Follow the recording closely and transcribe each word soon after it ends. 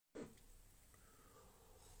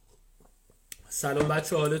سلام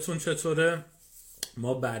بچه، حالتون چطوره؟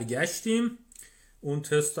 ما برگشتیم، اون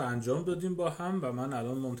تست رو انجام دادیم با هم و من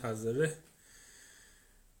الان منتظر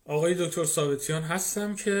آقای دکتر ثابتیان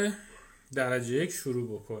هستم که درجه یک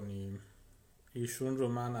شروع بکنیم. ایشون رو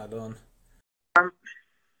من الان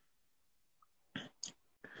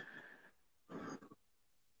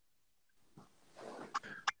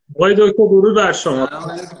آقای دکتر درود بر شما. سلام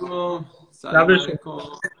علیکم. شب سلام شما.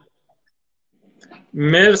 علیکم.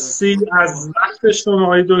 مرسی از وقت شما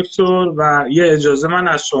آقای دکتر و یه اجازه من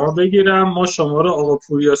از شما بگیرم، ما شما رو آقا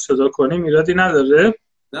پوریا صدا کنیم ایرادی نداره؟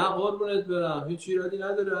 نه قربونت برم، هیچ ایرادی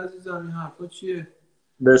نداره عزیزم. این حرفا چیه؟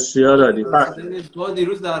 بسیار ما عالی. ما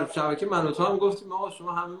دیروز در شبکه من و تو هم گفتیم آقا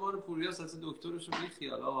شما همه ما رو پوریا اساس دکترشو بی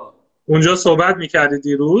خیال آقا. اونجا صحبت میکردی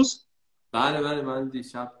دیروز؟ بله بله، من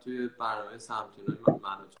دیشب توی برنامه ثابتیان من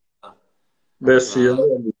و تو بودم بسیار و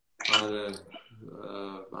عالی. آره،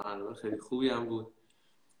 برنامه خیلی خوبی هم بود،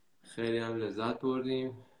 خیلی هم لذت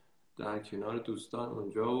بردیم در کنار دوستان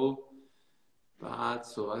اونجا و بعد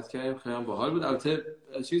صحبت کردیم. خیلی هم باحال بود. البته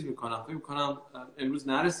فکر میکنم امروز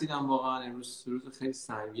نرسیدم، واقعا امروز روز خیلی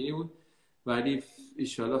سنگینی بود، ولی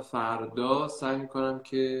ایشالا فردا سعی میکنم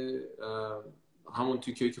که همون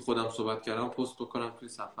تیکه‌ای که خودم صحبت کردم پست بکنم توی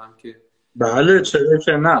صفحم که بله چرا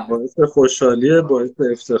که نه، باعث خوشحالیه، باعث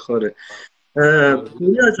افتخاره.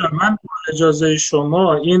 پوریا جان، من با اجازه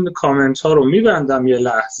شما این کامنت ها رو میبندم یه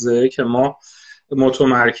لحظه که ما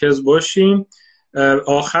متمرکز باشیم.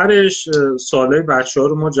 آخرش سوالای بچه ها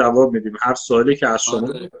رو ما جواب میدیم، هر سوالی که از شما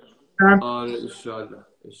آره بپرسن. آره، ایشالا تا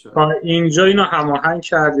ایشالا. اینجا اینو هماهنگ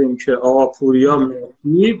کردیم که آقا پوریا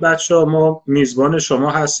مهدی، بچه ها ما میزبان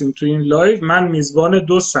شما هستیم تو این لایو، من میزبان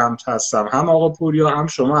دو سمت هستم، هم آقا پوریا هم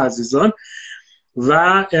شما عزیزان.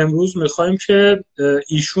 و امروز میخوایم که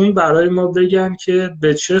ایشون برای ما بگن که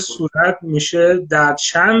به چه صورت میشه در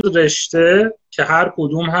چند رشته که هر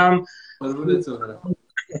کدوم هم قربونتون برم.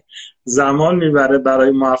 زمان میبره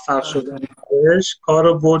برای موفق شدن بهش، کار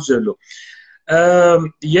رو برد جلو.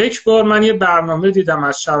 یک بار من یه برنامه دیدم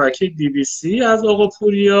از شبکه BBC از آقا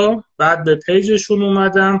پوریا، بعد به پیجشون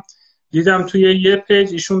اومدم دیدم توی یه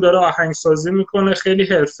پیج ایشون داره آهنگسازی میکنه خیلی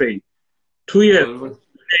حرفه‌ای. توی قربون.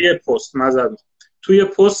 یه پست مزد توی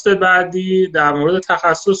پست بعدی در مورد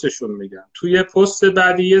تخصصشون میگن، توی پست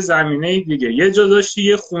بعدی یه زمینه دیگه، یه جا داشتی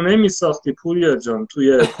یه خونه میساختی پوریا جان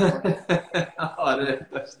توی آره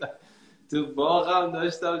داشتم تو باغم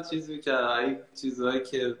داشتم چیز میکردم، این چیزهایی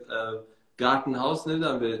که گارتن هاوس،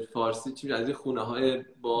 نمیدونم به فارسی چی میشه، از این خونه های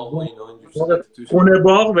باغ و اینا اینجور چیزایی که توش. خونه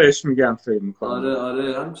باغ بهش میگن فکر میکنم. آره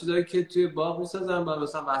آره، همین چیزایی که توی باغ میسازن و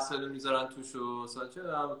مثلا وسایل میذارن توش و مثلا چه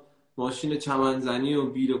هم ماشین چمنزنی و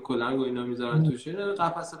بیل و کلنگ و اینا میذارن توش. اینا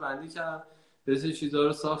قفسه بندی کردم، بسیار چیزا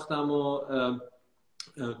رو ساختم و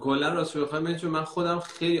کلا راستش بخوام چون من خودم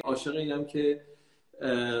خیلی عاشق اینم که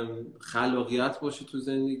خلاقیت باشه تو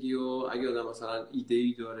زندگی و اگه آدم مثلا ایده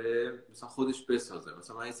ای داره مثلا خودش بسازه.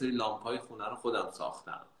 مثلا من این سری لامپای خونه رو خودم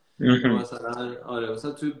ساختم یا مثلا آره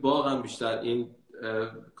مثلا توی باغم بیشتر این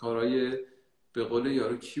کارهای به قول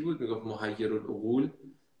یارو کی بود میگفت محیر العقول،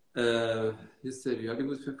 یه سریالی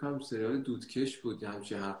بود فکر کنم سریال دودکش بود، یه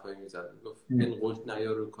همچین حرفایی میزد، میگفت این قلت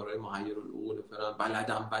نیارو کارهای محیر العقول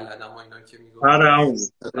فلان، بلدم و اینا که میگفت. آره همون.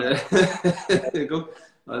 گفت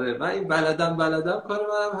آره من این بلدم کار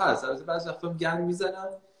منم هست. البته بعضی وقتا گند میزنم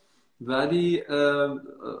ولی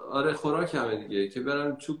آره خوراکمه دیگه که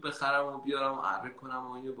برم چوب بخرم و بیارم و اره کنم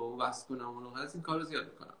و اینو با اون وصل کنم و از این کارو زیاد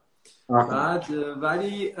میکنم. آها. بعد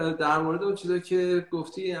ولی در مورد اون چیزا که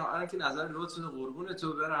گفتی الان که نظر لطف قربون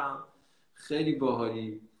تو برم، خیلی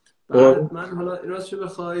باحالی. بعد من حالا راستش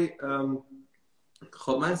بخوای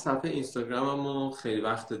خب من صفحه اینستاگراممو خیلی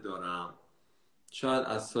وقت دارم، شاید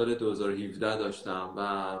از سال 2017 داشتم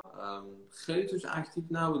و خیلی توش اکتیو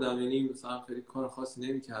نبودم، یعنی مثلا خیلی کار خاصی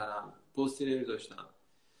نمی‌کردم، پستی نمی‌ذاشتم،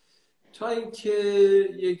 تا اینکه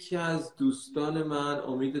یکی از دوستان من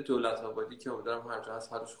امید دولت‌آبادی که امیدوارم هر جا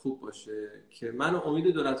هست حالش خوب باشه، که من و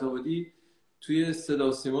امید دولت‌آبادی توی صدا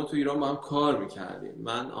و سیما تو ایران با هم کار می‌کردیم.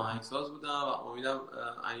 من آهنگساز بودم و امیدم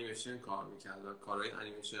انیمیشن کار می‌کرد و کارهای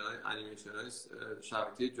انیمیشن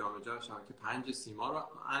شبکه جامعه و شبکه 5 سیما رو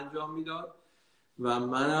انجام میداد و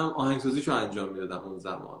منم آهنگسازیشو انجام میدادم اون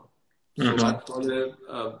زمان. صحبت کنه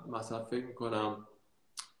مثلا فکر میکنم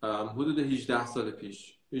حدود 18 سال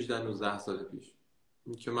پیش، 18-19 سال پیش،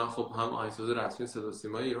 که من خب هم آهنگساز رسمی صدا و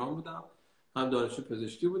سیمای ایران بودم، هم دانشجو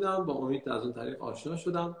پزشکی بودم. با امید از اون طریق آشنا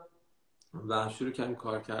شدم و شروع کردیم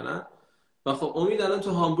کار کردن. و خب امید الان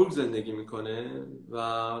تو هامبورگ زندگی میکنه و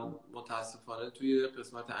متاسفانه توی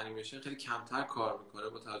قسمت انیمیشن خیلی کمتر کار میکنه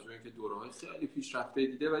با توجه به اینکه دوره‌های خیلی پیشرفته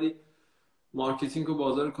دیده، ولی مارکتینگ و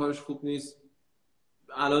بازار کارش خوب نیست.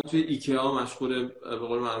 الان توی ایکیا مشغول به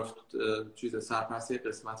قول معروف چیز سرپرستی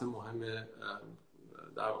قسمت مهم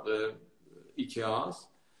در واقع ایکیاست.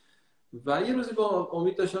 و یه روزی با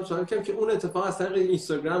امید داشتم صحبت می‌کردم که اون اتفاق از طریق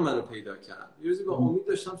اینستاگرام منو پیدا کرد. یه روزی با امید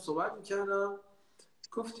داشتم صحبت می‌کردم،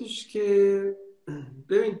 گفتش که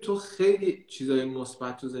ببین تو خیلی چیزای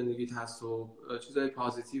مثبت تو زندگیت هست و چیزای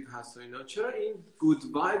پوزیتیو هست و اینا، چرا این گود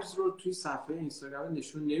وایبز رو توی صفحه اینستاگرام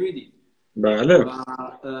نشون نمیدی؟ بله.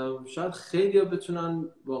 و شاید خیلی‌ها بتونن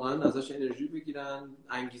واقعا ازش انرژی بگیرن،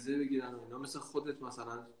 انگیزه بگیرن و اینا، مثل خودت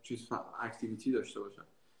مثلا اکتیویتی داشته باشن.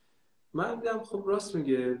 من دیدم خب راست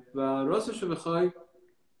میگه و راستشو بخوای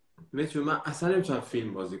من اصلا نمیتونم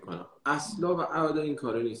فیلم بازی کنم، اصلا و ابدا این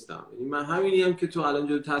کارو نیستم. یعنی من همینی هم که تو الان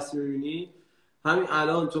جلوی تصویر میبینی، همین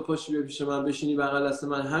الان تو پاشی بیا پیش من بشینی بغل دست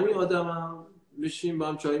من، همین آدمم، بشین با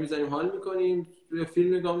هم چای میزنیم حال میکنیم،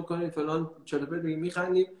 فیلم نگاه میکنیم فلان چلو پل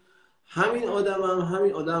میخندیم، همین آدمم،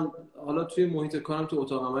 همین آدم حالا توی محیط کارم تو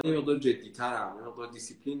اتاقم من یه مقدار جدی‌ترم، یه مقدار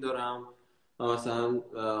دیسیپلین دارم و مثلا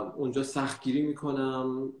اونجا سختگیری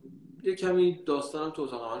میکنم، یه کمی داستانم تو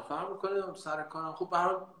اتاق عمل فرق میکنه، سر کارم خب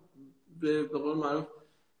برام به قول معروف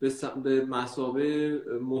به مثابه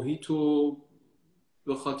محیط و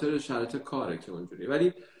به خاطر شرایط کاره که اونجوری،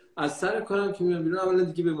 ولی از سر کارم که میام بیرون اولا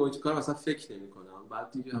دیگه به محیط کارم اصلا فکر نمی‌کنم،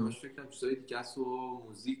 بعد دیگه همش فکرم چیزای دیگه است و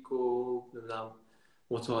موزیک و نمیدونم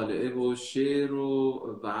مطالعه و شعر و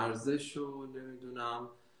ورزش و نمیدونم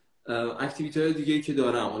اکتیویتی‌های دیگه‌ای که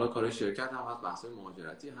دارم، حالا کارهای شرکت هم هست، بحث‌های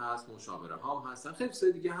مهاجرتی هست، مشاوره هم هستن، خیلی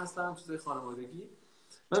چیزای دیگه هستن، چیزای خانوادگی،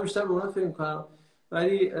 من بیشتر به اون فکر می‌کنم.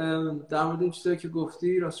 ولی در مورد این چیزایی که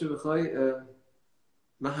گفتی راستش بخوای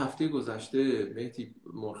من هفته گذشته مهدی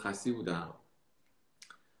مرخصی بودم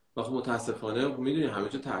و خب متاسفانه میدونی همه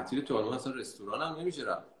جا تعطیل، تو آلمان اصلا رستوران هم نمیشه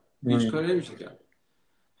رفت، هیچ کاری نمیشه کرد.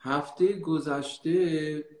 هفته گذشته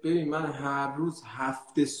ببین من هر روز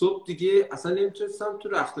هفته صبح دیگه اصلا نمیتونستم تو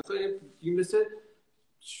رختخواب، این مثل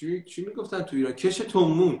چی میگفتن تو ایران کش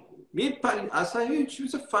تومون میپریم، اصلا یه چیزی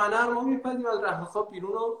مثل فنر ما میپریم از رختخواب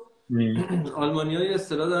بیرون و آلمانیای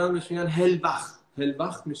اصطلاح دارن بهش میگن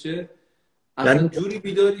هلوخت میشه، اصلا جوری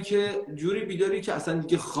بیداری که اصلا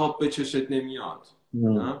دیگه خواب به چشت نمیاد.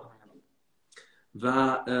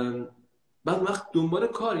 و بعد من دنبال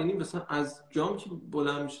کار، یعنی مثلا از جام که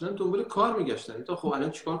بلند میشدم دنبال کار میگشتم تا خب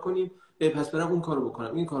الان چیکار کنیم، پس برم اون کارو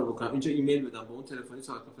بکنم، این کارو بکنم، اینجا ایمیل بدم، با اون تلفنی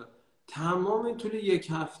صحبت کنم. تمام طول یک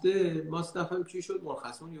هفته ما نفهمیم چی شد،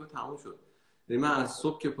 مرخصیمون یهو تموم شد. یعنی من از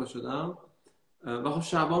صبح که پا شدم و خب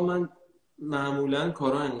شبا من معمولا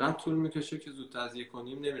کارا انقدر طول میکشه که زودتر از 1:30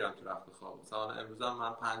 نمیرم تو رخت خواب. مثلا امروز هم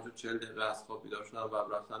من 5:40 دقیقه از خواب بیدار شدم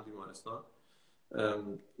و رفتم بیمارستان،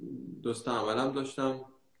 دوست عملم داشتم،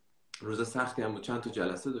 روز سختی هم بود، چند تا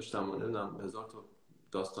جلسه داشتم و نمیدونم 1000 تا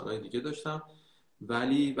داستانای دیگه داشتم،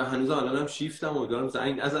 ولی و هنوز الانم شیفتم، امیدوارم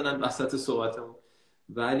زنگ نزنن وسط صحبتم.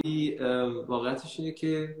 ولی واقعیتش اینه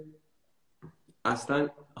که اصلا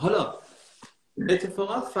حالا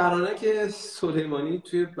اتفاقا فرانک سلیمانی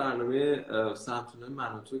توی برنامه سمتونه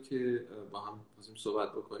من و تو که با هم بازیم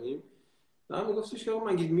صحبت بکنیم من میگفتش که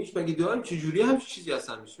مگه داریم چجوری همچین چیزی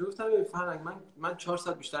اصلا میشه؟ گفتم فرانک من 4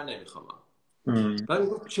 ساعت بیشتر نمیخوام. بعد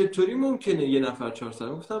میگفت چطوری ممکنه یه نفر 4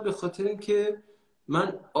 ساعت؟ گفتم به خاطر اینکه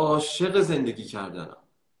من عاشق زندگی کردنم،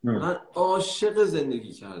 من عاشق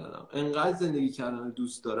زندگی کردنم، انقدر زندگی کردن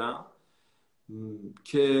دوست دارم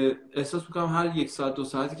که احساس میکنم هر 1 ساعت 2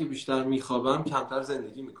 ساعتی که بیشتر میخوابم کمتر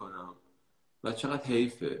زندگی میکنم و چقدر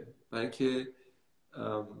حیفه، برای که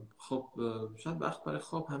خب شاید وقت برای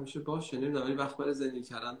خواب همیشه باشه نمیدونم، ولی وقت برای زندگی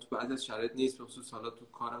کردن تو بعضی از شرایط نیست، به خصوص حالا تو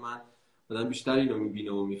کار من آدم بیشتر اینو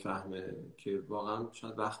میبینه و میفهمه که واقعا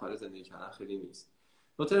شاید وقت برای زندگی کردن خیلی نیست.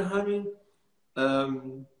 بخاطر همین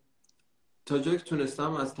تا جایی که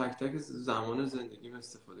تونستم از تک تک زمان زندگیم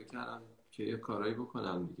استفاده کردم که یه کارایی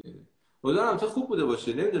بکنم دیگه. امیدوارم تو خوب بوده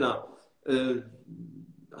باشه. نمیدونم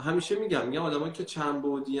همیشه میگم آدمایی که چند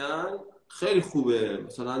بعدیان خیلی خوبه،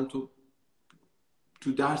 مثلا تو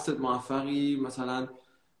درست موفقی، مثلا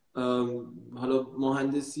حالا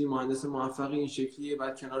مهندس موفقی این شکلیه،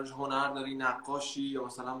 بعد کنارش هنر داری، نقاشی یا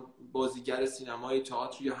مثلا بازیگر سینمایی،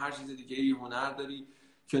 تئاتر یا هر چیز دیگه ای هنر داری،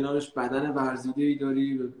 کنارش بدن ورزیده‌ای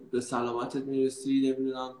داری، به سلامتت میرسی،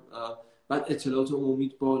 نمیدونم بعد اطلاعات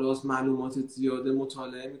عمومیت بالاست، معلوماتت زیاده،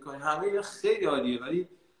 مطالعه میکنی، همه اینا خیلی عالیه، ولی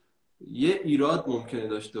یه ایراد ممکنه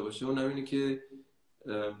داشته باشه، اونم اینه که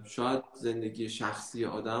شاید زندگی شخصی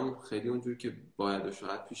آدم خیلی اونجوری که باید و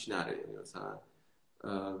شاید پیش نره. یعنی مثلا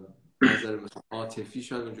نظر مثلا عاطفی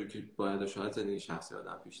شاید اونجوری که باید و شاید زندگی شخصی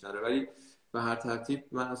آدم پیش نره، ولی به هر ترتیب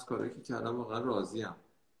من از کاری که کردم واقعا راضیم.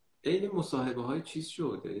 این مصاحبه های چیز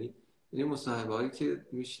شد، یعنی مصاحبه هایی که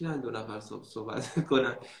میشینن 2 نفر صحبت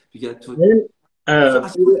کنن، بگن تو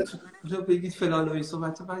تو بگید فلان و این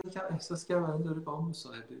صحبت بعد یکم احساس کردم الان داره با هم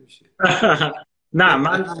مصاحبه میشه. نه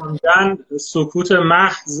من عمدن سکوت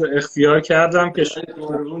محض اختیار کردم که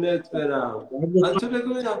قربونت برم. تو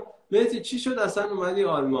بگو ببینم مهدی چی شد اصلا اومدی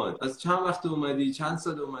آلمان؟ از چند وقت اومدی؟ چند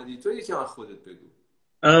سال اومدی؟ تو یکم از خودت بگو.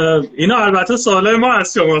 اینا البته سوالای ما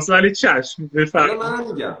از شماست ولی چشم حالا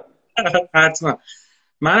منم میگم. حتما.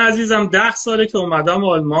 من عزیزم 10 ساله که اومدم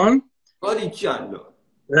آلمان. باریکلا.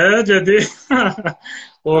 جدی.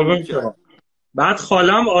 قربون شما. بعد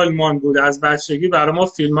خالم آلمان بود، از بچگی برای ما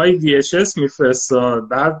فیلمای VHS میفرستاد.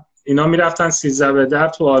 بعد اینا میرفتن 13 به در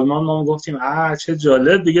تو آلمان، ما گفتیم چه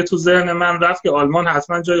جالب. دیگه تو ذهن من رفت که آلمان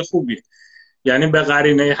حتما جای خوبیه. یعنی به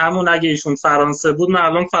قرینه همون اگه ایشون فرانسه بود من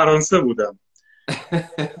الان فرانسه بودم.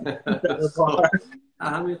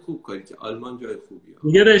 همین خوب کاری که آلمان جای خوبیه.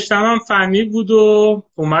 دیگه رشتم هم فنی بود و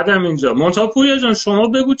اومدم اینجا. منتها پوریا جان شما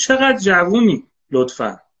بگو چقدر جوونی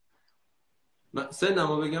لطفا.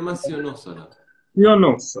 سنمو بگم من 39 سالم.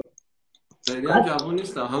 39 سال. خیلی هم جوون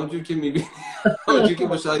نیستم، همونجور که میبینی همونجور که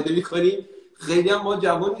مشاهده میکنیم خیلی هم ما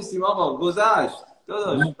جوون نیستیم آقا. گذشت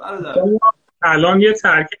داداش برادر. الان یه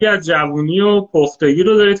ترکیبی از جوونی و پختگی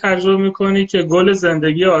رو داری تجربه میکنی که گل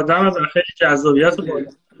زندگی آدم و خیلی جذابیت رو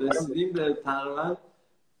رسیدیم به تقریبا.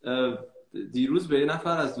 دیروز به یه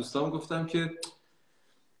نفر از دوستام گفتم که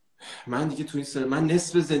من دیگه تو این سن من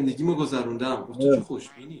نصف زندگیمو گذروندم. گفت تو چه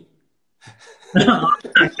خوشبینی.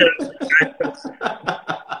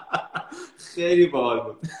 خیلی باحال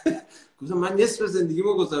بود. گفتم من نصف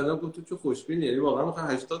زندگیمو گذروندم. گفت تو چه خوشبینی. یعنی واقعا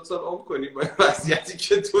میخوای 80 سال عمر کنی با وضعیتی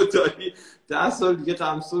که تو داری 10 سال دیگه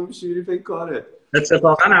غمسور میشی میری پی کارت.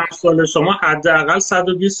 اتفاقا امثال شما حداقل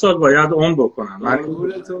 120 سال باید عمر بکنن.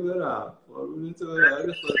 قربونت برم.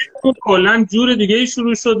 کلا جور دیگه ای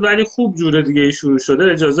شروع شد ولی خوب جور دیگه ای شروع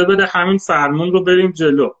شده. اجازه بده همین فرمون رو بریم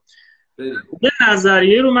جلو. یه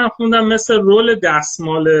نظریه رو من خوندم مثل رول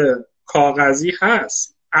دستمال کاغذی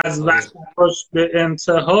هست. از وقتاش به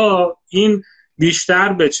انتها این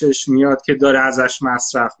بیشتر به چشم میاد که داره ازش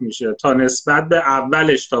مصرف میشه تا نسبت به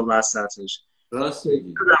اولش تا وسطش. راست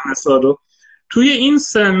میگی. مثلا توی این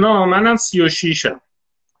سنا منم 36م.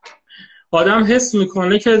 آدم حس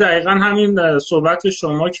میکنه که دقیقا همین صحبت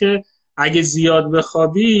شما که اگه زیاد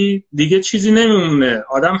بخوابی دیگه چیزی نمیمونه.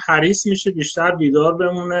 آدم حریص میشه بیشتر بیدار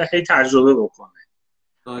بمونه، هی تجربه بکنه.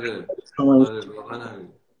 آره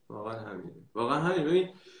واقعا همین.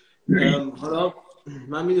 ببین حالا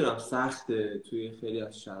من میدونم سخته توی خیلی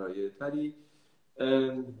از شرایط، ولی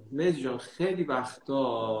مهدی جان خیلی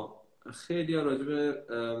وقتا خیلی راجع به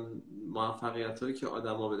موفقیتایی که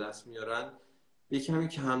آدما به دست میارن یکمی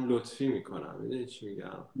کم لطفی میکنم. میدونی چی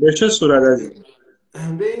میگم؟ به چه صورت عزیز؟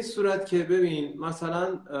 به این صورت که ببین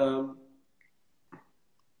مثلا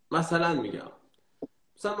میگم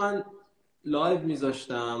من لایو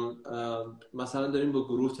میذاشتم، مثلا داریم با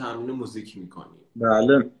گروه تمرین موزیک میکنیم.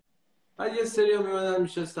 بله. بعد یه سری ها میمدن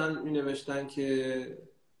میشستن مینوشتن که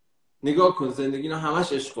نگاه کن زندگی اینا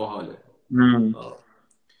همش عشق و حاله.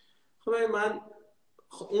 خب من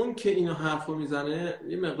اون که اینو حرفو میزنه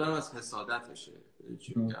یه مقدارم از حسادتشه.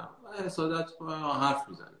 چی میگم؟ حسادت حرف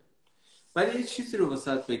میزنه. ولی یه چیزی رو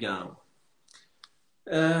واسط بگم.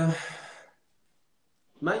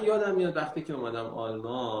 من یادم میاد وقتی که اومدم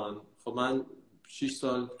آلمان، خب من 6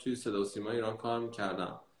 سال توی صدا و سیما ایران کار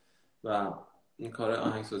میکردم و این کار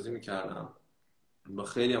آهنگسازی میکردم. با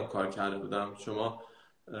خیلی هم کار کرده بودم. شما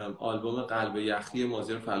آلبوم قلب یخی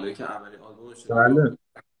مازیار فلایی که اولین آلبومش بود،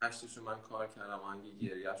 هشتشو من کار کردم، آهنگ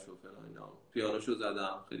گریه‌اش و فلان اینا، پیانوشو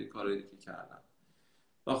زدم، خیلی کارایی دیگه کردم.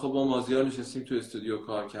 و خب با مازیار نشستیم تو استودیو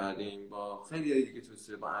کار کردیم، با خیلی دیگه تو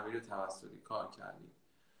استودیو، با امیر توسلی کار کردیم.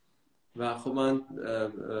 و خب من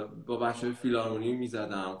با بچه‌های فیلارمونی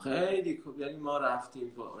میزدم خیلی. خب یعنی ما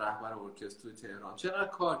رفتیم با رهبر ارکستر تو تهران چقدر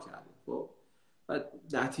کار کردیم. خب و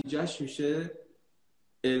نتیجهش میشه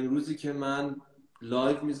امروزی که من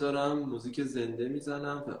لایو میذارم، موزیک زنده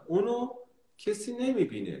میزنم و اونو کسی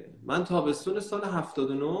نمیبینه. من تابستون سال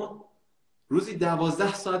 79 روزی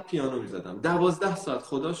 12 ساعت پیانو میزدم. 12 ساعت،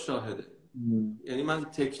 خدا شاهده. یعنی من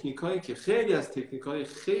تکنیکایی که خیلی از تکنیکای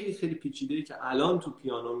خیلی خیلی پیچیده‌ای که الان تو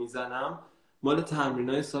پیانو میزنم مال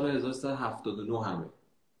تمرینای سال 1379 همه.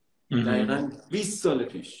 دقیقاً 20 سال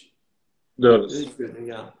پیش. درست.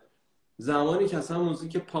 زمانی که اصلا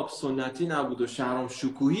موزیک پاپ سنتی نبود و شهرام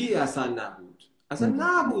شکوهی اصلا نبود. اصلا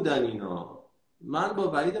نبودن اینا. من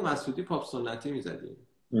با ولید مسعودی پاپ سنتی میزدیم.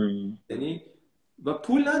 یعنی و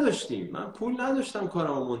پول نداشتیم. من پول نداشتم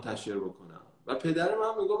کارمو منتشر بکنم. و پدر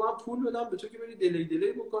من میگه من پول بدم به تو که بری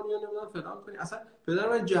دلی بکنی یا نمیدونم فلان کنی. اصلا پدر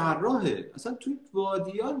من جراحه. اصلا تو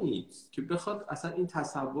وادیا نیست که بخواد اصلا این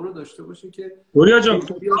تصور رو داشته باشه که پوریا جان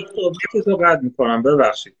صحبتتو قطع میکنم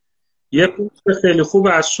ببخشید. یه پوست خیلی خوب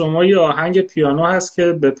از شما یه آهنگ پیانو هست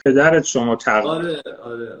که به پدرت شما تقدیم. آره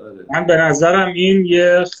آره آره من به نظرم این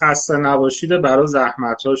یه خسته نباشیده برای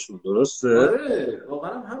زحمتاشون، درسته؟ آره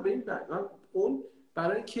واقعا هم به این من اون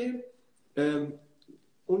برای که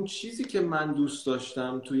اون چیزی که من دوست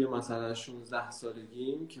داشتم توی مثلا 16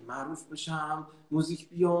 سالگیم که معروف بشم، موزیک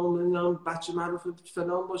بیام، نمیدونم بچه معروف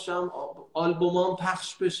فلان باشم، آلبومام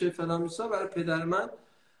پخش بشه فلان میسا، برای پدر من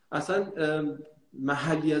اصلا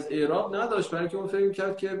محلی از اعراب نداشت، برای که اون فکر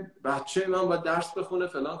می‌کرد که بچه من باید درس بخونه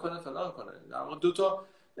فلان کنه فلان کنه. در واقع دو تا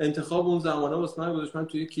انتخاب اون زمانه واسه من گذاشت. من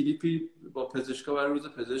توی کلیپی با پزشکا برای روز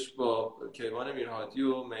پزشک با کیوان میرهادی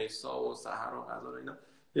و میسا و سحر و قزل و اینا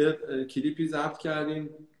یه کلیپی ضبط کردیم،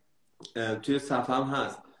 توی صفحه‌ام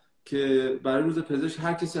هست که برای روز پزشک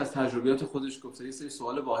هر کسی از تجربیات خودش گفته، یه سری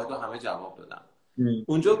سوال واحد رو همه جواب دادن.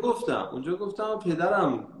 اونجا گفتم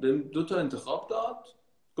پدرم به 2 تا انتخاب داد،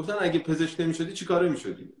 گفتن اگه پزشک نمی‌شدی چی کاره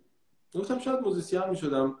می‌شدی؟ گفتم شاید موزیسین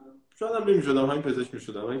می‌شدم، شاید هم نمی‌شدم، همین پزشک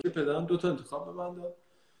می‌شدم. اینکه پدرم 2 تا انتخاب به من داد،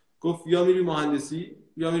 گفت یا میری مهندسی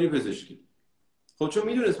یا میری پزشکی. خب چون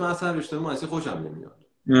میدونست من اصلا رشته مهندسی خوشم نمیاد،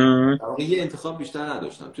 در واقع یه انتخاب بیشتر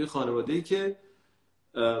نداشتم توی خانواده‌ای که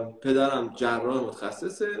پدرم جراح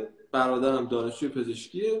متخصصه، برادرم دانشجوی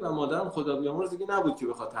پزشکیه و مادرم خدا بیامرز دیگه نبود که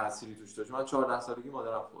بخواد تأثیری توش داشت. من 14 سالگی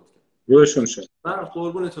مادرم فوت کرد. روشون شد. من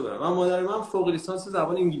قربون تو برم. من مادر من فوق لیسانس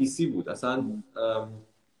زبان انگلیسی بود، اصلا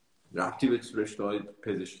ربطی به رشته‌های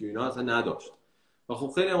پزشکی اینا اصلا نداشت. و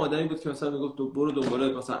خب خیلی آدمی بود که مثلا میگفت برو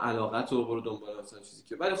دنبال مثلا علاقت و برو دنبال مثلا چیزی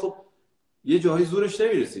که، ولی خب یه جایی زورش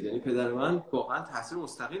نمیرسید. یعنی پدر من واقعا تاثیر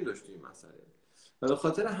مستقیم داشت توی این مسئله و به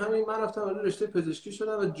خاطر همین من رفتم وارد رشته پزشکی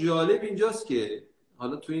شدم. و جالب اینجاست که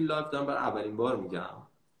حالا تو این لایو دارم برای اولین بار میگم،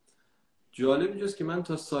 جالب اینجاست که من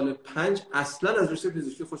تا سال 5 اصلا از رشته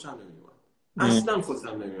پزشکی خوشم نمیومد، اصلا خوشم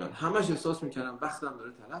نمیومد. همش احساس میکردم وقتم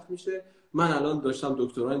داره تلف میشه، من الان داشتم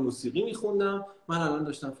دکترای موسیقی میخوندم، من الان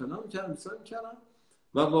داشتم فلان میکردم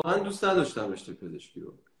و واقعا دوست نداشتم رشته پزشکی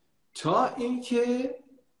رو. تا اینکه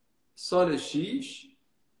سال 6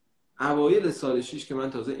 اوایل سال 6 که من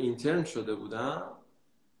تازه اینترن شده بودم،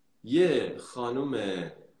 یه خانم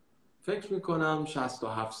فکر میکنم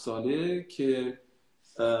 67 ساله که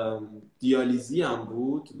دیالیزی هم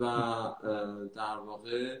بود و در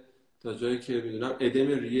واقع تا جایی که میدونم ادم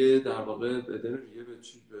ریه، در واقع ادم ریه به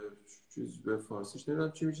چیز به فارسیش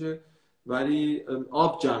نمیدونم چی میشه، ولی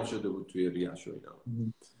آب جمع شده بود توی ریه‌ش و اینا.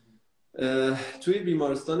 توی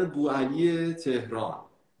بیمارستان بوعلی تهران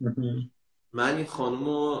من این خانم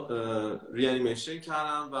رو ریانیمیشن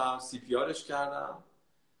کردم و سی پی آرش کردم،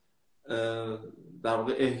 در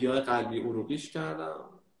واقع احیای قلبی عروقیش کردم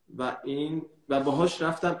و باهاش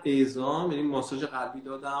رفتم اعزام، یعنی ماساژ قلبی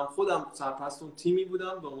دادم. خودم سرپرست اون تیمی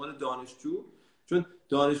بودم به عنوان دانشجو، چون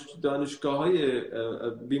دانشگاه‌های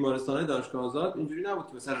بیمارستان‌های دانشگاه آزاد اینجوری نبود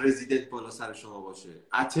که مثلا رزیدنت بالا سر شما باشه،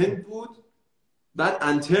 اتند بود بعد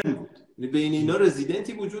انترن بود، یعنی بین اینا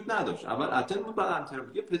رزیدنتی وجود نداشت. اول اتند بود بعد انترن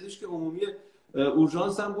بود. یه پزشک عمومی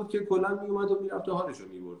اورژانس هم بود که کلا میومد و میرفت و حالشو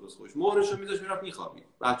میبرد، واسه خودش مهرشو میذاشت میرفت میخوابید.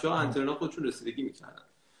 بچه‌ها انترنا خودشون رسیدگی میکردن.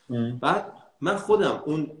 بعد من خودم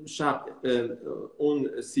اون شب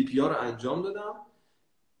اون سی پی آر رو انجام دادم.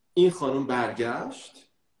 این خانم برگشت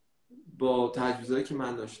با تجهیزاتی که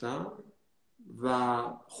من داشتم و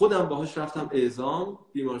خودم باهاش رفتم اعزام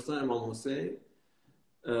بیمارستان امام حسین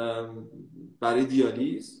برای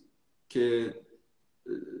دیالیز که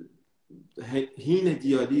هین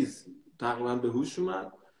دیالیز تقریبا به هوش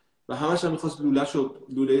اومد و همش هم میخواست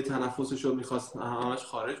لوله تنفسشو میخواست همش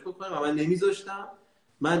خارج بکنه و من نمیذاشتم.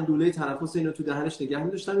 من لوله تنفس اینو تو دهنش نگه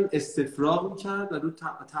می‌داشتم، این استفراغ میکرد و رو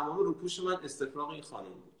تمام روپوش من استفراغ این خانم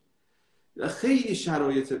بود و خیلی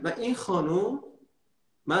شرایطه. و این خانم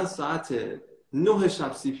من ساعت 9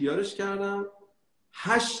 شب سی پی آرش کردم،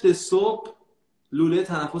 8 صبح لوله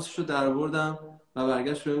تنفسش رو در آوردم و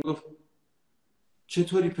برگشت بهم گفت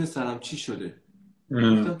چطوری پسرم چی شده؟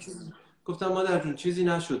 گفتم مادر جون چیزی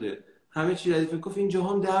نشده، همه چی ردیفه. گفت اینجا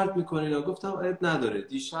هم درد میکنه. گفتم عیب نداره،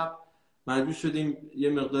 دیشب مجبور شدیم یه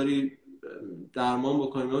مقداری درمان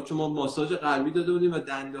بکنیم چون ما ماساژ قلبی داده بودیم و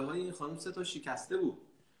دنده های این خانم 3 تا شکسته بود.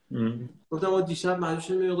 گفتم ما دیشب مجبور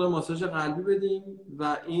شدیم یه مقدار ماساژ قلبی بدیم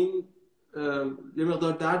و این یه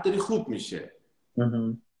مقدار درد داری خوب میشه.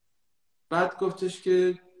 بعد گفتش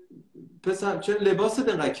که پسر چرا لباست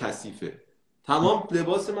اینقدر کثیفه؟ تمام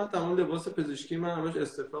لباس من، تمام لباس پزشکی من همش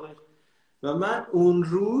استفراغ. و من اون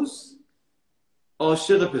روز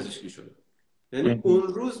عاشق پزشکی شدم. یعنی اون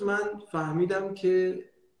روز من فهمیدم که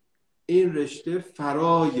این رشته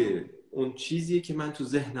فرای اون چیزیه که من تو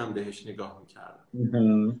ذهنم بهش نگاه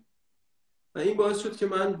میکردم. و این باعث شد که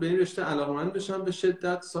من به این رشته علاقه‌مند بشم به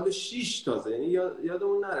شدت. سال 6 تازه، یعنی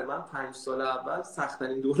یادمون نره من 5 سال اول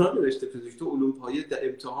سخت‌ترین دوران رشته پزشکی تو علوم پایه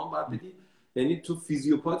امتحان باید بدی. یعنی تو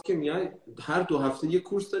فیزیوپات که میای هر 2 هفته یه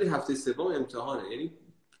کورس داری، هفته سوم امتحانه. یعنی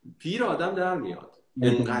پیر آدم در میاد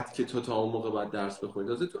انقدر که تو تا اون موقع باید درس بخونی.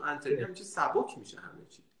 تازه تو انترنی همین چیز سبک میشه همه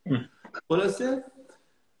چی. خلاصه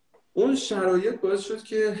اون شرایط باعث شد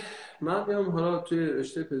که من بیام حالا توی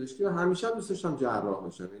رشته پزشکی و همیشه هم دوست داشتم جراح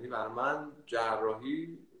بشم. یعنی برای من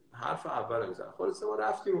جراحی حرف اول میزنه. خلاصه ما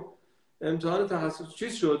رفتیم و امتحان تخصص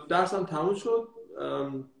چیز شد، درسم تموم شد،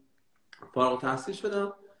 فارغ التحصیل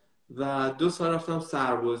شدم و 2 سال رفتم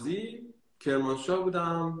سربازی. کرمانشاه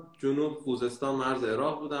بودم، جنوب خوزستان مرز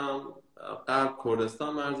عراق بودم، غرب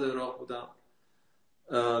کردستان مرز عراق بودم.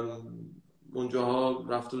 اونجاها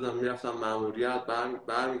رفته بودم میرفتم ماموریت،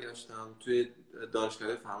 برمیگشتم. توی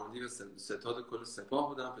دانشگاه فرماندهی و ستاد کل سپاه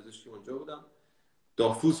بودم، پزشکی اونجا بودم.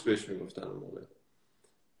 دافوس بهش میگفتن اون موقع.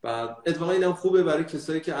 بعد اتفاقا اینم خوبه برای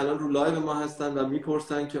کسایی که الان رو لایو ما هستن و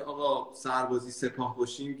میپرسن که آقا سربازی سپاه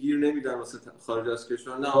باشیم گیر نمیدن واسه خارج از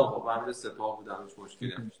کشور. نه آقا برای سپاه بودم، هیچ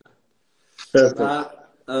مشکلی نداشتم. و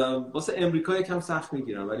واسه امریکا یکم سخت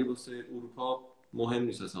میگیرن ولی واسه اروپا مهم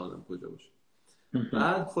نیست اصلا آدم کجا باشه.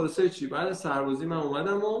 بعد خلاصه چی، بعد سربازی من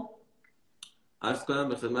اومدم و عرض کنم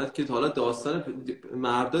به خدمت که حالا داستان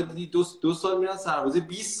مردا دیدی 2 سال میرن سربازی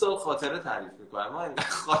 20 سال خاطره تعریف میکنن. ما اینقدر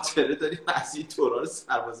خاطره داریم از این دوران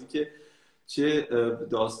سربازی که چه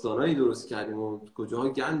داستانایی درست کردیم و کجاها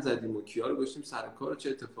گند زدیم و کیا رو گشتیم سر کار و چه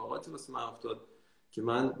اتفاقاتی واسه من افتاد. که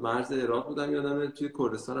من مرز عراق بودم، یادمه توی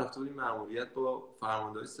کردستان رفته بودیم مأموریت با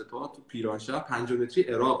فرماندهی سپاه تو پیرانشهر 5 متری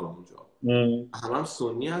عراق اونجا. هم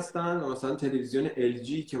سنی هستن و مثلا تلویزیون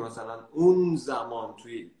LG که مثلا اون زمان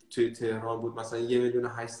توی تهران بود مثلا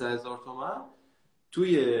 1,800,000 تومان،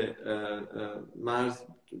 توی مرز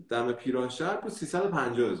دم پیرانشهر بود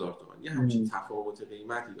 350,000 تومان. یه همچین تفاوت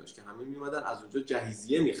قیمتی داشت که همه میومدن از اونجا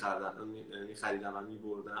جهیزیه میخریدن و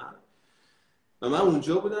میبردن. و من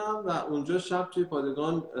اونجا بودم و اونجا شب توی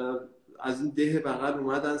پادگان از این ده بغل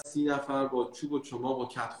اومدن 30 نفر با چوب و چماق و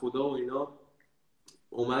کت خدا و اینا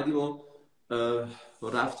اومدیم و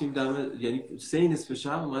رفتیم دم، یعنی 3 نصف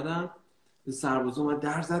شب اومدن. سربازا اومد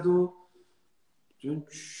در زد و جون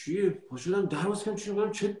چیه پاشدم در باز کردم، چی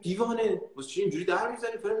میگم چه دیوانه واسه چی اینجوری در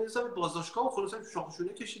میزنی؟ فرام میرسم بازداشتگاه و خلاص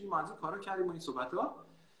شاخشونه کشیدیم و از این کارا کردیم و این صحبتا.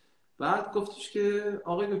 بعد گفتش که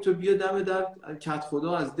آقای دکتر بیا دم در، کت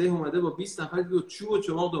خدا از ده اومده با 20 نفر دیگه چوب و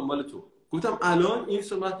چماق دنبال تو. گفتم الان این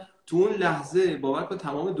صحبت تو اون لحظه باور کن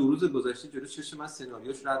تمام 2 روز گذشته جلوی چشم من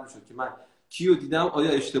سناریوش رد میشد که من کیو دیدم،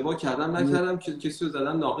 آیا اشتباه کردم نکردم، کسی رو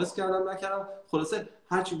زدم ناقص کردم نکردم. خلاصه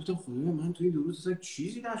هر چی گفتم خدایا من تو این 2 روز اصلا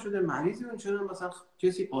چیزی نشده، مریضی من چرا مثلا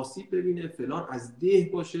کسی آسیب ببینه فلان، از ده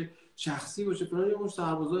باشه شخصی باشه فلان. یه مش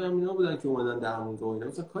سربازای هم اینا بودن که اومدن درمونگاه و اینا،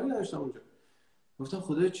 مثلا کاری نداشتم اونجا. گفتم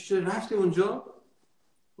خدایا چی شد رفتی اونجا؟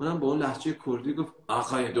 اونم با اون لهجه کردی گفت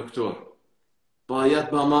آقای دکتر باید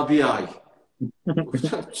با ما بیای.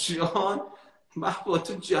 گفتم جان من با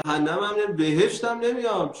تو جهنمم نمیام بهشتم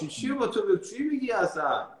نمیام، چیه با تو چی میگی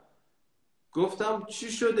اصلا؟ گفتم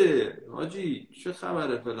چی شده حاجی چه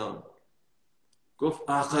خبره فلان؟ گفت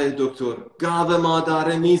آقای دکتر گاو ما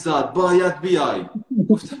داره میزاد باید بیای.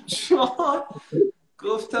 گفتم جان،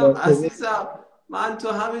 گفتم عزیزم من تو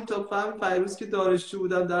همین تا فیروز که دانشجو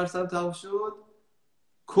بودم درسم تموم شد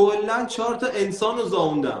کلا 4 تا انسان رو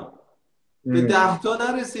زاوندم به 10 تا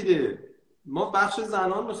نرسیده. ما بخش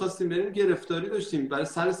زنان میخواستیم بریم گرفتاری داشتیم برای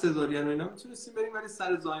سر سزارین و اینا میتونستیم بریم ولی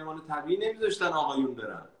سر زایمان طبیعی نمیذاشتن آقایون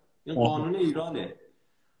برن. این قانون ایرانه.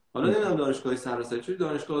 حالا نمیدونم دانشگاه سراسری چون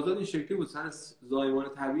دانشگاه آزاد این شکلی بود سر زایمان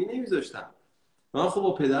طبیعی نمیذاشتن. من خب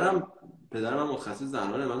با پدرم متخصص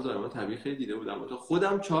زنانه، من زایمان طبیعی خیلی دیده بودم تا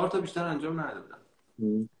خودم 4 تا بیشتر انجام ندادم.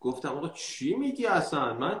 گفتم آقا چی میگی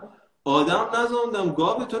اصلا؟ من آدم نزوندم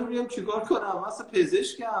گاو تو رو بیام چیکار کنم؟ من اصلا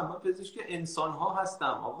پزشکم، من پزشک انسان ها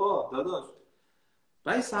هستم آقا داداش.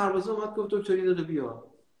 بعد سرباز اومد گفت دکتر یه دقیقه بیا.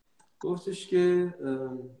 گفتش که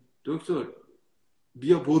دکتر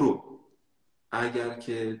بیا برو، اگر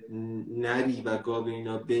که نری و گاو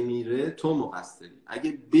اینا بمیره تو مقصری،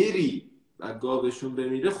 اگه بری و گاوشون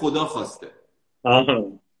بمیره خدا خواسته.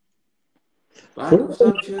 بعد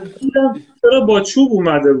گفتم که چرا با چوب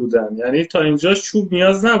اومده بودن؟ یعنی تا اینجاش چوب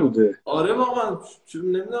نیاز نبوده. آره واقعا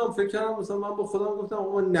نمیدونم فکر کردم مثلا من با خودم گفتم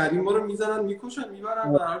آقا نریم ما رو میزنن میکشن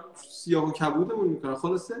میبرن و سیاه و کبودمون میکنن.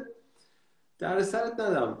 خلاصه در سرت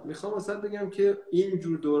ندم. میخوام مثلا بگم که این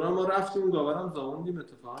جور دوران ما رفتیم اون گاورم زاموندیم.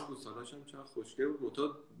 اتفاقا گوساله‌اش هم چقدر خوشگل بود. متو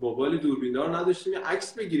موبایل دوربیندار نداشتیم یه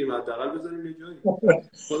عکس بگیریم حداقل بذاریم یه جایی.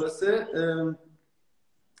 خلاصه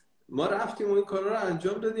ما رفتیم و این کارا رو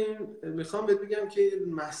انجام دادیم. میخوام بهت بگم که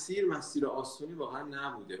مسیر آسونی واقعا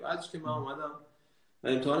نبوده. بعدش که من اومدم و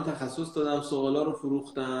امتحان تخصص دادم، سوالا رو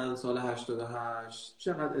فروختن سال 88،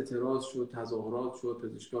 چقدر اعتراض شد، تظاهرات شد،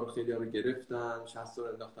 پزشکا رو خیلی رو گرفتن، 60 رو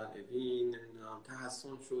انداختن اوین،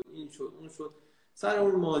 تحسن شد، این شد اون شد، سر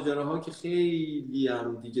اون ماجراها که خیلی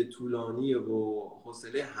هم دیگه طولانیه و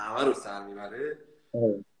حوصله همه رو سر میبره.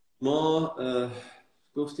 ما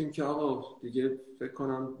گفتیم که آقا دیگه فکر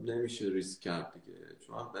کنم نمیشه ریسک کرد دیگه،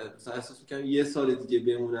 چون مثلا احساس میکنم یه سال دیگه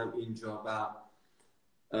بمونم اینجا و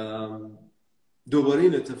دوباره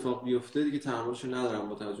این اتفاق بیفته دیگه تحملشو ندارم،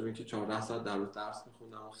 با توجه به اینکه 14 ساعت در روز درس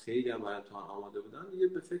میخوندم و خیلی هم برای امتحان آماده بودم. دیگه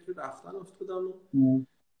به فکر رفتن افتادم و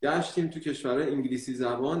گشتیم تو کشورهای انگلیسی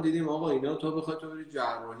زبان. دیدیم آقا اینا تو بخوای تو بری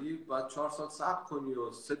جراحی باید 4 ساعت صبر کنی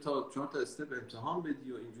و 3 تا 4 تا استپ امتحان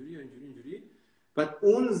بدی و اینجوری. بعد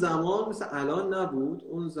اون زمان مثل الان نبود.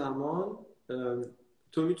 اون زمان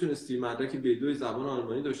تو میتونستی مدرک B2 زبان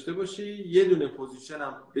آلمانی داشته باشی، یه دونه پوزیشن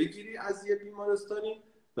هم بگیری از یه بیمارستانی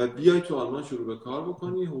و بیای تو آلمان شروع به کار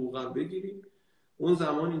بکنی، حقوقم بگیری. اون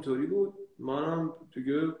زمان اینطوری بود. ما هم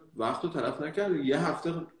دیگه وقت رو تلف نکردم، یه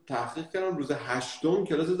هفته تحقیق کردم، روز 8م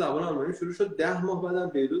کلاس زبان آلمانی شروع شد، 10 ماه بعدم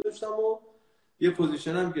B2 داشتم و یه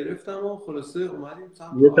پوزیشن هم گرفتم و خلاصه اومدیم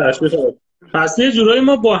سمت آلمان. پس یه جورایی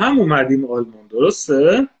ما با هم اومدیم آلمان،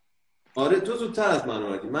 درسته؟ آره تو زودتر از من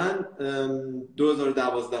اومدی. من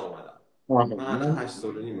 2012 اومدم. من 8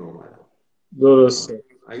 سال و نیم اومدم. درسته.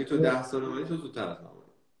 اگه تو 10 سال اومدی تو زودتر از من اومدی.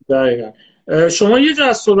 دقیقا. شما یه جا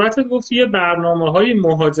از صحبتت گفتی یه برنامه‌های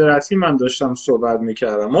مهاجرتی من داشتم صحبت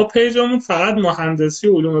می‌کردم. ما پیجمون فقط مهندسی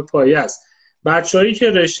و علوم پایه است. بچه‌هایی که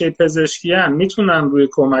رشته پزشکی ان میتونن روی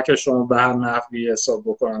کمک شما به هر نحوی حساب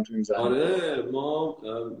بکنن تو این زمینه. آره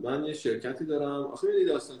من یه شرکتی دارم. آخه می‌دونی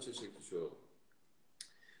داستان چه شکلی شد؟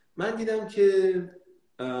 من دیدم که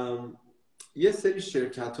یه سری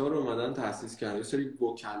شرکت‌ها رو اومدن تأسیس کردن، یه سری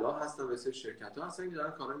وکلا هستن و یه سری شرکت‌ها هستن که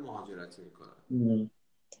دارن کارهای مهاجرتی میکنن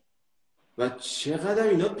و چقدر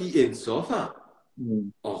اینا بی انصافن.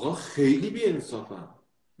 آقا خیلی بی انصافن.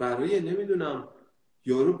 برای نمیدونم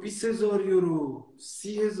یورو 20,000 یورو،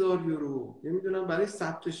 30,000 یورو، نمیدونم برای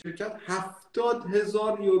ثبت شرکت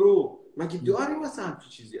 70,000 یورو. مگه داریم مثلا همچین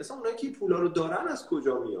چیزی؟ اصلا اونایی که پولا رو دارن از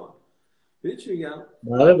کجا میان؟ ببین چی میگم؟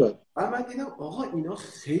 بله. من دیدم آقا اینا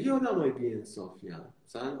خیلی آدمای بی انصافی هستن.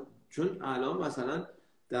 مثلا چون الان مثلا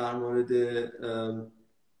در مورد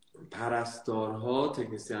پرستارها،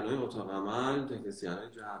 تکنسین‌های اتاق عمل، تکنسین‌های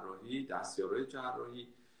جراحی، دستیارهای جراحی،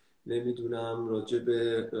 نمیدونم راجع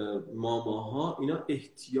به ماماها، اینا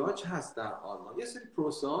احتیاج هست در آلمان. یه سری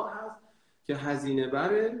پروسه ها هست که هزینه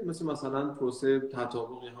بره، مثلا پروسه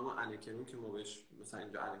تطابقی همون انکرون که ما بهش مثلا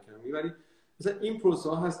اینجا انکرون میبریم. مثلا این پروسه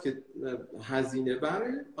ها هست که هزینه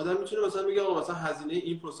بره. آدم میتونه مثلا بگه آقا مثلا هزینه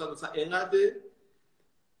این پروسه مثلا اینقدر،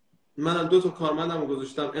 منم 2 تا کارمندمو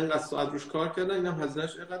گذاشتم اینقدر ساعت روش کار کردن، اینم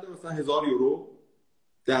هزینه‌اش اینقدر، مثلا 1000 یورو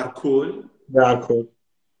در کل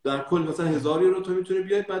مثلا 1000 یورو تو میتونی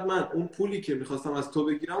بیای. بعد من اون پولی که میخواستم از تو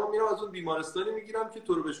بگیرم و میرم از اون بیمارستانی میگیرم که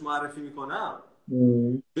تو رو بهش معرفی میکنم.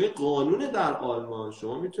 این قانون در آلمان.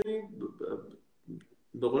 شما میتونی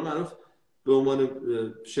به قول معروف به عنوان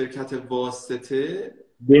شرکت واسطه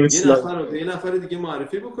یه نفر دیگه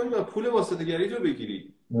معرفی بکنی و پول واسطه گری تو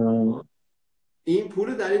بگیری. این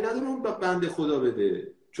پول دلیل نداره اون بنده خدا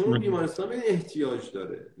بده، چون اون بیمارستان به احتیاج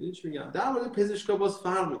داره. این چی میگم؟ در مورد پزشکا باز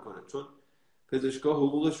فرق میکنه، چون پزشکا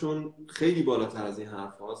حقوقشون خیلی بالاتر از این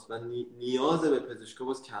حرف هاست و نیاز به پزشکا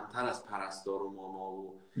باز کمتر از پرستار و ماما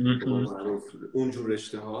و اونجور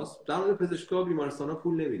رشته هاست. در مورد پزشکا بیمارستان ها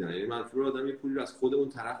پول نمیدن، یعنی منظور آدم یه پولی رو از خود اون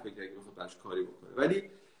طرف بگیره که بخواد براش کاری بکنه. ولی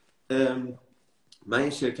من این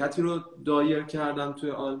شرکتی رو دایر کردم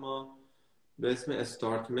توی آلمان به اسم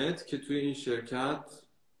استارتمت که توی این شرکت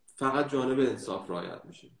فقط جانب انصاف رعایت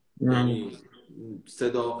میشه. یعنی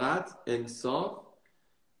صداقت، انصاف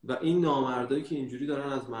و این نامردایی که اینجوری دارن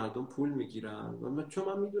از مردم پول میگیرن. و چون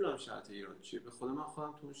من میدونم شرط ایران چیه، به خود من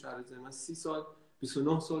خودم تو اون شهر زندگی، من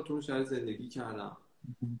 29 سال تو اون شهر زندگی کردم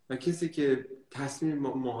و کسی که تصمیم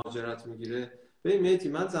مهاجرت میگیره، ببین مهدی،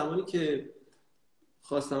 من زمانی که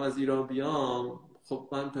خواستم از ایران بیام، خب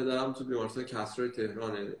من پدرم تو بیمارستان کسرای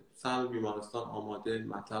تهرانه، سهم بیمارستان آماده،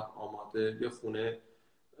 مطب آماده، یه خونه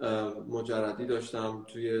مجردی داشتم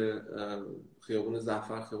توی خیابون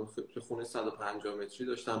زعفر، خونه 150 متری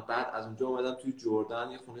داشتم. بعد از اونجا اومدم توی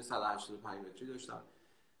جردن، یه خونه 185 متری داشتم.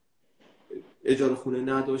 اجاره خونه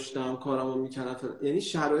نداشتم، کارمو میکردم. یعنی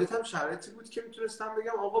شرایطم شرایطی بود که میتونستم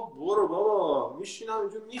بگم آقا برو بابا، میشینم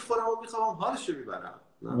اونجا میخورم و میخوام حالشو میبرم.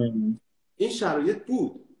 این شرایط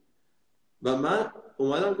بود و من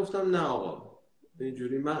اومدم گفتم نه آقا،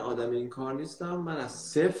 اینجوری من آدم این کار نیستم. من از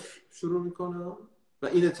صفر شروع میکنم و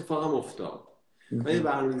این اتفاقم افتاد. من یه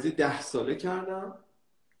برنامه‌ریزی 10 ساله کردم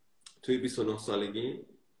توی 29 سالگی.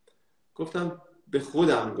 به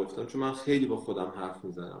خودم گفتم، چون من خیلی با خودم حرف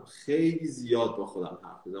میزنم، خیلی زیاد با خودم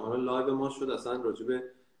حرف میزنم. حالا لایو ما شد اصلا راجع به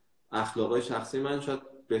اخلاقای شخصی من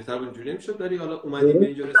شاید بهتر اونجوری میشد، ولی حالا اومدیم به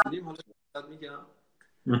اینجا رسیدیم، حالا میگم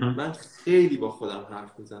من خیلی با خودم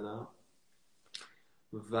حرف میزنم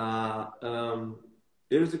و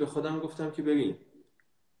یه روزی به خودم گفتم که ببین،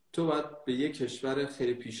 تو باید به یک کشور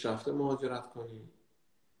خیلی پیشرفته مهاجرت کنی،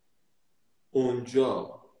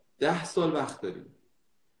 اونجا 10 سال وقت داری،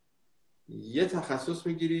 یه تخصص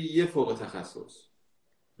میگیری، یه فوق تخصص،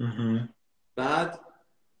 بعد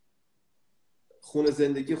خونه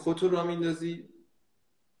زندگی خودت رو راه میندازی،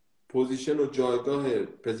 پوزیشن و جایگاه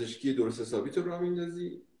پزشکی درست حسابی تو راه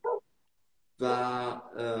میندازی و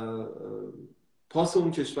پاس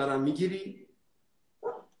اون کشورم میگیری.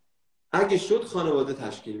 اگه شد خانواده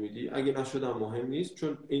تشکیل میدی، اگه نشدم مهم نیست،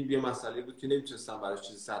 چون این یه مسئله بود که نمیتونستم براش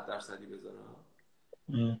چیزی 100% بزنم.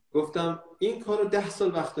 گفتم این کارو 10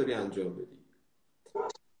 سال وقت داری انجام بدی،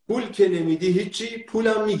 پول که نمیدی هیچی،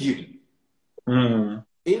 پولم میگیری.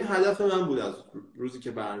 این هدف من بود از روزی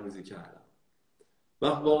که برنامه‌ریزی کردم و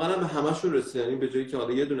واقعا به همشون رسیدم. یعنی به جایی که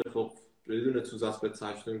حالا یه دونه توزاس به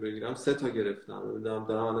سرچتون بگیرم 3 تا گرفتم.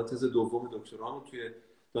 دارم الان تز دوم دکترامو توی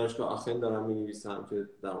دانشگاه آخن دارم می‌نویسم که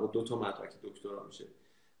در واقع 2 تا مدرک دکترا میشه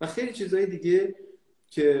و خیلی چیزای دیگه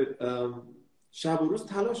که شب و روز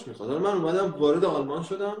تلاش می‌خواد. حالا من اومدم وارد آلمان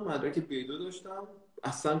شدم، مدرک B2 داشتم،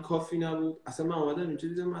 اصلا کافی نبود. اصلا من اومدم اینجا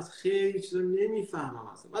دیدم من خیلی چیزا نمیفهمم.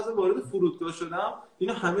 اصلا وارد فرودگاه شدم،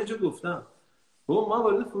 اینو همه جا گفتم. من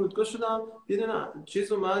وارد فرودگاه شدم، یه دونه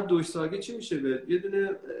چیز اومد دوشتاگه چی میشه به یه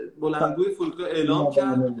دونه بلندگوی فرودگاه اعلام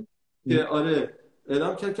کرد که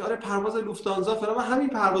اعلام کرد که پرواز لوفتانزا فلان. من همین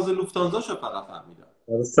پرواز لوفتانزا شو فقط فهمیدم.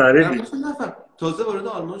 تازه وارد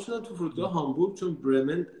آلمان شدم تو فرودگاه هامبورگ، چون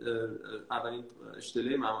برمن اولین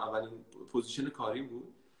اشتله من، اولین پوزیشن کاری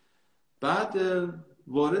بود. بعد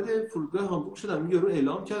وارد فرودگاه هامبورگ شدم، یارو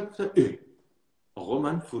اعلام کرد آقا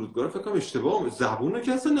من فرودگاه رو فکر کنم اشتباه زبون رو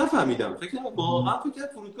که اصلا نفهمیدم، واقعا فکر کنم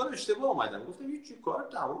فرودگاه رو اشتباه اومدم. گفتم هیچ کار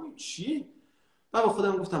تمام چی؟ من با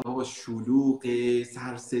خودم گفتم بابا شلوغ،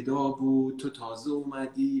 سر صدا بود، تو تازه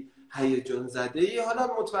اومدی، هیجان زده، حالا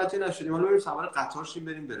متوجه نشدیم، حالا بریم سوار قطار شیم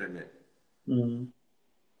بریم برمن.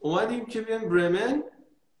 اومدیم که بیام برمن،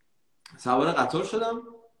 سوار قطار شدم.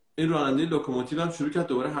 این راننده لوکوموتیو هم شروع کرد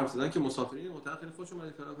دوباره حرف زدن که مسافرین محترم خیلی خوش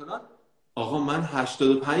اومدید فلان. آقا من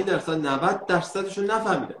 85% 90% رو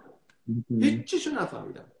نفهمیدم، هیچ چیشو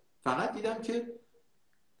نفهمیدم. فقط دیدم که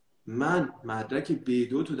من مدرک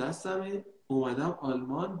B2 تو دستمه، اومدم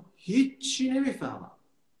آلمان، هیچی نمیفهمم،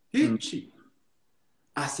 هیچی.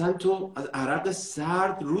 اصلا تو از عرق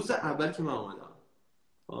سرد روز اول که من اومدم.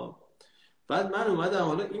 بعد من اومدم،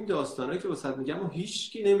 حالا این داستانه که واسط میگم و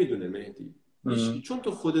هیچکی نمیدونه مهدی، هیچکی، چون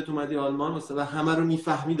تو خودت اومدی آلمان و همه رو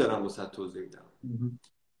میفهمی دارم واسط توضیح میدم.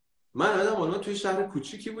 من اومدم آلمان، توی شهر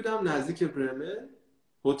کوچیکی بودم نزدیک برمن،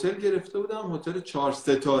 هتل گرفته بودم، هتل 4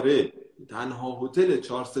 ستاره، تنها هتل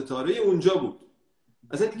 4 ستاره اونجا بود،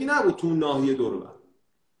 اصلا دیگه نبود تو اون ناحیه دور و بر.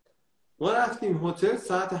 ما رفتیم هتل،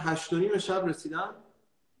 ساعت 8:30 شب رسیدم،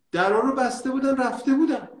 درا رو بسته بودن رفته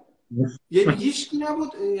بودن، یعنی هیچکی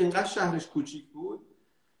نبود، اینقدر شهرش کوچیک بود.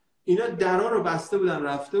 اینا درا رو بسته بودن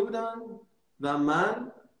رفته بودن و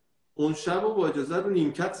من اون شب رو با اجازه رو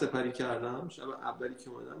نیمکت سپری کردم. شب اولی که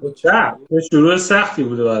اومدم شروع سختی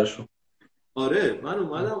بوده براشون. آره من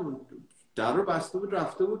اومدم در رو بسته بود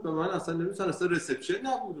رفته بود و من اصلا نمی‌دونم، اصلا ریسپشن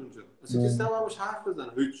نبود اونجا، اصلا کسی نبود باهاش حرف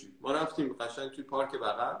بزنه، هیچی. ما رفتیم قشنگ توی پارک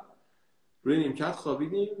بغل روی نیمکت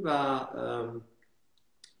خوابیدیم و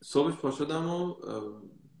صبحش پا شدم و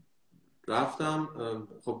رفتم.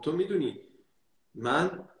 خب تو میدونی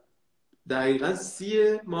من دقیقاً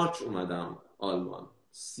 30 مارچ اومدم آلمان.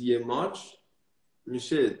 30 مارچ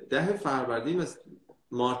میشه 10 فروردین.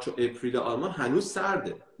 مارچ و اپریل آلمان هنوز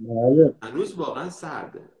سرده، هنوز واقعا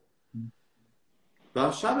سرده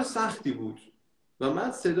و شب سختی بود و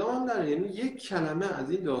من صدام در، یعنی یک کلمه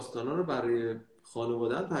از این داستانا رو برای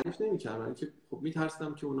خانواده‌ام تعریف نمی‌کردم که خب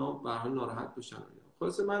میترسیدم که اونا به هر حال ناراحت بشن.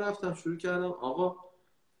 خلاص من رفتم شروع کردم. آقا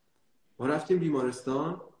ما رفتیم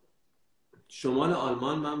بیمارستان شمال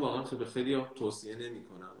آلمان. من واقعا خیلی توصیه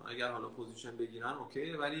نمی‌کنم، اگر حالا پوزیشن بگیرن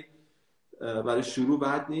اوکی، ولی برای شروع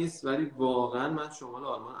بد نیست. ولی واقعا من شمال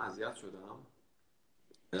آلمان اذیت شدم.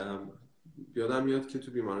 یادم میاد که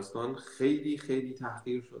تو بیمارستان خیلی خیلی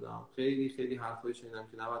تحقیر شدم، خیلی خیلی حرفایی شنیدم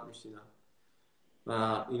که نباید میشنیدم و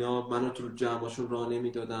اینا منو تو جمعاشون راه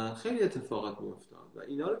نمیدادن، خیلی اتفاقات میافتاد و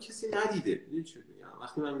اینا رو کسی ندیده. میدونی چی میگم؟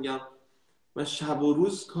 وقتی من میگم من شب و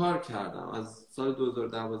روز کار کردم از سال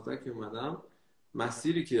 2012 که اومدم،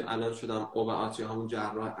 مسیری که الان شدم اوبعات یا همون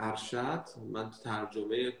جراح ارشد، من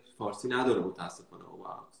ترجمه فارسی نداره متاسفانه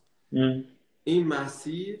اوبعات. این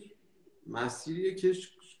مسیریه که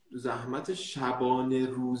زحمت شبانه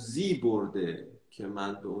روزی برده که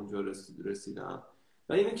من به اونجا رسیدم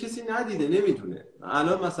و اینو کسی ندیده، نمیدونه.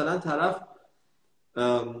 الان مثلا طرف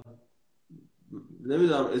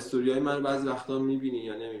نمیدونم استوریای من بعضی وقتا میبینی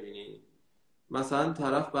یا نمیبینی، مثلا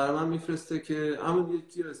طرف برای من میفرسته که همون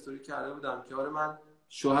یکی استوری کرده بودم که آره من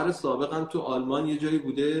شوهر سابقم تو آلمان یه جایی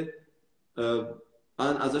بوده،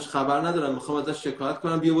 من ازش خبر ندارم، میخوام ازش شکایت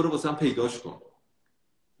کنم، بیا برو واسم پیداش کن.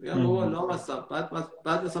 میگم بابا لا مثلا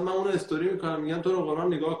بعد مثلا من اونو استوری میکنم، میگم تو رو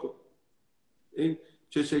قرآن نگاه کن این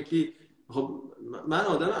چه شکلی. خب من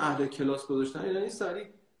آدم اهل کلاس گذاشتن اینا نیست.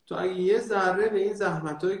 تو اگه یه ذره به این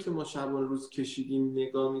زحمتایی که ما شبان روز کشیدیم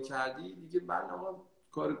نگاه میکردی دیگه، من آقا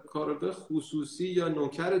کارگاه خصوصی یا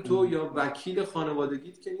نوکر تو یا وکیل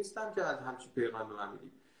خانوادگیت که نیستم که از همچین پیغام به من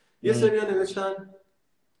میدی. یه سریا نوشتن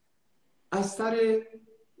از سر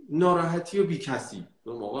ناراحتی و بیکسی.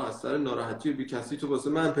 آقا از سر ناراحتی و بیکسی تو واسه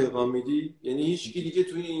من پیغام میدی؟ یعنی هیچ کی دیگه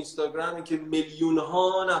توی اینستاگرامی که میلیون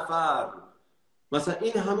ها نفر، مثلا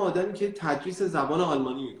این همه آدمی که تدریس زبان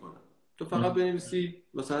آلمانی میکنن، تو فقط بنویسی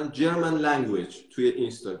مثلا German language توی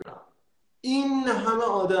اینستاگرام، این همه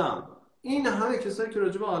آدم، این همه کسایی که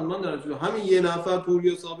راجع به آلمان دارن، همین یه نفر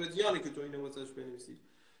پوریا ثابتیانه که تو اینو واسش بنویسی.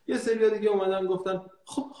 یه سری دیگه اومدن گفتن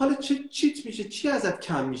خب حالا چیت میشه، چی ازت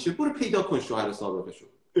کم میشه، برو پیدا کن شوهر سابقشو.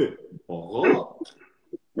 آقا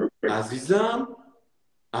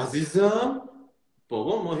عزیزم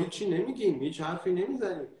بابا ما هیچی نمیگیم، هیچ حرفی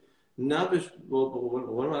نمیزنیم، نه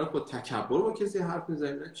با تکبر با کسی حرف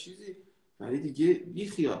میزنیم نه چیزی، ولی دیگه بی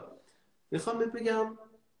خیال. میخوام بهت بگم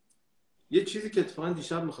یه چیزی که اتفاقا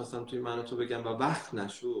دیشب میخواستم توی من و تو بگم و وقت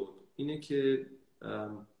نشد، اینه که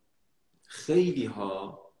خیلی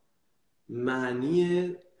ها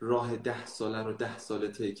معنی راه 10 ساله رو 10 ساله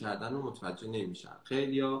طی کردن رو متوجه نمیشن.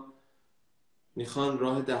 خیلی ها میخوان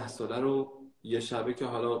راه 10 ساله رو یه شبه که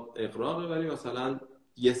حالا اقراقه ولی مثلا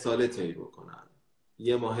یه ساله طی بکنن،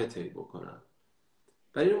 یه ماه طی بکنن،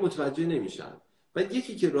 ولی اینو متوجه نمیشن. و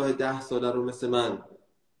یکی که راه 10 ساله رو مثل من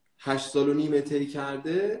 8 سال و نیمه طی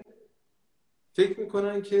کرده فکر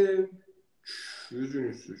میکنن که چیزی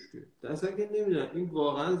نیستش که دسته که نمیدونم این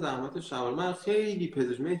واقعا زحمت شمال. من خیلی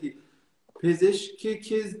پزشکی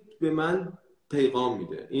که به من پیغام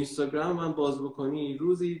میده، اینستاگرام من باز بکنی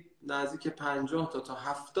روزی نزدیک 50 تا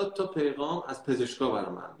 70 تا پیغام از پزشکا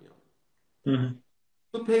برای من میاد.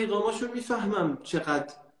 تو پیغاماشون میفهمم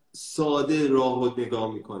چقدر ساده راهو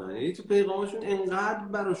نگاه میکنن، یعنی تو پیغاماشون انقدر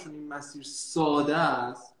براشون این مسیر ساده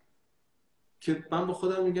است که من با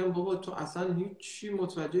خودم میگم بابا تو اصلا هیچی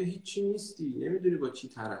متوجه هیچی نیستی، نمیدونی با چی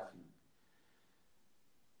طرفی.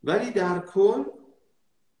 ولی در کل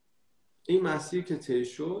این مسیر که طی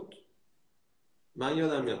شد، من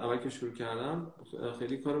یادم میاد اول که شروع کردم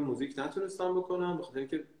خیلی کار موزیک نتونستم بکنم بخاطر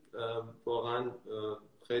اینکه واقعا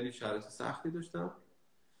خیلی شرایط سختی داشتم.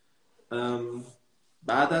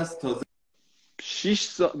 بعد از تازه 6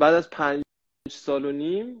 سال، بعد از 5 سال و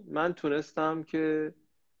نیم من تونستم که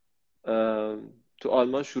تو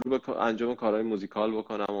آلمان شروع به انجام کارهای موزیکال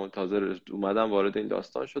بکنم و تازه اومدم وارد این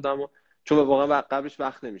داستان شدم و چون واقعا قبلش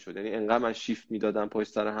وقت نمیشد، یعنی انقدر من شیفت میدادم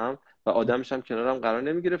پشت سر هم و آدمش هم کنارم قرار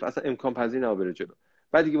نمیگرفت، اصلا امکان پذیر نبود بره جلو.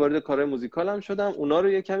 بعد دیگه وارد کارهای موزیکالم شدم، اونا رو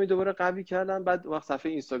یه کمی دوباره قوی کردم، بعد وقت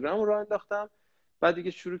صفحه اینستاگرام رو راه انداختم، بعد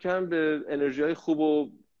دیگه شروع کردم به انرژی‌های خوب و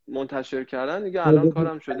منتشر کردن. دیگه الان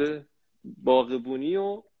کارم شده باغبونی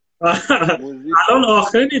و موزیک. الان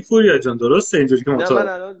آخر نیست پوریا جان، درسته اینجوری که نه من مطابق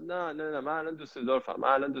الان من الان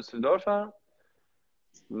دوسلدورفم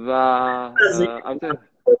و البته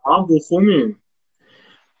هم بخونیم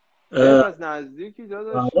پس نزدیکی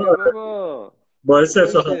داداشی بابا. باعث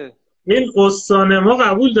افتخار. این استان ما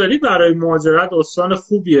قبول داری برای مهاجرت استان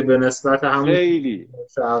خوبیه به نسبت همون؟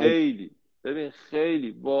 خیلی ببین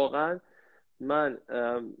خیلی واقعا. من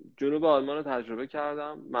جنوب آلمان رو تجربه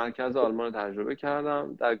کردم، مرکز آلمان رو تجربه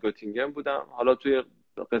کردم، در گوتینگن بودم، حالا توی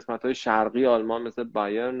قسمت‌های شرقی آلمان مثل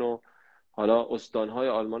بایرن و حالا استان‌های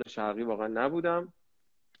آلمان شرقی واقعا نبودم.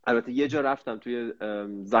 البته یه جا رفتم توی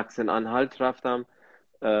زاکسن آنهالت رفتم،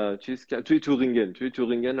 توی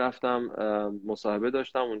توغینگن رفتم، مصاحبه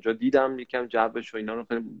داشتم اونجا، دیدم یکم جوش و اینا رو،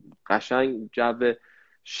 خیلی قشنگ جو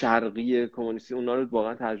شرقی کمونیستی اونا رو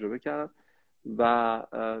واقعا تجربه کردم و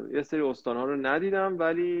یه سری استان‌ها رو ندیدم.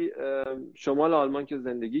 ولی شمال آلمان که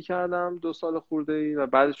زندگی کردم 2 سال خورده‌ای و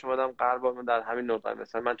بعدش اومدم غرب آلمان در همین نقطه،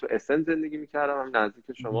 مثلا من تو اسن زندگی می‌کردم، هم نزدیک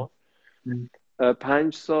شما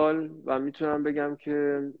 5 سال و میتونم بگم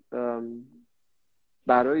که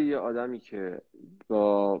برای یه آدمی که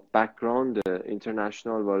با بک‌گراند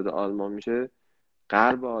اینترنشنال وارد آلمان میشه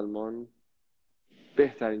غرب آلمان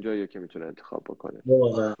بهترین جاییه که میتونه انتخاب بکنه.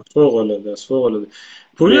 واقعا فوق العاده است، فوق العاده.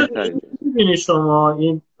 پوریا بهترین جایی. می‌بینی شما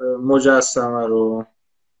این مجسمه رو؟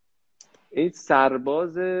 این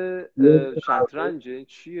سرباز شطرنج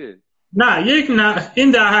چیه؟ نه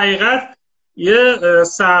این در حقیقت یه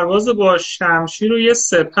سرباز با شمشیر و یه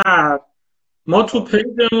سپر. ما تو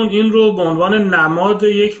پیجمون این رو به عنوان نماد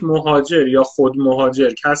یک مهاجر یا خود مهاجر،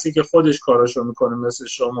 کسی که خودش کاراشو میکنه مثل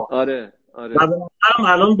شما. آره و به نظرم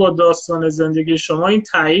الان با داستان زندگی شما این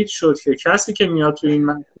تایید شد که کسی که میاد تو این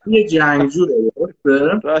مسیر یه جنگجوره.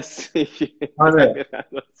 درسته؟ راستی. آره.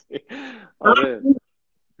 آره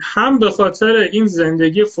هم به خاطر این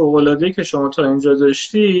زندگی فوق‌العاده‌ای که شما تا اینجا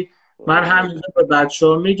داشتی، من همینجا به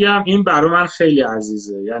بچه‌ها میگم این برای من خیلی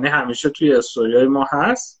عزیزه، یعنی همیشه توی استوریای ما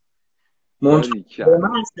هست. منتظر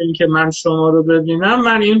من هست این که من شما رو ببینم،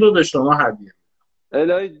 من این رو به شما هدیه.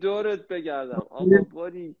 الهی دورت بگردم آقا.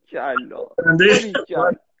 باریکلا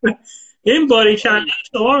باریکلا. این باریکلا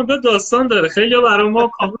شما به داستان داره، خیلی برای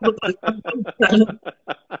ما کامل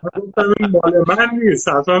مال من نیست،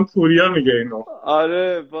 حتما پوریا میگه اینو.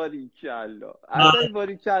 آره باریکلا. اصلا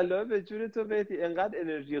باریکلا به جون تو بهتی انقدر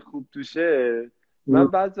انرژی خوب توشه. من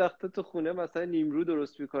بعض وقتا تو خونه مثلا نیمرو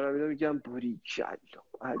درست میکنم میگم باریکلا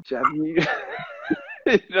عجب نیمرو.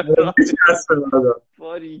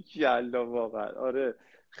 باریکلا واقعا. آره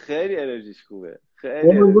خیلی انرژیش خوبه،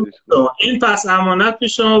 خیلی انرژیش خوبه. این پس امانت به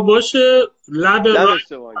شما باشه، لب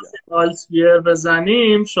آلت بیر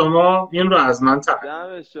بزنیم، شما این رو از من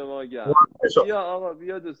دم شما گرم. بیا آقا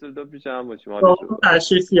بیا دوستردو پیش هم باشیم.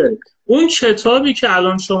 تشریف بیارید. اون کتابی که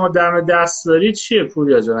الان شما دم دست دارید چیه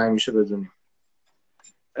پوریا جان، همیشه بدونیم؟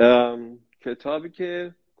 کتابی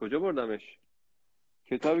که کجا بردمش؟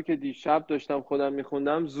 کتابی که دیشب داشتم خودم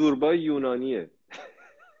میخوندم، زوربا یونانیه.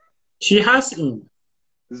 چی هست این؟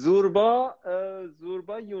 زوربا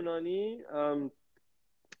یونانی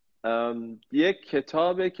یک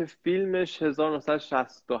کتابه که فیلمش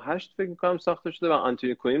 1968 فکر میکنم ساخته شده و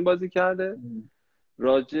آنتونی کوین بازی کرده.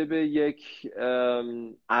 راجع به یک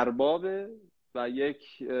اربابه و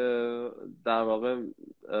یک در واقع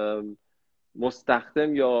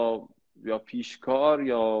مستخدم یا پیشکار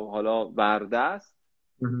یا حالا وردست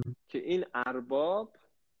که این ارباب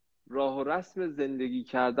راه و رسم زندگی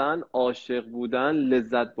کردن، عاشق بودن،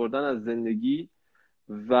 لذت بردن از زندگی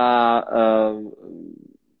و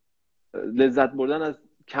لذت بردن از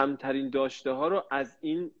کمترین داشته ها رو از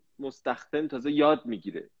این مستخدم تازه یاد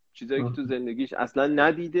میگیره، چیزایی که تو زندگیش اصلا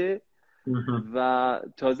ندیده و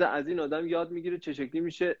تازه از این آدم یاد میگیره چه شکلی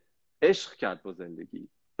میشه عشق کرد با زندگی.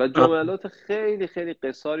 و جملات خیلی خیلی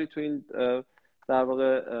قصاری تو این در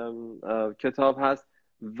واقع کتاب هست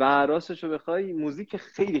و راستش رو بخوای موزیک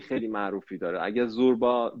خیلی خیلی معروفی داره. اگه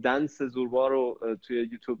زوربا دنس زوربا رو توی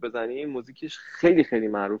یوتیوب بزنیم موزیکش خیلی خیلی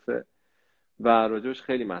معروفه و راجبش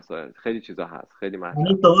خیلی مسائل خیلی چیزا هست، خیلی مطرح.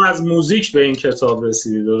 شما از موزیک به این کتاب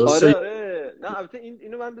رسیدی، درسته؟ آره نه البته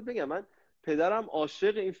اینو من بگم، من پدرم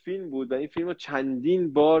عاشق این فیلم بود و این فیلم رو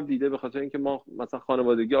چندین بار دیده، به خاطر اینکه ما مثلا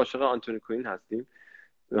خانوادگی عاشق آنتونی کوین هستیم،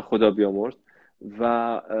 خدا بیامرز،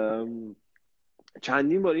 و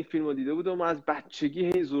چندین بار این فیلم رو دیده بود و ما از بچگی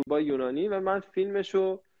این زوربای یونانی و من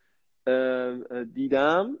فیلمشو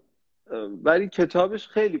دیدم ولی کتابش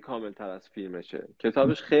خیلی کامل تر از فیلمشه.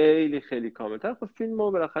 کتابش خیلی خیلی کامل تر. خب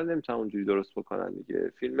فیلمو بالاخره نمیتونن اونجوری درست بکنن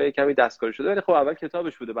دیگه، فیلم کمی دستکاری شده ولی خب اول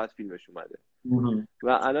کتابش بوده بعد فیلمش اومده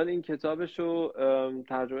و الان این کتابشو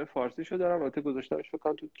ترجمه فارسی شو دارم، البته گذاشتمش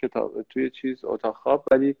فکر تو کتاب توی چیز اتاق خواب،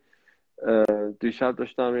 ولی دیشب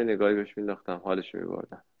داشتم یه نگاهی بهش مینداختم حالش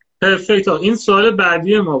میبردم. پرفکت. این سوال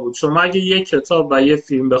بعدی ما بود. شما اگه یک کتاب و یه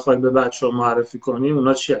فیلم بخواید به بچه‌ها معرفی کنیم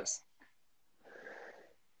اونا چی هست؟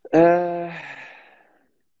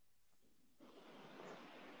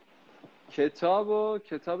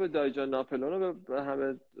 کتاب دایجان ناپلون رو به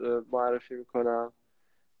همه معرفی میکنم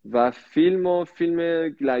و فیلم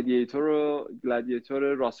گلادیاتور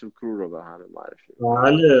راسل کرو رو به همه معرفی میکنم.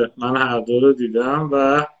 بله من هر دو رو دیدم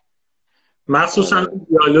و مخصوصا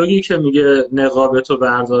دیالوگی که میگه نقابتو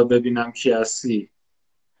بردار ببینم کی هستی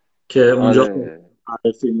که اونجا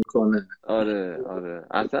معرفی میکنه. آره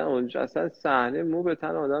اصلا اونجا اصلا صحنه مو به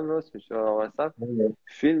تن آدم راست میشه. اصلا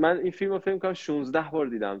من این فیلم رو فکر کنم 16 بار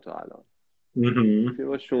دیدم تا الان. فیلم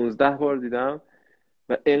رو 16 بار دیدم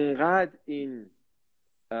و انقدر این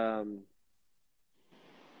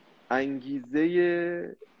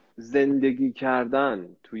انگیزه زندگی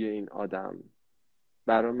کردن توی این آدم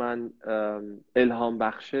برای من الهام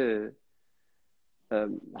بخشه.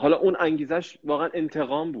 حالا اون انگیزش واقعا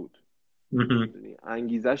انتقام بود،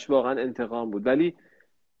 انگیزش واقعا انتقام بود، ولی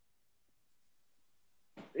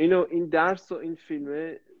این درس و این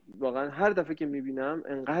فیلمه واقعا هر دفعه که میبینم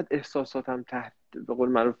انقدر احساساتم به قول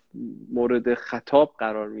معروف مورد خطاب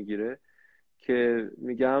قرار میگیره که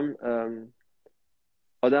میگم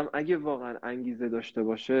آدم اگه واقعا انگیزه داشته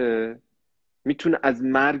باشه میتونه از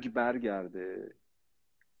مرگ برگرده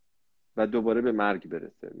و دوباره به مرگ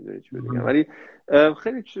برسه. میدونی چی میگم؟ ولی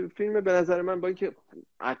خیلی فیلم به نظر من با اینکه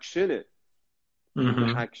اکشنیه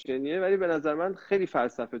ولی به نظر من خیلی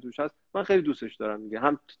فلسفه توش هست. من خیلی دوستش دارم دیگه،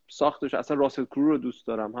 هم ساختش، اصلا راسل کرو رو دوست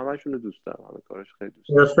دارم، همشون رو دوست دارم، همه کارش خیلی دوست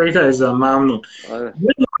دارم. خیلی عزیزم ممنون. آره. یه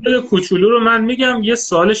نکته کوچولو رو من میگم، یه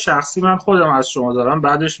سوال شخصی من خودم از شما دارم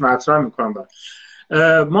بعدش مطرح میکنم.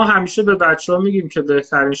 ما همیشه به بچه‌ها میگیم که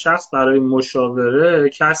بهترین شخص برای مشاوره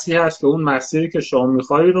کسی هست که اون مسیری که شما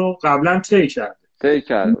میخوایی رو قبلا طی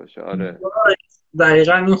کرده باشه. آره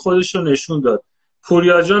دقیقاً این خودش رو نشون داد.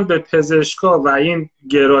 پوریا جان به پزشکا و این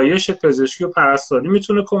گرایش پزشکی و پرستاری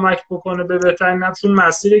میتونه کمک بکنه به بهترین نفسون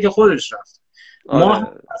مسیری که خودش رفت.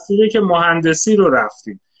 ما مسیری که مهندسی رو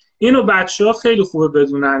رفتیم. اینو بچه‌ها خیلی خوبه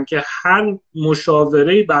بدونن که هر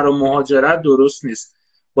مشاوره‌ای برای مهاجرت درست نیست.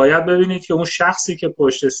 باید ببینید که اون شخصی که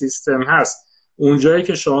پشت سیستم هست اونجایی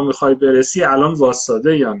که شما میخوای برسی الان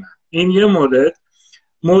واسطاده یا نه. این یه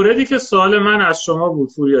موردی که سوال من از شما بود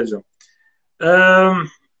پوریا جان.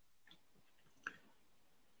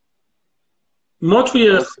 ما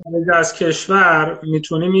توی خارج از کشور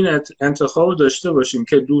میتونیم این انتخاب داشته باشیم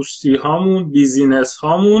که دوستی هامون، بیزینس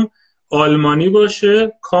هامون آلمانی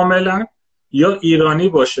باشه کاملا یا ایرانی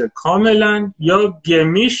باشه کاملا یا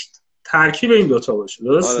گمیشت ترکیب این دوتا باشه.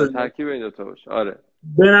 درسته؟ آره ترکیب این دوتا باشه. آره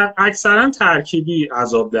اکثرا ترکیبی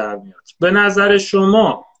عذاب در میاد. به نظر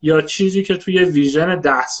شما یا چیزی که توی ویژن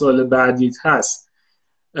 10 سال بعدیت هست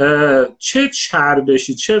چه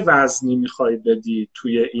چربشی چه وزنی میخوای بدی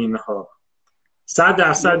توی اینها؟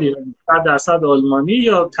 100% ایرانی، 100% آلمانی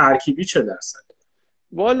یا ترکیبی چه درصد؟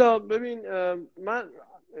 والا ببین من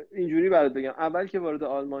اینجوری برات بگم، اول که وارد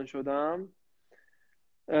آلمان شدم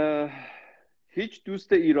هیچ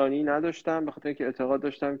دوست ایرانی نداشتم، به خاطر اینکه اعتقاد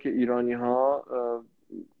داشتم که ایرانی ها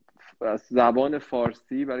از زبان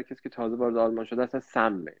فارسی برای کسی که تازه وارد آلمان شده اصلا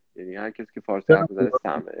سمه، یعنی هر کسی که فارسی حرف می‌زنه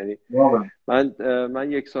سمه. یعنی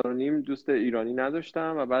من 1.5 سال دوست ایرانی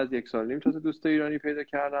نداشتم و بعد 1.5 سال تازه دوست ایرانی پیدا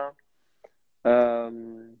کردم.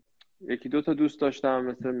 یکی دو تا دوست داشتم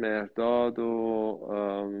مثل مهرداد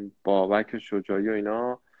و بابک شجاعی و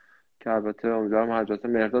اینا که البته امیدوارم حضرت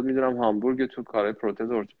مهرداد میدونم هامبورگ تو کارهای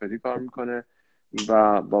پروتز ارتوپدی کار میکنه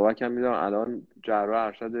و بابک هم میدونم الان جراح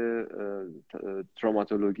ارشد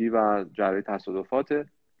تروماتولوژی و جراحی تصادفاته،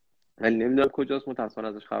 ولی نمیدونم کجاست، متاسفانه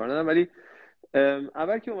ازش خبر ندارم. ولی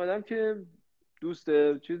اول که اومدم که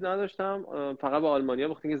دوست چیز نداشتم، فقط به آلمانیا،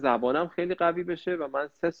 بخاطر اینکه زبانم خیلی قوی بشه و من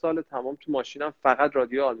 3 سال تمام تو ماشینم فقط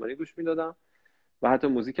رادیو آلمانی گوش میدادم و حتی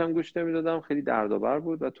موزیکم گوش نمیدادم، خیلی دردآور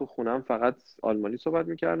بود و تو خونم فقط آلمانی صحبت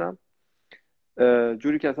میکردم،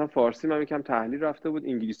 جوری که اصلا فارسی من یکم تحلیل رفته بود،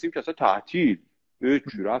 انگلیسیم که اصلا تعطیل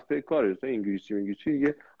چی رفت به کار، اصلا انگلیسی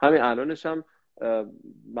دیگه. همین الانش هم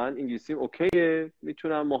من انگلیسیم اوکیه،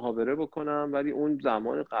 میتونم محاوره بکنم، ولی اون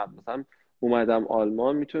زمان قبل مثلا اومدم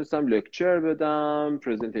آلمان میتونستم لکچر بدم،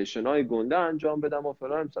 پرزنتیشن های گنده انجام بدم و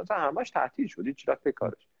فلان، مثلا همش تعطیل شد، هیچ رفت به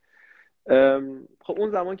کارش. خب اون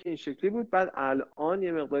زمان که این شکلی بود. بعد الان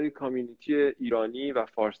یه مقداری کامیونیتی ایرانی و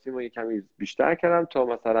فارسی ما یه کمی بیشتر کردم تا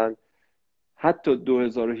مثلا حتی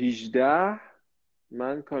 2018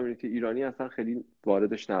 من کامیونیتی ایرانی اصلا خیلی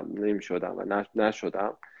واردش نمی شدم و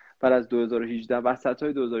نشدم. بعد از 2018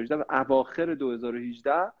 وسطای 2018 و اواخر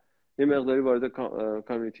 2018 یه مقداری وارد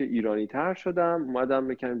کامیونیتی ایرانی تر شدم،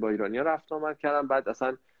 اومدم کمی با ایرانی‌ها رفت آمد کردم. بعد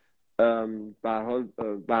اصلا به هر حال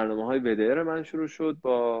برنامه‌های ودر من شروع شد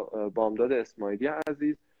با بامداد اسماعیلی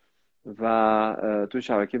عزیز و تو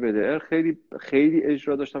شبکه ودر خیلی خیلی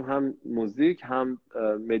اجرا داشتم، هم موزیک هم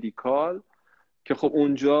مدیکال، که خب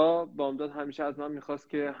اونجا بامداد همیشه از من میخواست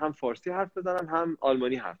که هم فارسی حرف بزنم هم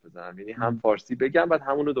آلمانی حرف بزنم، یعنی هم فارسی بگم بعد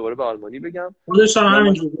همون رو دوباره به آلمانی بگم. خودش هم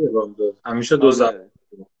همینجوریه بامداد، همیشه دو زبان.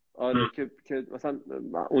 آره که مثلا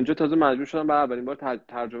اونجا تازه مجبور شدم برای اولین بار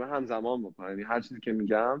ترجمه همزمان بکنم، یعنی هر چیزی که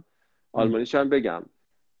میگم آلمانیش هم بگم.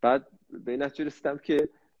 بعد به این نتیجه رسیدم که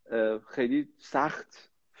خیلی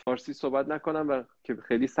سخت فارسی صحبت نکنم و که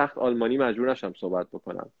خیلی سخت آلمانی مجبور نشم صحبت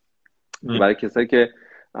بکنم. برای کسایی که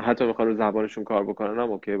حتی میخوان رو زبانشون کار بکنن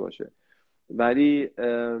هم اوکی باشه. ولی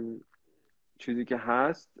چیزی که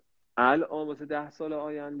هست الان واسه 10 سال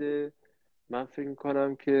آینده من فکر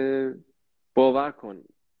میکنم که باور کن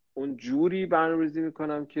اون جوری برنامه‌ریزی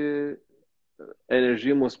میکنم که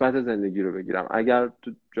انرژی مثبت زندگی رو بگیرم. اگر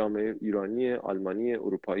تو جامعه ایرانی، آلمانی،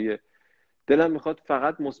 اروپایی دلم میخواد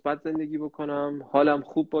فقط مثبت زندگی بکنم، حالم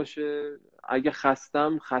خوب باشه، اگه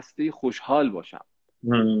خستم خسته خوشحال باشم،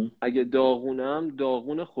 اگه داغونم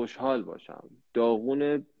داغون خوشحال باشم،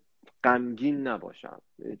 داغون غمگین نباشم.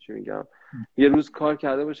 چی میگم؟ یه روز کار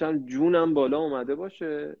کرده باشم جونم بالا اومده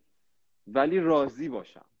باشه ولی راضی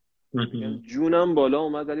باشم. جونم بالا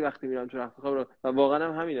اومد ولی وقتی میرم تو رخت خواب و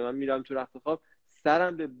واقعا هم همینه، من میرم تو رخت خواب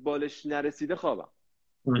سرم به بالش نرسیده خوابم.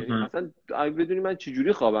 یعنی اصلا اگه بدونی من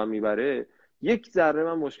چجوری خوابم میبره، یک ذره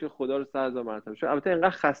من مشکل خدا رو 100,000 مرتبه شد. البته اینقدر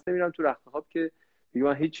خسته میرم تو رخت خواب که دیگه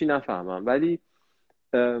من هیچی نفهمم، ولی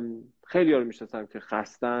خیلی ها رو میشناسم که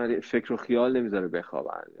خستن، فکر و خیال نمیذاره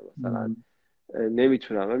بخوابن مثلا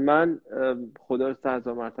نمیتونم. من خدا رو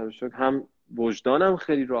 100,000 مرتبه شد، هم وجدانم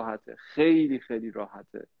خیلی راحته، خیلی خیلی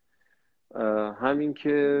راحته، همین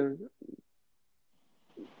که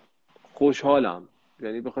خوشحالم،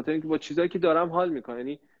 یعنی به خاطر اینکه با چیزایی که دارم حال میکنم.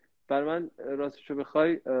 یعنی برای من راستشو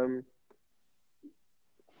بخوای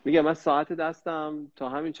میگم من ساعت دستم تا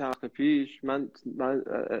همین چند وقت پیش، من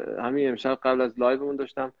همین امشب قبل از لایومون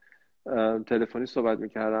داشتم تلفنی صحبت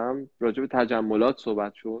میکردم، راجع به تجملات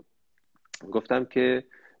صحبت شد. گفتم که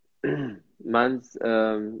من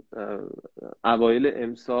اوایل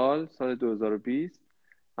امسال سال 2020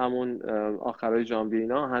 همون آخرای ژانویه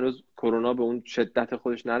اینا، هنوز کرونا به اون شدت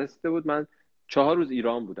خودش نرسیده بود. من 4 روز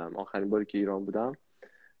ایران بودم، آخرین باری که ایران بودم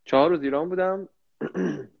 4 روز ایران بودم.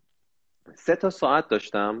 3 تا ساعت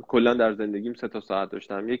داشتم کلا در زندگیم، 3 تا ساعت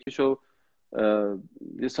داشتم. یکیشو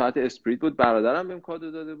یه ساعت اسپریت بود، برادرم بهم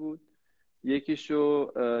کادو داده بود.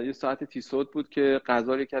 یکیشو یه ساعت تیسوت بود که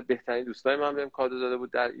غذا یکی از بهترین دوستای من بهم کادو داده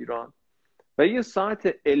بود در ایران. و یه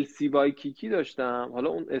ساعت السی وای کیکی داشتم. حالا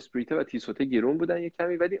اون اسپریت و تیسوت گرون بودن یه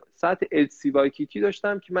کمی، ولی ساعت السی وای کیکی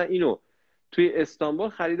داشتم که من اینو توی استانبول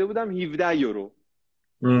خریده بودم 17 یورو.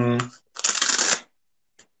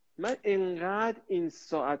 من انقدر این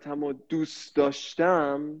ساعتمو دوست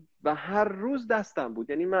داشتم و هر روز دستم بود.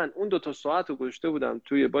 یعنی من اون 2 تا ساعت رو گذاشته بودم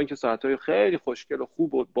توی بانک ساعت‌های خیلی خوشگل و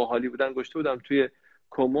خوب و باحالی بودن، گذاشته بودم توی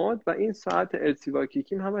کمد، و این ساعت السی وای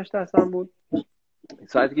کیکیم همش دستم بود،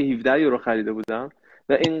 ساعتی که 17 یورو خریده بودم.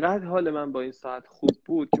 و اینقدر حال من با این ساعت خوب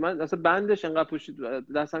بود که من اصلا بندش انقدر پشت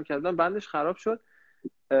دستم کردم، بندش خراب شد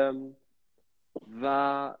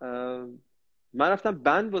و من رفتم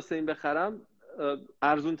بند واسه این بخرم.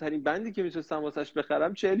 ارزون ترین بندی که میتونستم واسش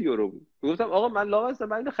بخرم 40 یورو بود. گفتم آقا من لامصب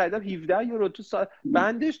بند خریدم 17 یورو، تو ساعت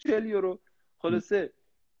بندش 40 یورو. خلاصه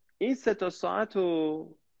این 3 تا ساعت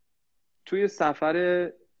رو توی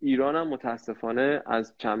سفر ایرانم متاسفانه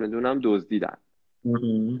از چمدونم دزدیدن.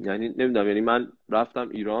 یعنی نمیدونم، یعنی من رفتم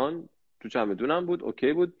ایران تو چمدونم بود،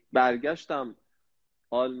 اوکی بود، برگشتم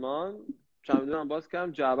آلمان چمدونم باز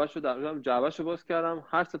کردم، جعبه‌شو باز کردم،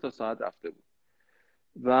 هر 3 تا ساعت رفته بود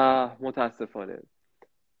و متاسفانه.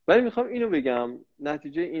 ولی میخوام اینو بگم،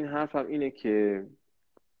 نتیجه این حرفم اینه که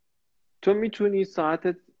تو میتونی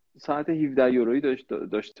ساعت 17 یورویی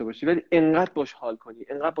داشته باشی، ولی انقدر باش حال کنی،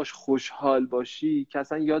 انقدر باش خوشحال باشی که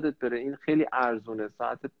اصلا یادت بره این خیلی ارزونه.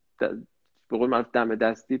 ساعت به قول معروف دم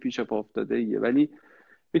دستی پیش پا افتاده ایه، ولی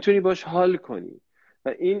میتونی باش حال کنی. و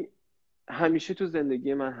این همیشه تو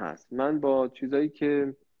زندگی من هست. من با چیزایی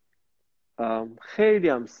که خیلی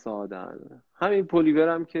هم سادن، همین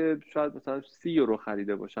پلیورم که شاید مثلا 30 یورو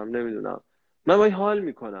خریده باشم، نمیدونم، من باید حال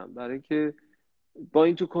میکنم، برای اینکه با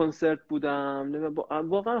این تو کنسرت بودم،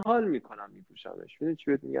 واقعا حال میکنم میپوشمش. میدونی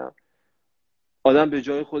چی بهت میگم؟ آدم به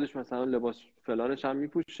جای خودش مثلا لباس فلانش هم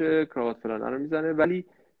میپوشه، کراوات فلانه رو میزنه، ولی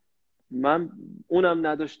من اونم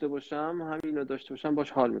نداشته باشم، همینو داشته باشم،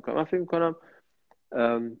 باش حال میکنم. من فکر میکنم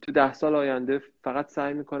تو 10 سال آینده فقط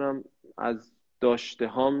سعی میکنم از داشته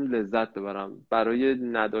هام لذت ببرم، برای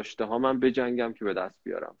نداشته هام من بجنگم که به دست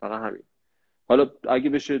بیارم، فقط همین. حالا اگه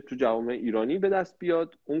بشه تو جوامع ایرانی به دست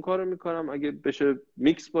بیاد اون کارو میکنم، اگه بشه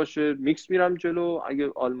میکس باشه میکس میرم جلو،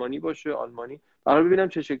 اگه آلمانی باشه آلمانی، برای ببینم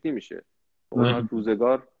چه شکلی میشه. اون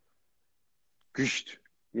روزگار گشت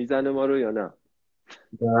میزنه ما رو یا نه.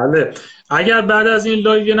 بله. اگر بعد از این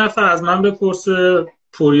لایو یه نفر از من بپرسه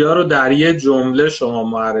پوریا رو در یه جمله شما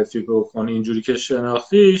معرفی بکن اینجوری که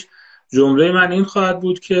شناختیش، جمله من این خواهد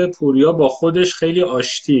بود که پوریا با خودش خیلی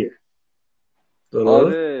آشتیه. درست؟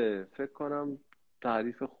 آره فکر کنم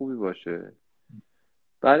تعریف خوبی باشه،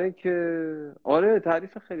 برای اینکه آره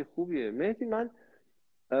تعریف خیلی خوبیه مهدی. من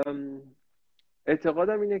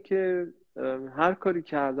اعتقادم اینه که هر کاری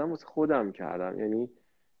کردم واسه خودم کردم. یعنی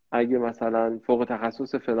اگه مثلا فوق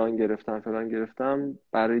تخصص فلان گرفتم،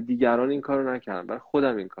 برای دیگران این کارو نکردم، برای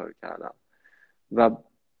خودم این کارو کردم و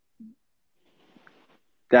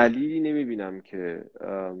دلیلی نمیبینم که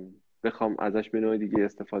بخوام ازش به نوع دیگه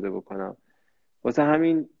استفاده بکنم. واسه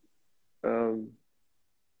همین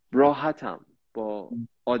راحتم با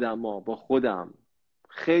آدما، با خودم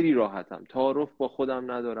خیلی راحتم، تعارف با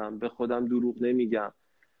خودم ندارم، به خودم دروغ نمیگم،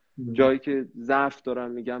 جایی که ضعف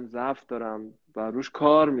دارم میگم ضعف دارم و روش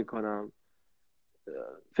کار میکنم.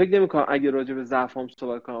 فکر نمی‌کنم اگه راجع به ضعفام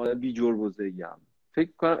صحبت کنم آدم بی جربوزه‌ایم. فکر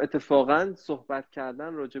کنم اتفاقا صحبت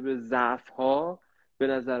کردن راجع به ضعف‌ها به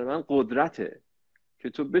نظر من قدرته، که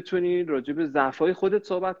تو بتونی راجع به ضعف‌های خودت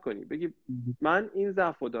صحبت کنی، بگی من این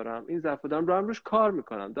ضعفو دارم، این ضعفو دارم، دارم روش کار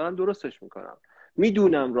میکنم، دارم درستش میکنم،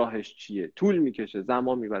 میدونم راهش چیه، طول میکشه،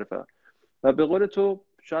 زمان میبره فقط. و به قول تو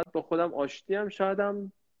شاید با خودم آشتیم،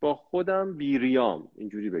 شایدم با خودم بیریام،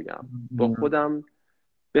 اینجوری بگم، با خودم،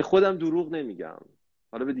 به خودم دروغ نمیگم،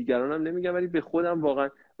 حالا به دیگرانم نمیگم، ولی به خودم واقعا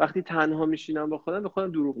وقتی تنها میشینم با خودم به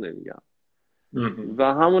خودم دروغ نمیگم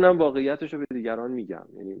و همونم واقعیتشو به دیگران میگم.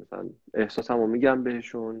 یعنی مثلا احساسمو میگم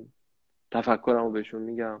بهشون، تفکرمو بهشون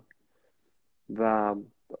میگم و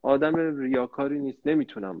آدم ریاکاری نیست،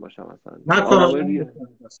 نمیتونم باشم اصلا. نه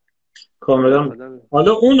کاملا.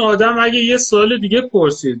 حالا اون آدم اگه یه سوال دیگه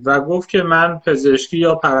پرسید و گفت که من پزشکی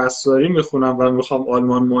یا پرستاری میخونم و میخوام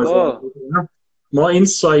آلمان مهاجرت کنم، ما این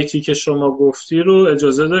سایتی که شما گفتی رو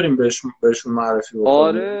اجازه داریم بهشون معرفی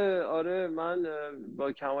بکنیم؟ آره من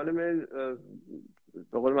با کمال میل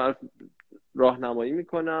به قول معروف راهنمایی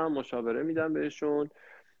میکنم، مشاوره میدم بهشون.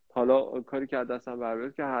 حالا کاری که از دستم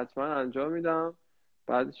برمیاد که حتما انجام میدم،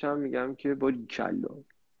 بعدش هم میگم که باریکلا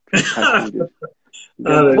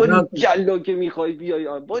باریکلا که میخوای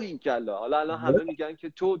بیای، باریکلا. حالا الان همه میگن که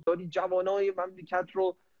تو داری جوانای مملکت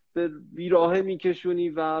رو به بیراهه میکشونی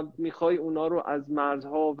و میخوای اونا رو از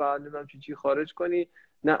مرزها و نمیدونم چی خارج کنی.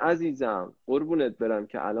 نه عزیزم، قربونت برم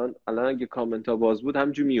که الان اگه کامنت ها باز بود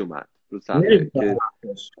همینجوری میومد رو صفحه که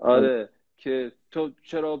آره که تو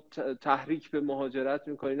چرا تحریک به مهاجرت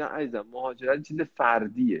میکنی. نه عزیزم، مهاجرت چیز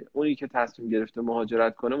فردیه. اونی که تصمیم گرفته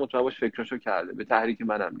مهاجرت کنه مطمئن باش فکرشو کرده، به تحریک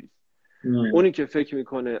منم نیست. اونی که فکر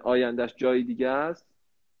میکنه آیندهش جای دیگه است،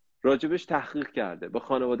 راجبش تحقیق کرده، با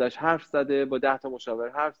خانواده‌اش حرف زده، با 10 تا مشاور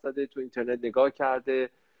حرف زده، تو اینترنت نگاه کرده،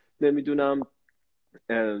 نمیدونم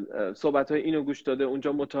صحبت‌های اینو گوش داده،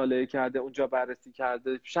 اونجا مطالعه کرده، اونجا بررسی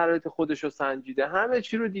کرده، شرایط خودش رو سنجیده، همه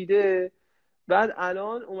چی رو دیده. بعد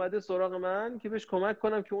الان اومده سراغ من که بهش کمک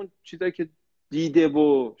کنم که اون چیزایی که دیده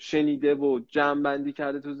و شنیده و جمع‌بندی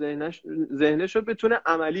کرده تو ذهنش رو بتونه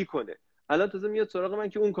عملی کنه. الان تازه میاد سراغ من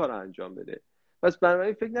که اون کار رو انجام بده. پس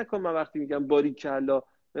برای فکر نکن من وقتی میگم باریکلا،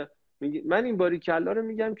 من این باریکلا رو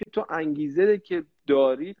میگم که تو انگیزه که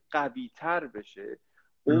دارید قوی تر بشه،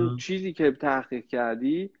 اون چیزی که تحقیق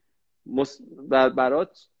کردی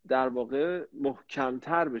برات در واقع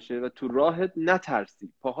محکمتر بشه و تو راهت نترسی،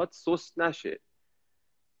 پاهات سست نشه،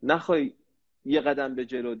 نخوای یه قدم به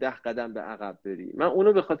جلو 10 قدم به عقب بری. من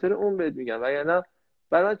اونو به خاطر اون بهت میگم، وگرنه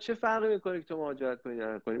برات چه فرقی میکنه که تو مهاجرت کنی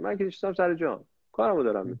یا نکنی؟ من که نشستم سر جام کارمو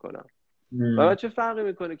دارم میکنم. برات چه فرقی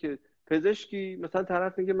میکنه که پزشکی مثلا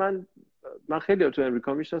طرف میگه من خیلی تو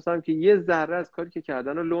امریکا میشناسم که یه ذره از کاری که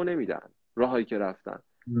کردن رو لو نمیدن، راهایی که رفتن.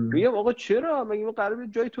 میگم آقا چرا؟ مگه قراره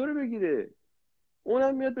جای تو رو بگیره؟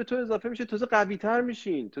 اونم میاد به تو اضافه میشه، تازه قوی تر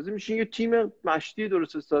میشین، تازه میشین یه تیم مشتی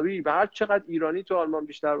درست حسابی. و هر چقدر ایرانی تو آلمان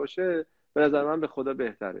بیشتر باشه به نظر من به خدا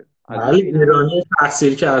بهتره. ایرانی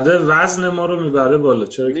تحصیل کرده وزن ما رو میبره بالا.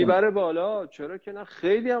 چرا میبره بالا؟ چرا که نه،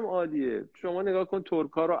 خیلی هم عالیه. شما نگاه کن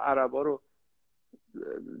ترکا رو، عربا رو،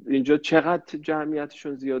 اینجا چقدر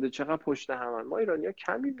جمعیتشون زیاده، چقدر پشت همن. ما ایرانی‌ها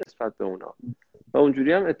کمی نسبت به اونا و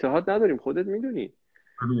اونجوری هم اتحاد نداریم، خودت میدونی.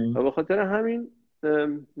 و به خاطر همین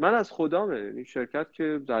من از خدامه این شرکت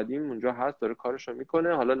که زدیم اونجا هست، داره کارشو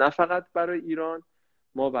میکنه. حالا نه فقط برای ایران،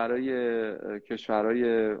 ما برای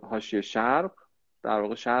کشورهای حاشیه شرق، در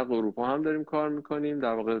واقع شرق اروپا هم داریم کار میکنیم،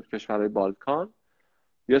 در واقع کشورهای بالکان.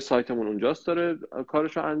 یه سایتمون اونجاست داره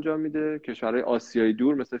کارشو انجام میده. کشورهای آسیای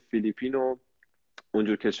دور مثل فیلیپین و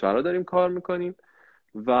اونجور کشورها داریم کار میکنیم.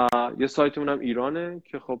 و یه سایتمون هم ایرانه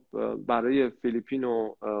که خب برای فیلیپین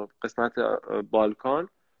و قسمت بالکان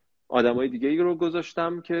آدمای دیگه ای رو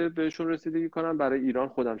گذاشتم که بهشون رسیدگی کنم. برای ایران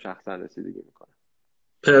خودم شخصا رسیدگی میکنم.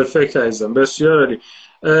 پرفکت عزیزم، بسیار عالی.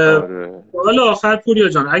 سوال آخر پوریا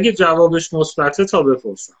جان، اگه جوابش مثبته تا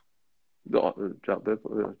بپرسم.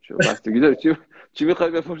 بستگی داره چی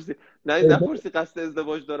میخوای بپرسی. نه نپرسی قصد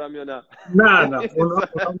ازدواج دارم یا نه. نه اونا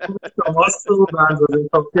شماست و بندازه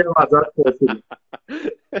کافی هم ازت پرسیدیم.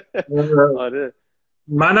 آره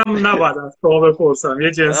منم نباید از تو بپرسم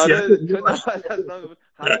یه جنسیت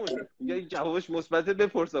همون میگه جوابش مثبته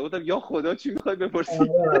بپرسم. گفتم یا خدا چی میخوای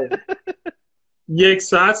بپرسی. 1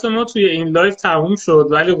 ساعت ما توی این لایو تموم شد،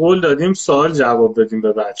 ولی قول دادیم سوال جواب بدیم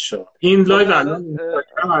به بچه‌ها. این لایو الان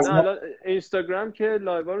اینستاگرام که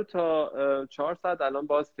لایو رو تا 4 ساعت الان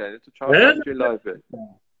باز کردی، تو 4 ساعت میتونی لایو بری.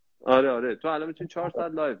 آره تو الان میتونی 4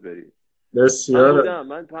 ساعت لایو بری. بسیار.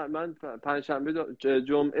 من پنجشنبه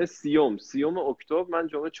جمعه 30 اکتبر من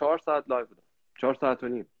جمعه 4 ساعت لایو بودم. 4 ساعت و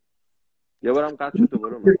نیم. یه بارم قطع شد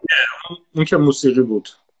دوباره اومد. اون که موسیقی بود.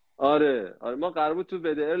 آره ما قرار بود تو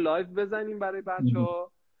VDR لایو بزنیم برای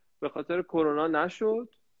بچه‌ها، به خاطر کرونا نشد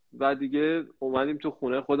و دیگه اومدیم تو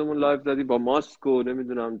خونه خودمون لایو زدیم با ماسک و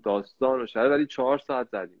نمیدونم داستان و شاید، ولی 4 ساعت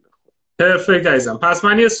زدیم. پرفکت عزیزم. پس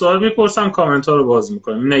من یه سوال میپرسم، کامنت ها رو باز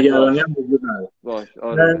میکنیم، نگرانی هم وجود نداره. باش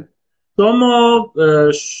آره. شما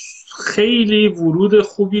خیلی ورود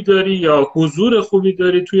خوبی داری یا حضور خوبی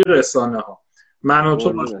داری توی رسانه ها. من و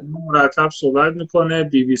تو با شما مرتب صحبت میکنه،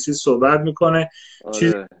 BBC صحبت میکنه.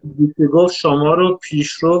 چیزی که گفت شما رو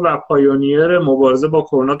پیشرو و پایونیر مبارزه با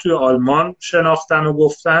کرونا توی آلمان شناختن و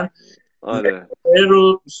گفتن. آره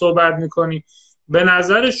رو صحبت میکنی. به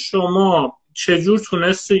نظر شما چجور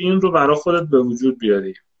تونستی این رو برای خودت به وجود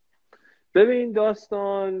بیاری؟ ببین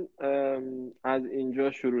داستان از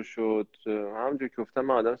اینجا شروع شد، همونجور که گفتم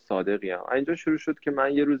من آدم صادقی ام. اینجا شروع شد که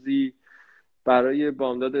من یه روزی برای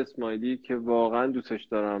بامداد اسماعیلی که واقعا دوستش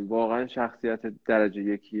دارم، واقعا شخصیت درجه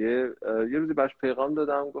یکیه، یه روزی براش پیغام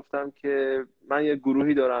دادم، گفتم که من یه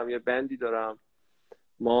گروهی دارم، یه بندی دارم،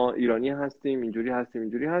 ما ایرانی هستیم،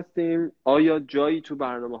 اینجوری هستیم، آیا جایی تو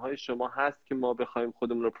برنامه‌های شما هست که ما بخوایم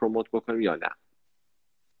خودمون رو پروموت بکنیم یا نه؟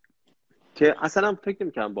 که اصلا فکر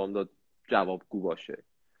نمی‌کنم بامداد جوابگو باشه.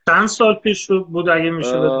 چند سال پیش بود اگه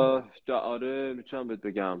میشه آره میتونم بهت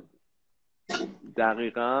بگم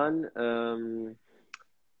دقیقاً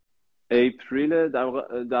اپریل،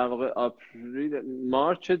 در واقع آپریل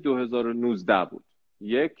مارچ 2019 بود،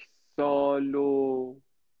 1 سال و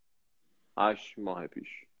 8 ماه پیش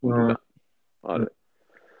بودم. آره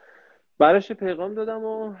براش پیغام دادم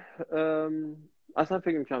و اصلا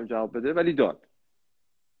فکر می‌کنم جواب بده، ولی داد.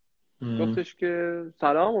 گفتش که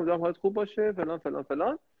سلام، امیدوارم حالت خوب باشه، فلان فلان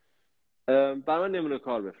فلان، برای من نمونه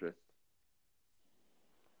کار بفرست.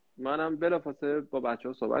 منم بلافاصله با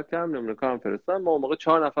بچه‌ها صحبت کردم، نمونه کارم فرستادم. ما اون موقع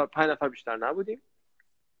 4 نفر 5 نفر بیشتر نبودیم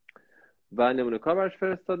و نمونه کار براش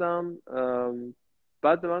فرستادم.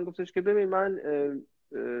 بعد به من گفتش که ببین من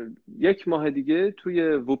 1 ماه دیگه توی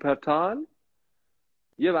ووپرتال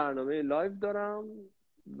یه برنامه لایو دارم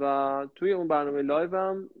و توی اون برنامه لایو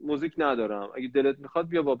هم موزیک ندارم، اگه دلت میخواد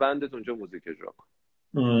بیا با بندت اونجا موزیک اجرا کن.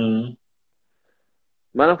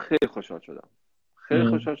 منم خیلی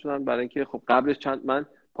خوشحال شدم برای اینکه خب قبلش من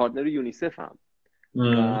پارتنر یونیسفم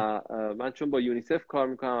و من چون با یونیسف کار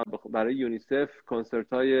میکنم، برای یونیسف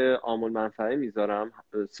کنسرت های عامل منفعه میذارم،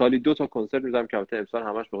 سالی 2 تا کنسرت میذارم که البته امسال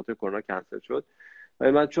همش به خاطر کرونا کنسل شد.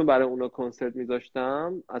 و من چون برای اونا کنسرت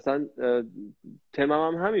میذاشتم، اصلا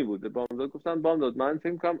تمام هم همین بود. بامداد گفتم بامداد من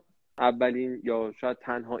فکر میکنم اولین یا شاید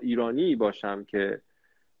تنها ایرانی باشم که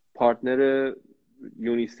پارتنر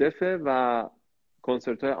یونیسفه و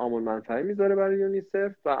کنسرت های عامل منفعه میذاره برای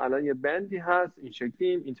یونیسف و الان یه بندی هست این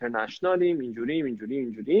شکلیم، اینترنشنالیم،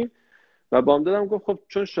 اینجوریم. و بامدادم گفت خب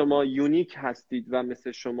چون شما یونیک هستید و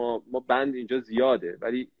مثل شما ما بند اینجا زیاده،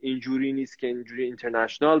 ولی اینجوری نیست که اینجوری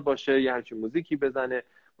اینترنشنال باشه، یه همچین موزیکی بزنه،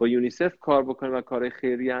 با یونیسف کار بکنه و کارهای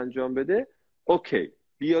خیریه انجام بده، اوکی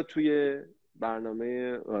بیا توی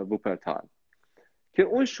برنامه ووپرتال. که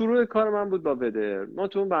اون شروع کار من بود با VDR. ما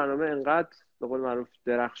تو اون برنامه انقدر به قول معروف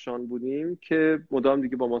درخشان بودیم که مدام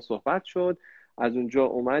دیگه با ما صحبت شد. از اونجا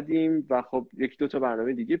اومدیم و خب 1-2 تا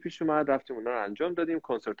برنامه دیگه پیش اومد، رفتیم اونا رو انجام دادیم،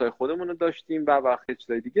 کنسرت های خودمون رو داشتیم و خیلی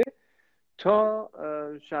چیزای دیگه، تا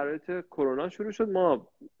شرایط کرونا شروع شد. ما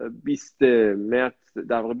 20 مارس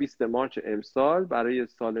در واقع 20 مارچ امسال برای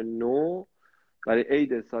سال نو، برای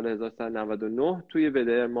عید سال 1399 توی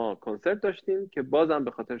VDR ما کنسرت داشتیم که بازم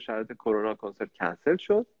به خاطر شرایط کرونا کنسرت کنسل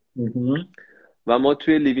شد و ما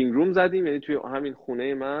توی لیوینگ روم زدیم، یعنی توی همین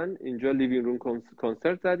خونه من اینجا لیوینگ روم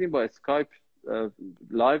کنسرت زدیم، با اسکایپ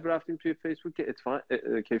لایو رفتیم توی فیسبوک که اتفاقا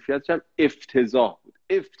کیفیتش هم افتضاح بود.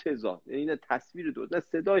 یعنی این تصویر نه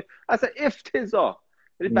صدای، اصلا افتضاح،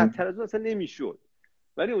 یعنی بدتر از اون اصلا نمیشد.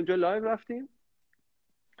 ولی اونجا لایو رفتیم.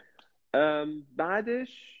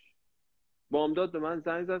 بعدش بامداد به من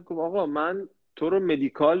زنگ زد گفت آقا من تو رو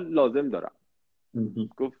مدیکال لازم دارم.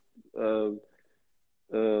 گفت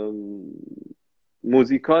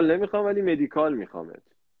موزیکال نمیخوام ولی مدیکال میخوامت.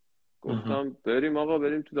 گفتم بریم آقا،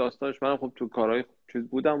 بریم تو داستانش. من خب تو کارهای چیز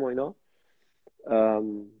بودم و اینا،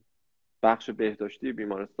 بخش بهداشتی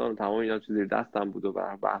بیمارستان تمام اینا چیز زیر دستم بود و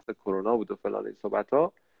بحث کرونا بود و فلان این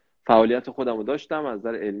صحبت‌ها. فعالیت خودم رو داشتم از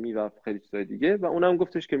نظر علمی و خیلی چیزای دیگه و اونم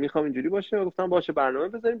گفتش که میخوام اینجوری باشه و گفتم باشه برنامه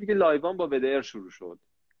بذاریم دیگه. لایوان با VDR شروع شد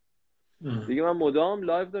دیگه. من مدام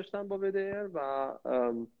لایو داشتم با VDR و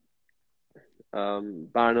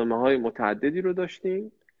برنامه‌های متعددی رو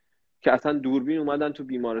داشتیم که اصلا دوربین اومدن تو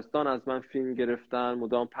بیمارستان از من فیلم گرفتن،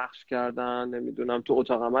 مدام پخش کردن، نمیدونم تو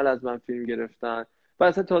اتاق عمل از من فیلم گرفتن و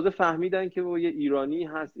اصلا تازه فهمیدن که یه ایرانی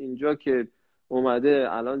هست اینجا که اومده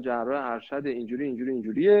الان جراح ارشد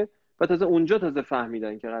اینجوریه و تازه اونجا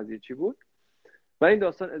فهمیدن که قضیه چی بود. و این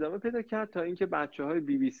داستان ادامه پیدا کرد تا اینکه بچه‌های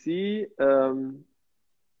BBC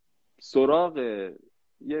سراغ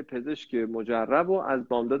یه پزشک مجرب و از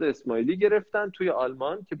بامداد اسماعیلی گرفتن توی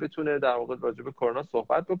آلمان که بتونه در واقع راجع به کرونا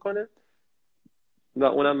صحبت بکنه و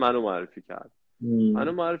اونم منو معرفی کرد.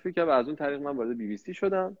 و از اون طریق من وارد BBC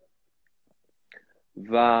شدم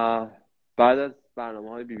و بعد از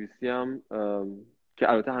برنامه‌های BBC هم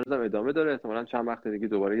که البته هنوزم ادامه داره، احتمالاً چند وقت دیگه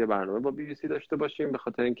دوباره یه برنامه با BBC داشته باشیم، به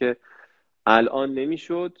خاطر اینکه الان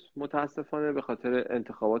نمیشد متاسفانه به خاطر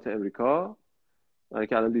انتخابات امریکا، یعنی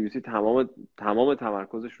که الان BBC تمام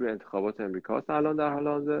تمرکزش روی انتخابات امریکاست الان در حال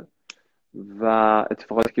حاضر و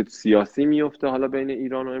اتفاقاتی که سیاسی میفته حالا بین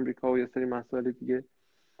ایران و امریکا و یه سری مسائل دیگه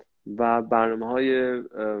و برنامه‌های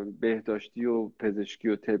بهداشتی و پزشکی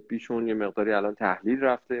و طبیشون یه مقداری الان تحلیل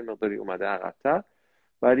رفته، یه مقداری اومده عقب‌تر،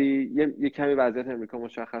 ولی یه کمی وضعیت امریکا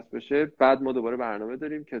مشخص بشه بعد ما دوباره برنامه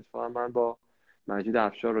داریم که اتفاقا من با مجید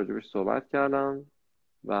افشار راجبش صحبت کردم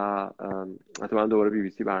و اتفاقا دوباره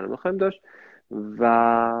BBC برنامه خواهیم داشت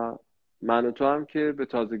و من و تو هم که به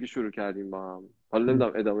تازگی شروع کردیم با هم. حالا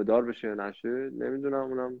نمیدونم ادامه دار بشه یا نشه، نمیدونم،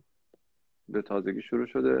 اونم به تازگی شروع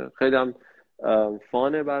شده. خیلی هم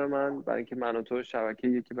فانه برای من، برای اینکه من و تو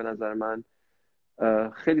شبکه‌ایه که به نظر من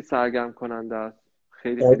خیلی سرگرم کننده است،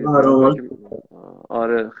 خیلی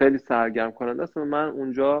آره خیلی سرگرم کننده است. من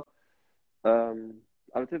اونجا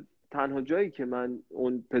البته تنها جایی که من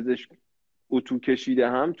اون پزشک اتو کشیده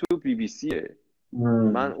هم تو BBC.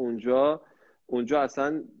 من اونجا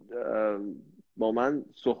اصلا با من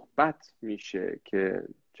صحبت میشه که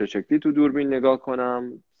چه شکلی تو دوربین نگاه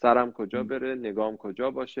کنم، سرم کجا بره، نگاهم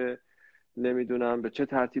کجا باشه، نمیدونم به چه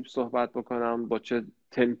ترتیب صحبت بکنم، با چه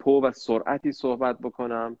تمپو و سرعتی صحبت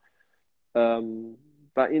بکنم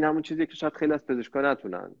و این همون چیزی که شاید خیلی از پزشکان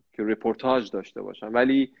نتونن که رپورتاج داشته باشن،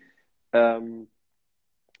 ولی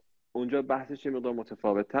اونجا بحثش یه مقدار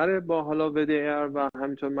متفاوت تره با حالا VDR و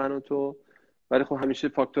همینطور من و تو، ولی خب همیشه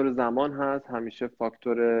فاکتور زمان هست، همیشه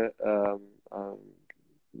فاکتور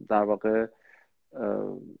در واقع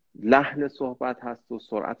لحن صحبت هست و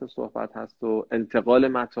سرعت صحبت هست و انتقال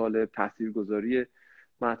مطالب، تاثیرگذاری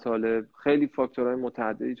مطالب، خیلی فاکتورهای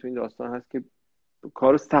متعددی تو این داستان هست که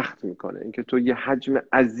کارو سخت میکنه. اینکه تو یه حجم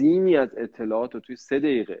عظیمی از اطلاعات رو توی 3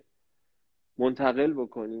 دقیقه منتقل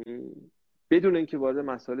بکنی بدون اینکه وارد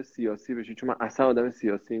مسائل سیاسی بشی، چون من اصلا آدم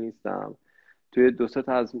سیاسی نیستم. توی 2-3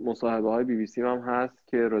 تا از مصاحبه‌های BBC هم هست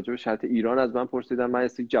که راجع به شرط ایران از من پرسیدن، من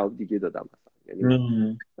یک جواب دیگه دادم مثلا.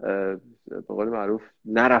 یعنی به قول معروف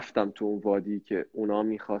نرفتم تو اون وادی که اونا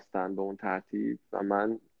می‌خواستن به اون ترتیب و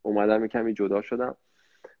من اومدم کمی جدا شدم،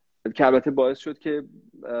 که البته باعث شد که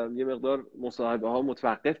یه مقدار مصاحبه‌ها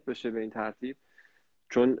متوقف بشه به این ترتیب،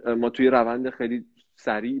 چون ما توی روند خیلی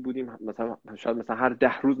سریع بودیم. مثلا شاید مثلا هر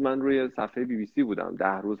 10 روز من روی صفحه BBC بودم، 10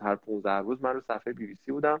 روز هر 15 روز من روی صفحه BBC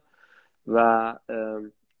بودم و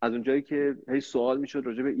از اونجایی که هی سوال میشد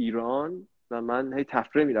راجع به ایران و من هی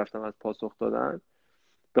تفره میرفتم از پاسخ دادن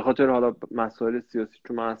به خاطر حالا مسائل سیاسی،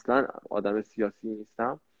 چون من اصلا آدم سیاسی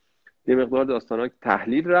نیستم، یه مقدار داستانا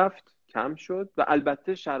تحلیل رفت، کم شد و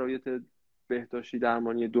البته شرایط بهداشتی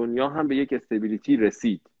درمانی دنیا هم به یک استیبیلیتی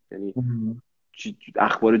رسید. یعنی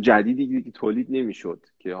اخبار جدیدی که تولید نمیشد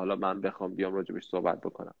که حالا من بخوام بیام راجبش صحبت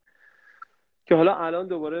بکنم، که حالا الان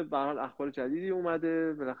دوباره به هر حال اخبار جدیدی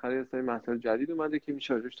اومده، بالاخره یه سری مسائل جدید اومده که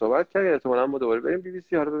میشه راجبش صحبت کرد. احتمالاً ما دوباره بریم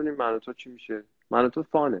BBC حالا ببینیم من و تو چی میشه. من و تو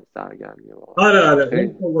فانه سرگرمیه واقعا. آره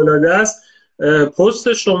خیلی فوق‌العاده است.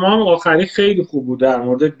 پست شما هم آخری خیلی خوب بود در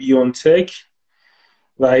مورد بیونتک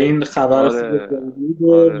و این خبر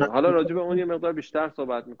آره. حالا راجع به اون یه مقدار بیشتر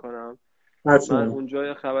صحبت میکنم. حتما. من اونجا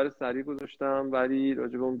یه خبر سریع گذاشتم ولی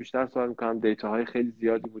راجع به اون بیشتر صحبت میکنم. دیتاهای خیلی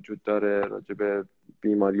زیادی وجود داره راجع به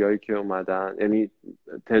بیماریایی که اومدن، یعنی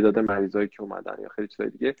تعداد مریضایی که اومدن یا خیلی چیزای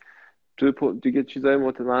دیگه. تو دیگه چیزای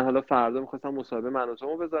من حالا فردا می‌خواستم مصاحبه من و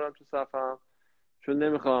تو بذارم تو صفحه‌ام، چون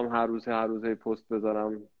نمیخوام هر روز پست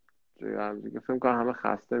بذارم دیگه، فکر کنم همه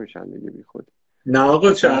خسته میشن دیگه بی خود. نه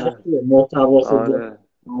آقا چه محتوا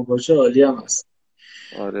خوب باشه عالی هم هست.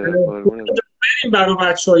 آره قربونت. بریم برای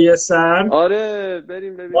بچه‌ها یه سر. آره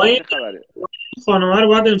بریم ببینیم چه خبره. خانومه رو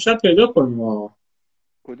باید امشب پیدا کنیم.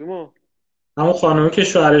 کدومو؟ همون خانومه که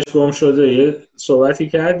شوهرش گم شده، یه صحبتی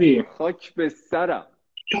کردیم. خاک به سرم.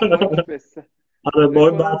 آره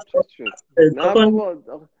باید نه بابا،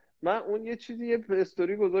 من اون یه چیزی یه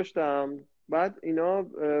استوری گذاشتم، بعد اینا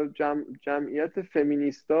جمعیت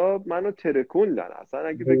فمینیستا منو ترکوندن. اصلا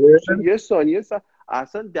اگه بگم یه ثانیه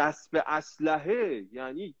اصلا دست به اسلحه،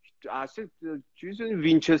 یعنی اصلا چیز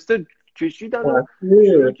وینچستر کشیدن و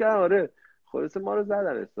شروع کردن. آره خلاص ما رو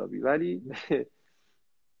زدن حسابی. ولی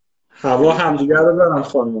هوا همدیگه رو دارن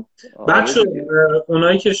خانم. بچه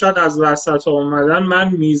اونایی که شاید از وسط اومدن،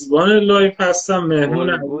 من میزبان لایو هستم، مهمون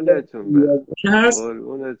هست.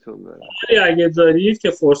 اگه دارید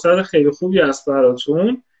که فرصت خیلی خوبی هست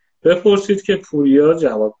براتون، بپرسید که پوریا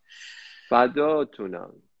جواب. فداتونم.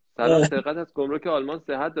 سلام، سرقت از گمرک آلمان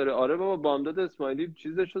صحت داره؟ آره بابا، بامداد اسماعیلی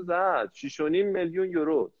چیزشو زد، 6.5 میلیون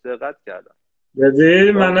یورو سرقت کردن.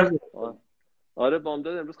 دیدی؟ من آره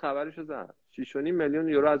بامداد امروز خبرشو زد، 6.5 میلیون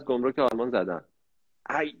یورو از گمرک آلمان زدن.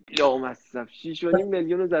 ای لامصب، 6.5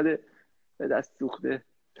 میلیون زده، به دست سوخته.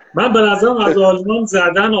 من به نظرم از آلمان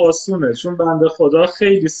زدن آسونه، چون بنده خدا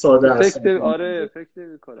خیلی ساده است. آره فکر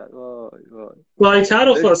نمی‌کنم. وای وای. سایت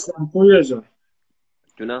رو خواستم پوریا جان.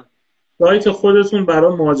 جونم. سایت خودتون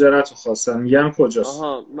برای مهاجرت رو خواستم، میگم کجاست؟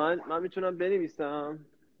 آها، من میتونم بنویسم.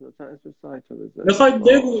 لطفا اسم سایت رو بذار. میخواید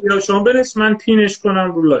بگو یا شما بنویس من پینش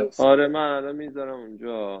کنم رو لایو؟ آره من الان میذارم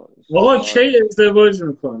اونجا. آقا کی ازدواج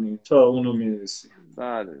میکنی تا اونو می‌نویسی؟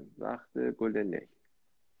 بله، وقت گل نی.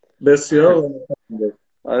 بسیار.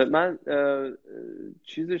 آره من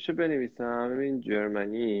چیزشو بنویسم. ببین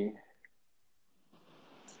جرمنی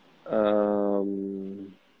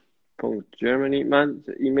جرمنی، من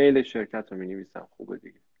ایمیل شرکت رو می‌نویسم. خوبه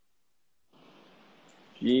دیگه.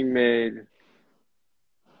 gmail.com.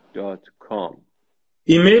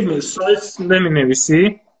 ایمیل سایت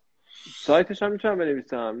نمی‌نویسی؟ سایتش هم میتونم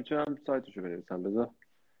بنویسم، میتونم سایتش رو بنویسم. بذار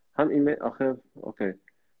هم ایمیل آخه اوکی.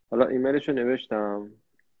 حالا ایمیلش رو نوشتم،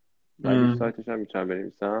 ولی سایتش هم میتونم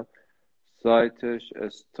بنویسم. سایتش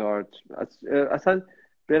استارت، اصلا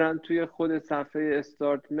برن توی خود صفحه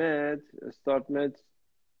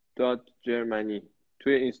startmed.germany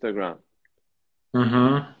توی اینستاگرام.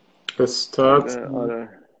 استارت آره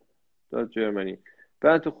 .germany.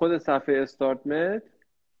 برن تو خود صفحه startmed.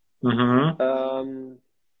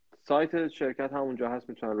 سایت شرکت همونجا هست،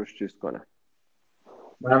 میتونن روش چیز کنن.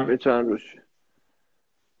 میتونن روش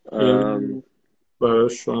برای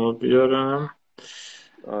شما بیارم.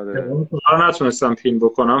 آره نتونستم پین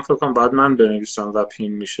بکنم، فکر کنم بعد من بنویسم و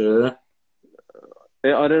پین میشه.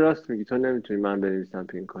 آره راست میگی، تو نمیتونی من بنویسم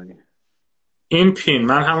پین کنی. این پین،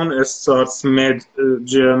 من همون استارت مد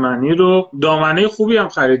جرمنی رو دامنه خوبی هم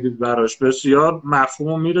خریدید براش، بسیار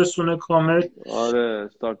مفهومو میرسونه کامل. آره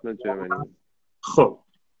استارت مد جرمنی. خب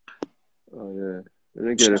آره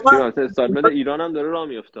اینو گرفتیم. مثلا استارت مد ایران هم داره راه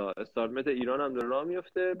میفته. استارت مد ایران هم داره راه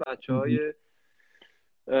میفته. بچهای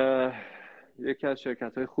یکی از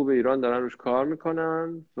شرکت‌های خوب ایران دارن روش کار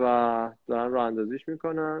میکنن و دارن راه اندازیش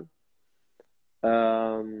میکنن.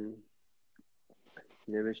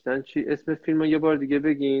 نوشتن چی اسم فیلمو یه بار دیگه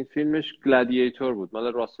بگین. فیلمش گلادیاتور بود،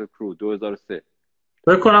 مال راسل کرو، 2003.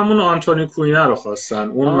 فکر کنم اون آنتونی کوینه رو خواستن.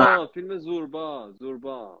 اون فیلم زوربا.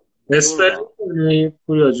 اسپل کنی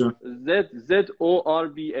پوریا جون؟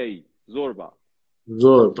 ZORBA. زوربا.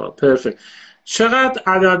 پرفکت. چقدر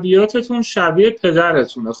ادبیاتتون شبیه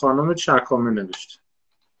پدرتونه؟ خانم چکامه نوشته.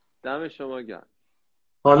 دم شما گرم.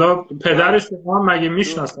 حالا پدرش شما مگه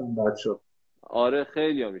میشناسن بچه؟ آره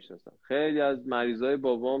خیلی ها میشناسن. خیلی از مریضای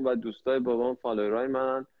بابام و دوستای بابام فالوورای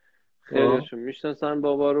من، خیلیشون میشناسن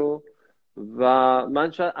بابا رو. و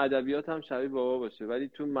من شاید ادبیاتم شبیه بابا باشه، ولی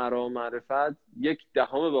تو مرام و معرفت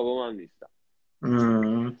 1/10 بابام هم نیستم.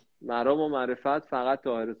 مرام و معرفت فقط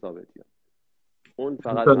طاهر ثابتیان، اون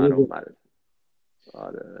فقط مرام و معرفت.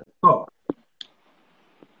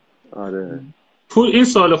 آره این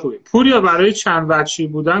سوال خوبی. پوریا، برای چند وجهی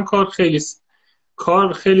بودن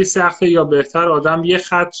کار خیلی سخته یا بهتر آدم یه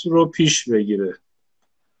خط رو پیش بگیره؟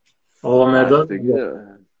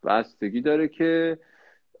 بستگی داره که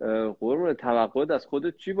قربون توقعات از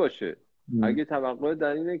خودت چی باشه. اگه توقعات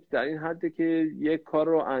در این حده که یک کار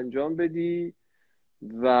رو انجام بدی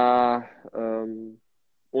و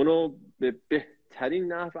اونو به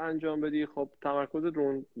بهترین نحو انجام بدی، خب تمرکزت رو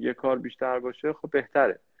اون یک کار بیشتر باشه، خب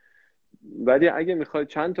بهتره. ولی اگه میخوای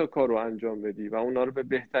چند تا کار رو انجام بدی و اونا رو به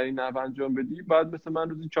بهترین نحو انجام بدی، باید مثل من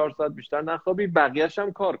روزی 4 ساعت بیشتر نخوابی، بقیه‌اش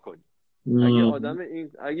هم کار کنی.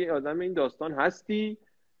 اگه آدم این داستان هستی،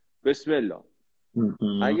 بسم الله.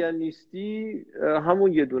 اگر نیستی،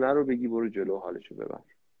 همون یه دونه رو بگی برو جلو، حالشو ببر.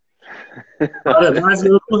 آره بعضی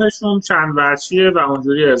خودشون چند وجهیه و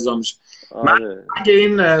اونجوری ارضا میشه. من اگه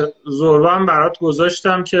این زوربا هم برات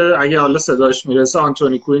گذاشتم که اگه حالا صداش میرسه،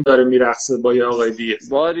 آنتونی کوین داره میرقصه با یه آقای دیگه.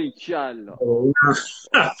 باریکلا.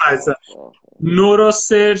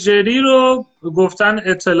 نوروسرجری رو گفتن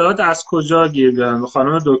اطلاعات از کجا گیردن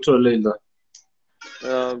خانم دکتر لیلا؟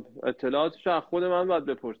 اطلاعاتش از خود من باید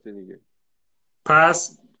بپرسی دیگه.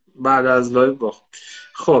 پس بعد از لایو باخت.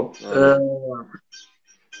 خب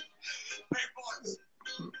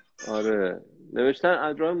آره نوشتن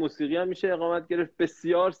اجرای موسیقی هم میشه اقامت گرفت،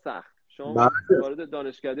 بسیار سخت. شما وارد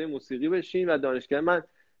دانشکده موسیقی بشین و دانشکده من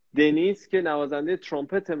دنیس که نوازنده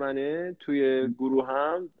ترومپت منه توی گروه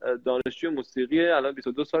هم دانشجوی موسیقی الان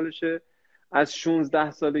 22 سالشه، از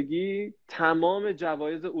 16 سالگی تمام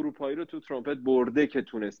جوایز اروپایی رو تو ترومپت برده که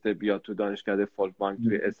تونسته بیاد تو دانشکده فولکوانگ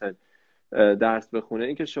توی اسن درس بخونه.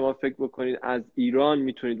 این که شما فکر بکنید از ایران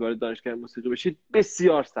میتونید وارد دانشکده موسیقی بشید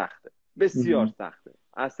بسیار سخته، بسیار سخته.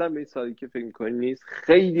 اصلا به این سادگی که فکر میکنید نیست.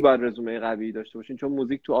 خیلی باید رزومه قوی داشته باشین، چون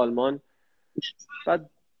موزیک تو آلمان بعد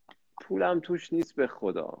پولم توش نیست به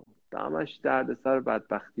خدا، همش دردسر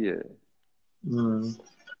بدبختیه.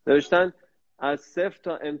 نوشتن از 0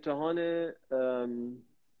 تا امتحان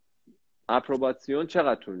اپروباسیون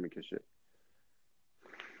چقدر طول میکشه؟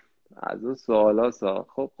 از اون سوالا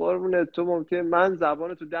خب قربونه تو ممکن من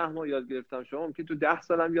زبان تو 10 ماه یاد گرفتم، شما ممکن تو 10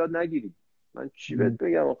 سالم یاد نگیری. من چی بهت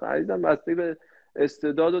بگم آخه عزیزم، بسته به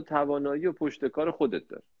استعداد و توانایی و پشتکار خودت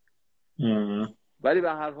داره. ولی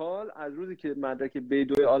به هر حال از روزی که مدرک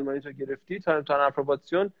B2 آلمانی تو گرفتی تا امتحان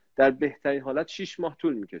اپروباسیون در بهترین حالت 6 ماه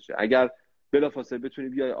طول میکشه. اگر بلافاصله بتونی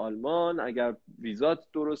بیای آلمان، اگر ویزات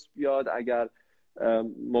درست بیاد، اگر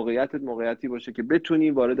موقعیتی باشه که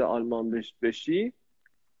بتونی وارد آلمان بشی،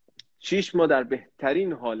 6 ماه در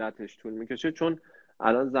بهترین حالتش طول میکشه. چون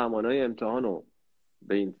الان زمانهای امتحانو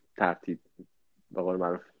به این ترتیب به قول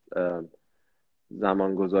معروف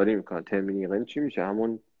زمان گذاری میکنن. ترمینیقین چی میشه؟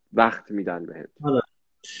 همون وقت میدن بهت. آره.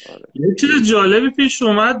 یه چیز جالبی پیش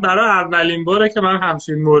اومد برای اولین باره که من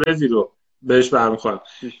همچین موردی رو بهش برمیخورم.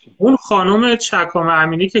 اون خانم چکام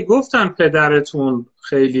امینی که گفتن پدرتون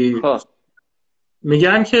خیلی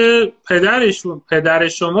میگن که پدر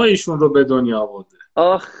شما ایشون رو به دنیا آورده.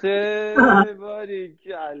 آخه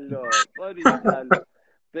باریکلا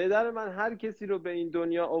پدر من هر کسی رو به این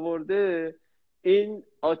دنیا آورده، این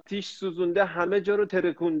آتیش سوزونده، همه جا رو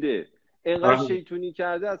ترکونده، اینقدر شیطونی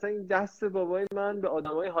کرده. اصلا این دست بابای من به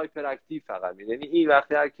آدمای هایپر اکتیو فقط میده. یعنی این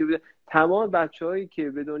وقتی اکتیو بوده، تمام بچه‌هایی که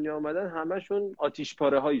به دنیا آمدن همشون آتیش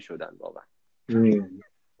پاره هایی شدن واقعا.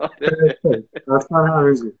 اصلا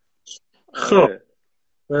همینجوری. خب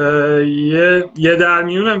یه در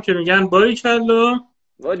میونم که میگن باریکلا.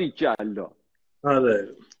 آره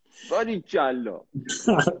باریکلا.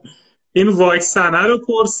 این واکسنه رو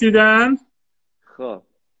پرسیدن. خب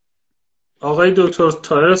آقای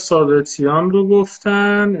دکتر ثابتیان رو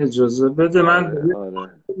گفتن. اجازه بده من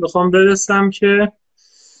میخوام برسم که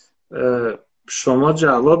شما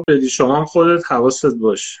جواب بدی. شما هم خودت حواست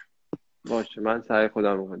باشه. من سعی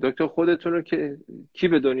خودم میکنم. دکتر خودتون رو که کی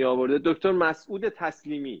به دنیا آورده؟ دکتر مسعود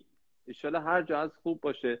تسلیمی. ان شاءالله هر جا از خوب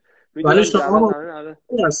باشه. ولی شما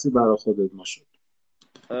هستی برای خودت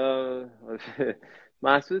ماشاءالله.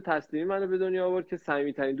 مسعود تسلیمی منو به دنیا آورد که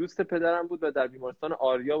صمیمی‌ترین دوست پدرم بود و در بیمارستان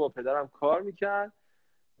آریا با پدرم کار میکرد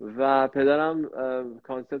و پدرم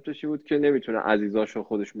کانسپتش بود که نمیتونه عزیزاشو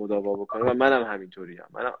خودش مداوا بکنه و منم همینطوریم.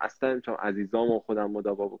 منم اصلا نمیتونم عزیزامو خودم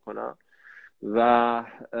مداوا بکنم و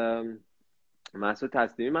مسعود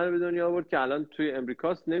تسلیمی منو به دنیا آورد که الان توی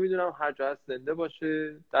امریکاست. نمیدونم هر جا هست زنده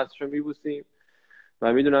باشه، دستشو میبوسیم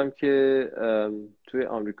و میدونم که توی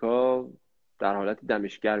آمریکا در حالت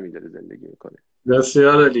دمشگرمی داره زندگی میکنه.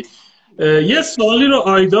 بسیار عالی. یه سوالی رو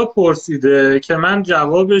آیدا پرسیده که من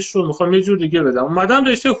جوابش رو میخوام یه جور دیگه بدم. اومدم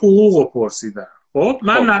رشته حقوق رو پرسیدم. خب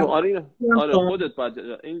من آره خودت باید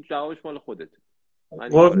این جوابش مال خودت.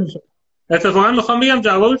 اتفاقا میخوام بگم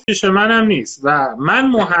جواب پیش منم نیست و من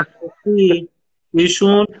محققی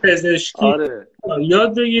ایشون پزشکی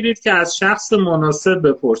یاد بگیرید که از شخص مناسب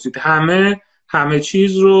بپرسید. همه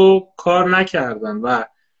چیز رو کار نکردن و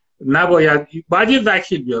باید یه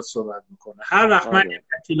وکیل بیاد صحبت میکنه. هر وقت من یه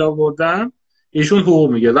وکیل آوردم ایشون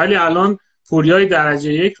حقوق میگه، ولی الان پوریای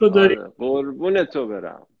درجه 1 رو داری. قربون تو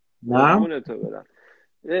برم.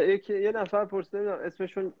 یه نفر پرسیدم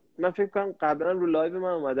اسمشون، من فکر کنم قبلا رو لایو من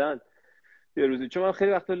اومدن یه روزی، چون من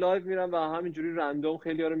خیلی وقتا لایو میرم و همینجوری رندوم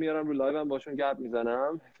خیلی‌ها رو میارم رو لایو، هم باشون گپ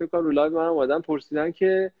میزنم. فکر کنم رو لایو من اومدن پرسیدن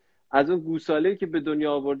که از اون گوساله‌ای که به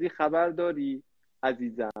دنیا آوردی خبر داری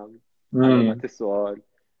عزیزم؟ علامت سوال.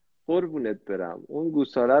 قربونت برم، اون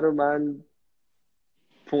گوساله رو من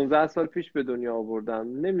 15 سال پیش به دنیا آوردم،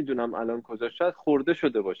 نمیدونم الان کجا، شاید خورده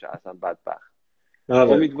شده باشه اصلا بدبخت.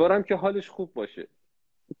 امیدوارم که حالش خوب باشه.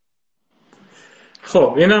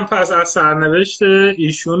 خب اینم پس از سرنوشت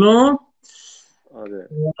ایشونو. آره.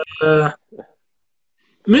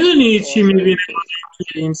 میدونی چی میبینه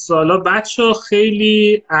توی این سالا؟ بچه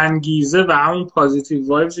خیلی انگیزه و همون پازیتیو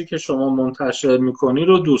وایبزی که شما منتشر میکنی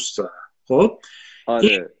رو دوست دارن. خب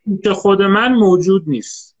این که خود من موجود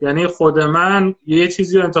نیست. یعنی خود من یه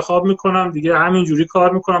چیزی رو انتخاب میکنم دیگه همینجوری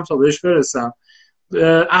کار میکنم تا بهش برسم.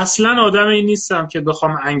 اصلا آدم این نیستم که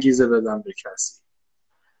بخوام انگیزه بدم به کسی.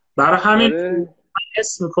 برای همین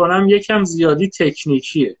حس میکنم یکم زیادی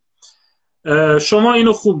تکنیکیه. شما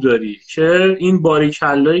اینو خوب داری که این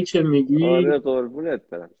باریکلایی که میگی. آره قربونت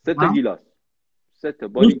برم. 3 تا گیلاس، 3 تا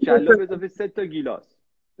باریکلا به اضافه 3 تا گیلاس.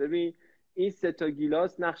 ببین این 3 تا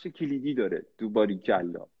گیلاس نقش کلیدی داره تو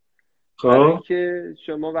باریکلا. برای اینکه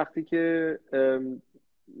شما وقتی که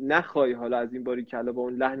نخوای حالا از این باریکلا با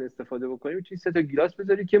اون لحن استفاده بکنی، میتونی 3 تا گیلاس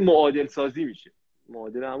بذاری که معادل سازی میشه،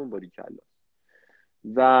 معادل همون باریکلا.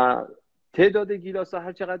 و تعداد گیلاس ها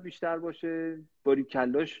هر چقدر بیشتر باشه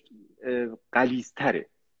باریکلاش غلیظ‌تره.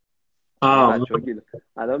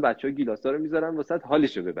 الان بچه‌ها گیلاس ها رو میذارن واسه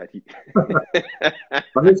حالشو ببری.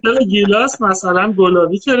 حالا چرا گیلاس مثلا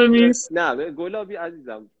گلابی چرا نیست؟ نه گلابی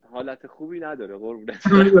عزیزم حالت خوبی نداره قربونت.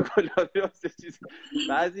 گلابی واسه چیز،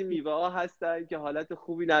 بعضی میوه ها هستن که حالت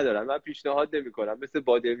خوبی ندارن، من پیشنهاد نمی‌کنم، مثل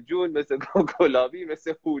بادمجون، مثل گلابی،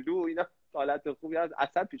 مثل هلو، اینا حالت خوبی هست،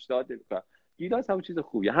 اصلا پیشنهاد نمی‌کنم. گیلاس هم چیز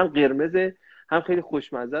خوبیه، هم قرمزه، هم خیلی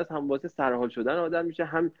خوشمزه است، هم واسه سرحال شدن آدم میشه،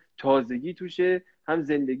 هم تازگی توشه، هم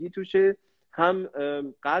زندگی توشه، هم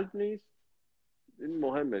قلب نیست. این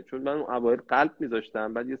مهمه، چون من اوایل قلب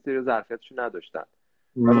میذاشتم، بعد یه سری ظرفیتشو نداشتم،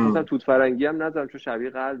 بعد خواستم توت فرنگی هم نذارم چون شبیه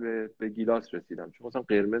قلب، به گیلاس رسیدم، چون خواستم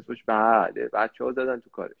قرمز باشه. بله بچه‌ها زدن تو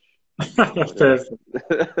کارش.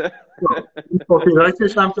 کپی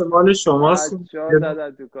رایتش هم که مال شماست. بچه‌ها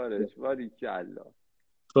زدن تو کارش. باریکلا.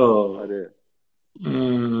 آره.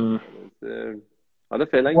 حالا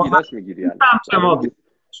فعلا گیلاس میگیری الان.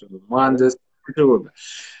 مهندس بود.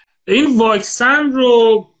 این واکسن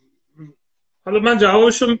رو حالا من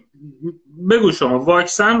جوابشو بگو شما.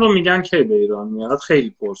 واکسن رو میگن کی به ایران میاد؟ خیلی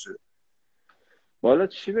پرسیده. والا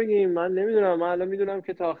چی بگیم، من نمیدونم. من الان میدونم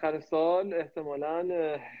که تا آخر سال احتمالاً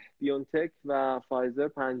بیونتک و فایزر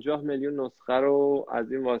 50 میلیون نسخه رو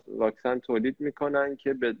از این واکسن تولید میکنن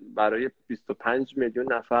که برای 25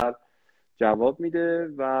 میلیون نفر جواب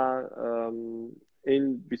میده و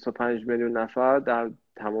این 25 میلیون نفر در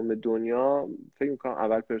تمام دنیا فکر میکنم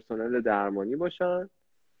اول پرسنل درمانی باشن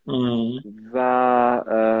و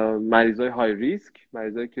مریضای های ریسک،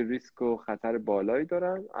 مریضایی که ریسک و خطر بالایی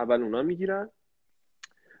دارن، اول اونا میگیرن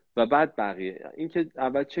و بعد بقیه. اینکه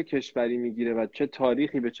اول چه کشوری میگیره و چه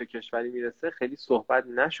تاریخی به چه کشوری میرسه خیلی صحبت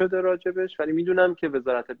نشده راجبش، ولی میدونم که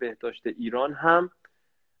وزارت بهداشت ایران هم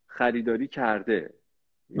خریداری کرده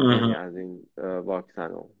یعنی از این واکسن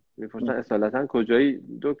رو. میپرسن اصالتا کجایی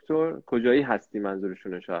دکتر، کجایی هستی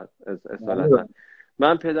منظورشونه شاید اصالتا.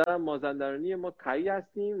 من پدرم مازندرانی، ما کی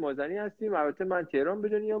هستیم، مازنی هستیم. البته من تهران به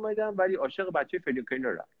دنیا اومدم ولی عاشق بچه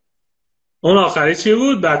فریدون. اون آخری چی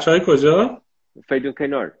بود؟ بچهای کجا؟ فریدون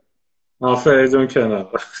کنار. فریدون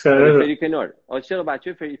کنار. فریدون کنار. عاشق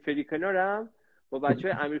بچه فریدون کنارم، با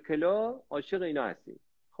بچه امیرکلا عاشق اینا هستیم.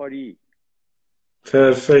 خاری.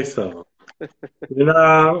 پرفکت آقا.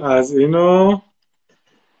 اینم از اینو.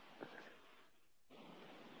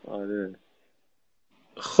 آره.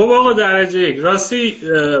 خب آقا درجه یک، راستی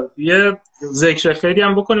یه ذکر خیلی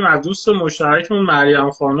هم بکنیم از دوست مشترکمون مریم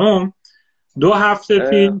خانم. 2 هفته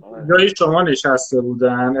پیش جای شما نشسته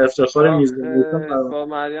بودن، افتخار میزبانیتون با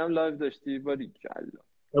مریم لایو داشتی.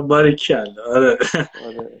 باریکلا. آره.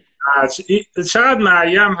 چقدر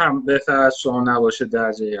مریم هم بهتر از شما نباشه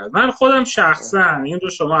درجه یک. من خودم شخصا این رو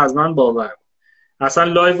شما از من باور، اصلا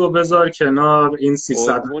لایو رو بذار کنار، این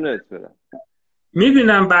 300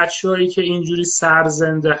 میبینم بچه‌هایی که اینجوری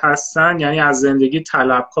سرزنده هستن، یعنی از زندگی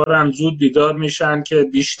طلبکارن، زود بیدار میشن که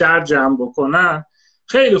بیشتر جمع بکنن.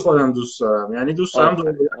 خیلی خودم دوست دارم، یعنی دوست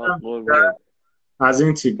دارم از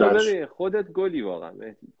این تیپ بچه. خودت گلی واقعا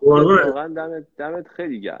مهدی. واقعا دمت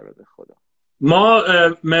خیلی گرمه به خدا. ما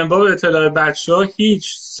من باب اطلاع بچه‌ها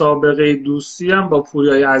هیچ سابقه دوستی هم با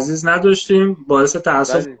پوریای عزیز نداشتیم، باعث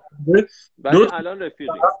تأسف. ولی الان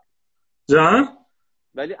رفیقی. جان؟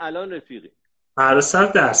 ولی الان رفیقی.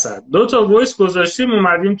 100%. 2 تا وایس گذاشتیم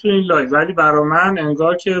اومدیم تو این لایو، ولی برا من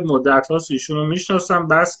انگار که مدت هاست ایشون رو میشناسم،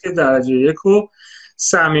 بس که درجه 1 و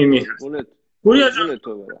صمیمی هست. پوریا جان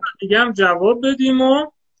دیگه هم جواب بدیم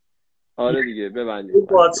و آره دیگه ببندیم.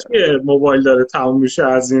 باتری موبایل داره تموم میشه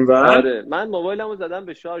از این ور. آره من موبایلمو زدم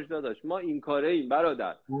به شارژ داداش. ما این کاره ایم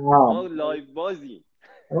برادر. ما لایو بازیم.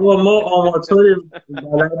 ما آماتوریم.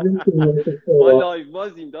 ما لایو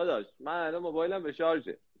بازیم داداش. من الان موبایلم به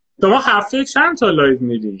شارژه. شما هفته چند تا لایو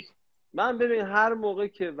میری؟ من ببین هر موقع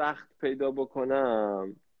که وقت پیدا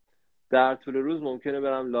بکنم در طول روز ممکنه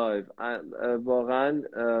برم لایو. واقعا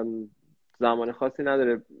زمان خاصی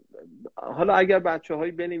نداره. حالا اگر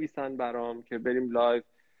بچه‌هایی بنویسن برام که بریم لایو،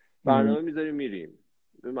 برنامه میذاریم میریم،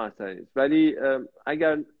 به مسئله نیست. ولی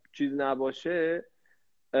اگر چیز نباشه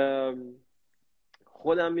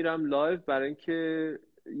خودم میرم لایو برای اینکه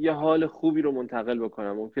یه حال خوبی رو منتقل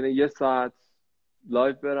بکنم. ممکنه 1 ساعت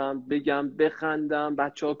لایو برم بگم بخندم،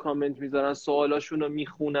 بچه‌ها کامنت میذارن، سوالاشون رو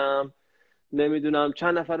میخونم، نمیدونم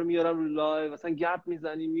چند نفر رو میارم رو لایو، مثلا گپ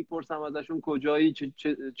میزنیم، میپرسم ازشون کجایی،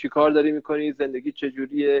 چی کار داری میکنی، زندگی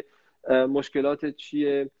چجوریه، مشکلات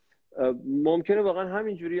چیه. ممکنه واقعا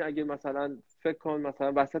همینجوری اگه مثلا فکر کن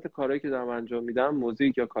مثلا وسط کارهایی که دارم انجام میدم،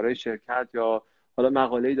 موزیک یا کارهای شرکت یا حالا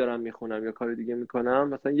مقاله‌ای دارم میخونم یا کار دیگه میکنم،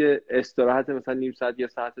 مثلا یه استراحت مثلا نیم ساعت یه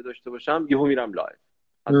ساعت داشته باشم، یهو میرم لایو،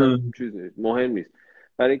 اصلا چیز نیست، مهم نیست.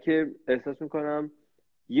 برای اینکه احساس میکنم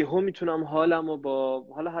یهو میتونم حالمو با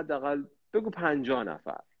حالا حداقل بگو 50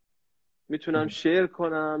 نفر میتونم شیر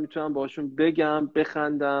کنم، میتونم باشون بگم،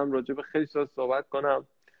 بخندم، راجع به خیلی چیزا صحبت کنم.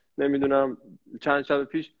 نمیدونم چند شب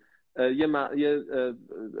پیش یه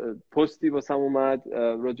پستی واسم اومد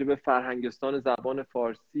راجع به فرهنگستان زبان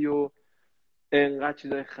فارسی و انقدر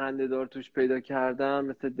چیزای خنده‌دار توش پیدا کردم،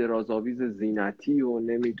 مثل درازآویز زینتی و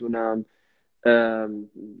نمیدونم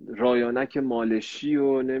رایانک مالشی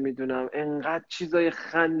و نمیدونم انقدر چیزای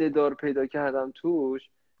خنده‌دار پیدا کردم توش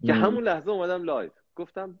که همون لحظه اومدم لایو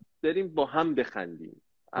گفتم بریم با هم بخندیم.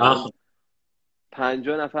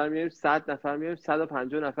 50 نفر میایم، 100 نفر میایم،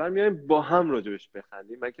 150 نفر میایم، با هم راجبش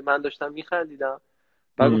بخندیم. من داشتم میخندیدم،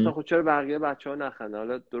 بعد گفتم خب چرا بقیه بچه‌ها نخندن؟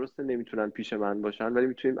 حالا درسته نمیتونن پیش من باشن ولی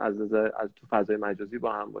میتونیم از تو فضای مجازی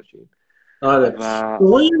با هم باشیم. آره.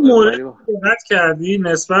 شما این مورد دقت کردی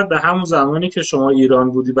نسبت به همون زمانی که شما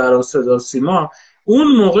ایران بودی برای صدا سیما، اون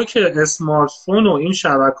موقع که اسمارت فون و این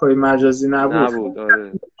شبکه‌های مجازی نبود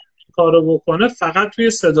آره. کارو بکنه فقط توی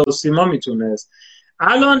صدا سیما میتونست.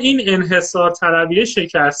 الان این انحصار طلبی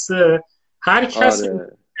شکسته، هر کسی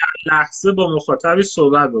لحظه با مخاطبی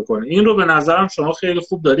صحبت بکنه. این رو به نظرم شما خیلی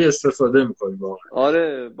خوب داری استفاده میکنی واقعا.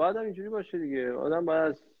 آره بعدم اینجوری باشه دیگه، آدم باید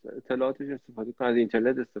از اطلاعاتش استفاده کنه، از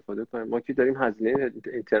اینترنت استفاده کنه. ما که داریم هزینه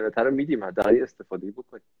اینترنت رو میدیم، حداقل استفاده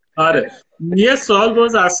بکنیم. آره یه سوال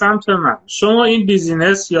باز از سمت من، شما این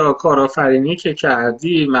بیزینس یا کارآفرینی که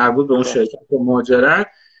کردی مربوط به اون شرکت مهاجرت،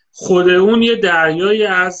 خود اون یه دریایی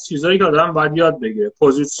از چیزایی که آدم باید یاد بگیره،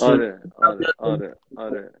 پوزیشن.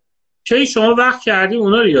 آره. کی شما وقت کردی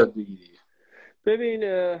اونا رو یاد بگیری؟ ببین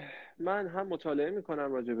من هم مطالعه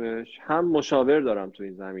میکنم راجبش، هم مشاور دارم تو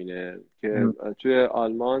این زمینه که توی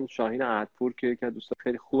آلمان شاهین عهدپور که یکی از دوستان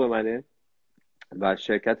خیلی خوب منه و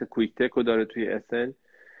شرکت کویک تک رو داره توی اسن،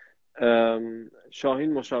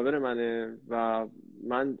 شاهین مشاور منه و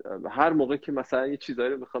من هر موقع که مثلا یه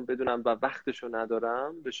چیزایی رو میخوام بدونم و وقتشو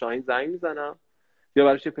ندارم به شاهین زنگ میزنم یا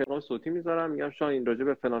براش پیغام صوتی میذارم، میگم شاهین راجع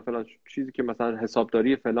به فلان فلان چیزی که مثلا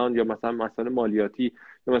حسابداری فلان یا مثلا مسئله مالیاتی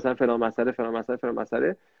یا مثلا فلان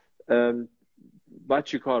مسئله باید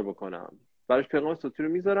چی کار بکنم، براش پیغام صوتی رو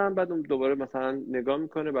میذارم، بعد اون دوباره مثلا نگاه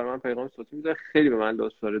میکنه برای من پیغام صوتی میذاره. خیلی به من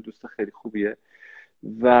دوست داره، دوست خیلی خوبیه.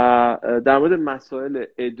 و در مورد مسائل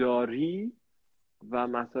اداری و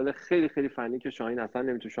مسائل خیلی خیلی فنی که شاهین اصلا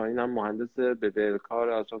نمیتونه، شاهین هم مهندس به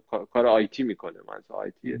کار آیتی میکنه، مهندس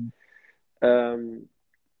آیتیه،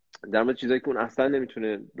 در مورد چیزایی که اون اصلا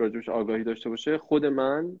نمیتونه راجبش آگاهی داشته باشه، خود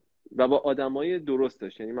من و با آدمای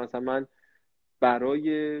درستش، یعنی مثلا من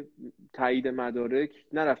برای تایید مدارک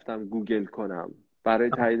نرفتم گوگل کنم، برای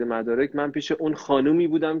تایید مدارک من پیش اون خانومی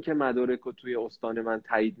بودم که مدارک رو توی استان من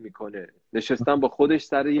تایید میکنه، نشستم با خودش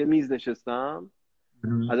سر یه میز، نشستم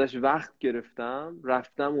ازش وقت گرفتم،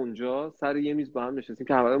 رفتم اونجا سر یه میز با هم نشستیم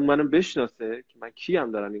که اولا منو بشناسه که من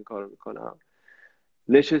کیم دارم این کارو میکنم.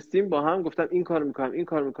 نشستیم با هم، گفتم این کارو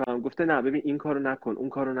میکنم، گفته نه ببین این کارو نکن، اون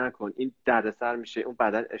کارو نکن، این دردسر میشه، اون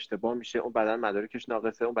بدن اشتباه میشه، اون بدن مدارکش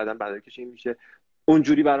ناقصه، اون بدن مدارکش این میشه،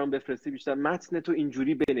 اونجوری برام بفرستی بیشتر، متن تو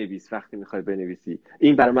اینجوری بنویس وقتی میخوای بنویسی،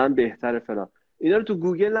 این برای من بهتره فلان. اینا رو تو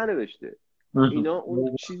گوگل ننوشته، اینا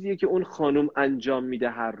اون چیزیه که اون خانم انجام میده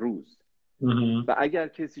هر روز و اگر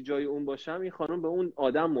کسی جای اون باشم این خانم به اون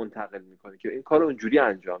آدم منتقل میکنه که این کارو اونجوری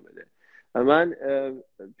انجام بده. و من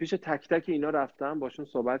پیش تک تک اینا رفتم باشون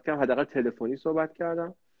صحبت کردم، حداقل تلفنی صحبت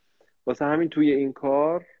کردم، واسه همین توی این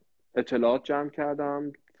کار اطلاعات جمع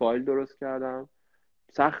کردم، فایل درست کردم.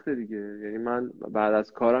 سخته دیگه، یعنی من بعد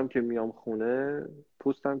از کارم که میام خونه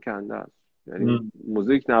پوستم کنده است، یعنی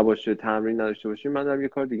موزیک نباشه، تمرین نداشته باشیم، من دارم یه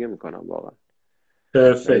کار دیگه میکنم واقعا.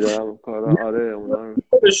 آره اونا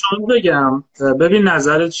به شما بگم ببین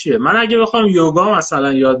نظرت چیه. من اگه بخوام یوگا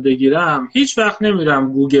مثلا یاد بگیرم هیچ وقت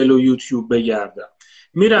نمیرم گوگل و یوتیوب بگردم،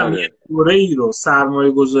 میرم یه دوره ای رو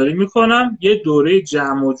سرمایه گذاری میکنم، یه دوره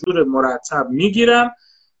جمع و جور مرتب میگیرم،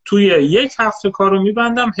 توی 1 هفته کارو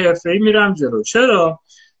میبندم، حرفه‌ای میرم جلو. چرا؟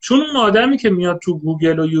 چون اون آدمی که میاد تو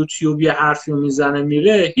گوگل و یوتیوب یه حرفی میزنه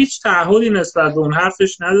میره، هیچ تعهدی نسبت به اون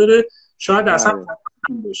حرفش نداره، شاید اصلا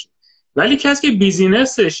باشه. ولی کسی که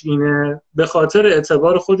بیزینسش اینه، به خاطر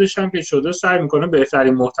اعتبار خودش هم که شده سعی میکنه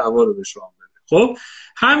بهترین محتوا رو به شما بده. خب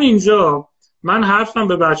همینجا من حرفم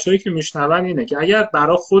به بچه‌هایی که میشنون اینه که اگر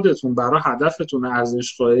برای خودتون، برای هدفتون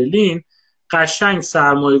ارزش قائلین، قشنگ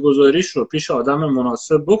سرمایه گذاریش رو پیش آدم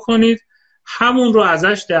مناسب بکنید، همون رو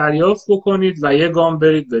ازش دریافت بکنید و یه گام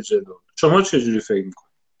برید به جلو. شما چجوری فکر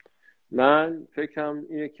میکنید؟ من فکرم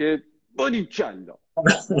اینه که باریکلا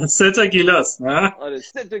 3 گیلاس، نه؟ آره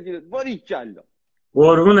 3 گیلاس باریکلا.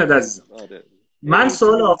 قربونت عزیزم. آره من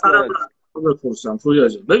سوال آخرم رو بپرسم پوریا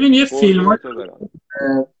جان. ببین یه فیلم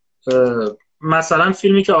مثلا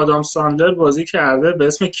فیلمی که آدام ساندلر بازی کرده به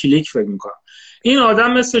اسم کلیک فکر میکنم، این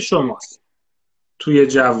آدم مثل شماست توی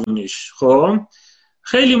جوونیش، خب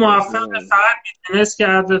خیلی موفقه، فقط بیزینس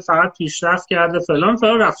کرده، فقط پیشرفت کرده، فلان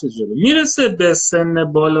رفته جلو، میرسه به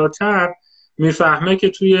سن بالاتر میفهمه که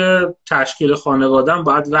توی تشکیل خانواده‌ام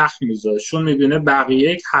باید وقت میذاره، چون میبینه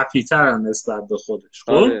بقیه هپی ترن نسبت به خودش.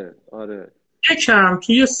 خب آره یکم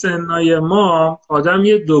توی سنای ما آدم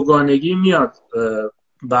یه دوگانگی میاد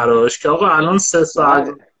براش که آقا الان 3 ساعت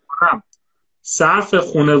کنم صرف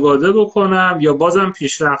خانواده بکنم یا بازم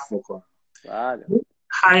پیشرفت بکنم. بله.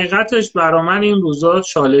 حقیقتش برا من این روزا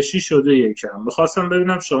چالشی شده یکم. میخواستم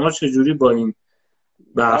ببینم شما چجوری با این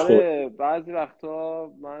برخورد. آره بعضی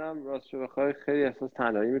وقتا منم راستش بخوای خیلی احساس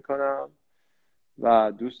تنهایی میکنم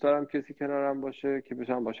و دوست دارم کسی کنارم باشه که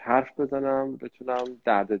بتونم باش حرف بزنم، بتونم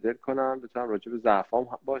درد دل کنم، بتونم راجع به ضعفام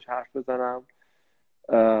باش حرف بزنم،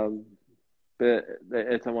 به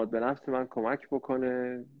اعتماد به نفس من کمک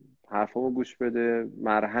بکنه، حرفامو گوش بده،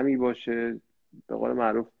 مرهمی باشه، به قول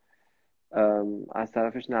معروف از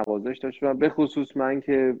طرفش نوازش داشته باشم. به خصوص من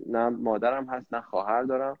که نه مادرم هست نه خواهر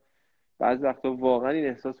دارم، بعضی وقتا واقعا این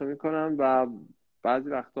احساس رو میکنم و بعضی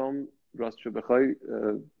وقتا هم راستشو بخوای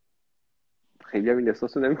خیلی هم این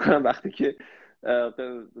احساس رو نمیکنم وقتی که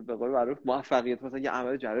به قول معروف موفقیت مثلا یه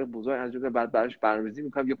عمل جراحی بزرگ انجام دادم، بعد براش برنامه‌ریزی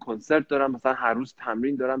میکنم، یه کنسرت دارم، مثلا هر روز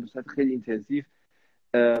تمرین دارم به صورت خیلی اینتنسیو،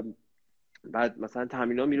 بعد مثلا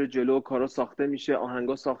تمرین‌ها میره جلو، کارا ساخته میشه،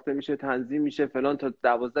 آهنگا ساخته میشه، تنظیم میشه فلان، تا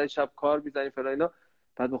 12 شب کار میزنی فلان اینا،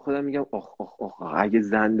 بعد با خودم میگم آخ اگه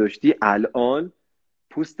زن داشتی الان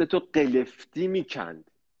پوستتو قلفتی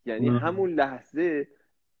میکند. یعنی همون لحظه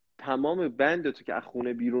تمام بند تو که از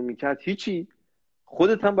خونه بیرون میکرد هیچی،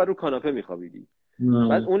 خودت هم بر رو کاناپه میخوابیدی.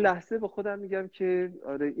 بعد اون لحظه با خودم میگم که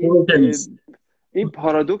آره این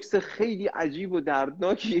پارادوکس خیلی عجیب و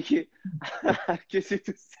دردناکیه که هر کسی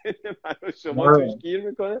تو سن من و شما توش گیر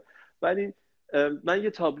میکنه. ولی من یه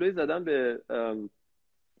تابلوی زدم به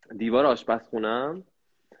دیوار آشپزخونم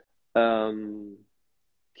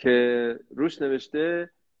که روش نوشته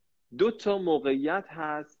 2 موقعیت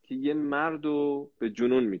هست که یه مرد رو به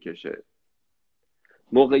جنون میکشه.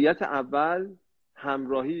 موقعیت اول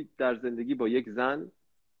همراهی در زندگی با یک زن،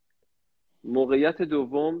 موقعیت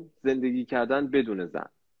دوم زندگی کردن بدون زن.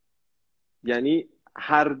 یعنی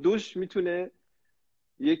هر دوش میتونه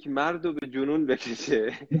یک مرد رو به جنون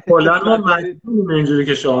بکشه. کلا ما مجبوریم اینجوری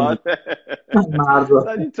که شما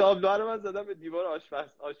من این تابلوها رو من زدم به دیوار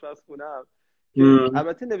آشپزخونه‌ام که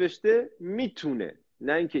البته نوشته میتونه،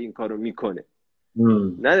 نه اینکه این کارو میکنه.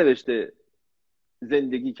 ننوشته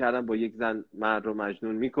زندگی کردن با یک زن مرد رو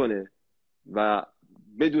مجنون میکنه و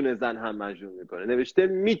بدون زن هم مجنون میکنه، نوشته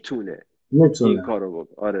میتونه این کارو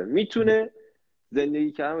بکنه. آره میتونه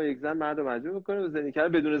زندگی کردن با یک زن مرد رو مجنون میکنه و زندگی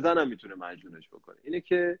کردن بدون زن هم میتونه مجنونش بکنه. اینه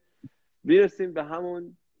که بیرسیم به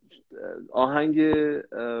همون آهنگ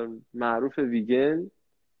معروف ویگن،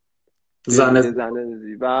 زن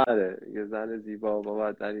زیبا، یه زن زیبا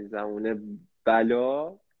بابا در این زمونه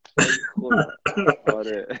بلا.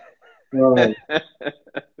 آره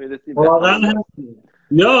واقعا.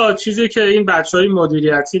 یا چیزی که این بچهای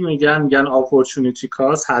مدیریتی میگن اپورتونیتی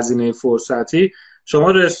کاست، هزینه فرصتی.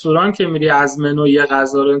 شما رستوران که میری از منو یه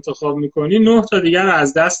غذا رو انتخاب میکنی 9 تا دیگر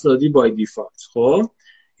از دست دادی بای دیفالت. خب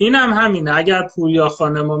اینم همینه. اگر پوریا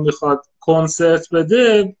خانما میخواد کنسرت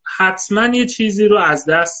بده حتما یه چیزی رو از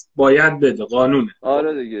دست باید بده، قانونه.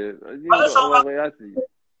 آره دیگه واقعیت دیگه.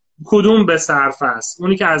 کدوم به صرف است؟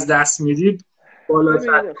 اونی که از دست میدی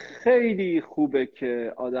بالاتر. خیلی خوبه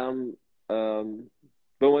که آدم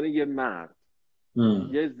به عنوان یه مرد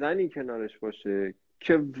یه زنی کنارش باشه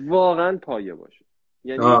که واقعا پایه باشه.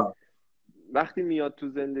 یعنی وقتی میاد تو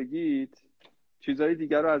زندگیت چیزهای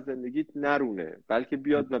دیگر رو از زندگیت نرونه، بلکه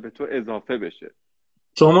بیاد و به تو اضافه بشه.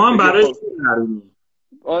 شما هم برای نرونی.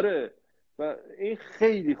 آره و این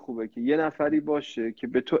خیلی خوبه که یه نفری باشه که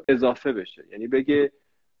به تو اضافه بشه. یعنی بگه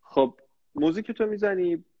خب موزیک تو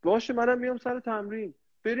میزنی، باشه منم میام سر تمرین،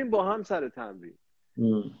 بریم با هم سر تمرین.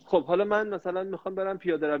 خب حالا من مثلا میخوام برم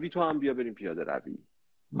پیاده روی، تو هم بیا بریم پیاده روی.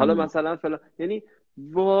 حالا مثلا فلان. یعنی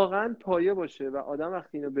واقعا پایه باشه و آدم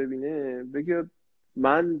وقتی اینو ببینه بگه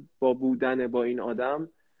من با بودن با این آدم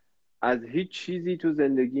از هیچ چیزی تو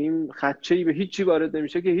زندگیم خدشه‌ای به هیچ چی وارد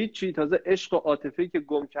نمیشه که هیچ چی، تازه عشق و عاطفه‌ای که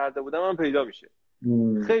گم کرده بودم هم پیدا میشه.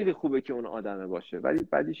 خیلی خوبه که اون آدمه باشه، ولی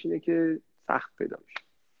بعدیش اینه که سخت پیدا میشه.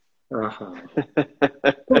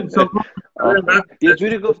 یه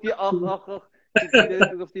جوری گفتی آخ آخ آخ،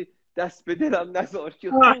 گفتی دست به دلم نذار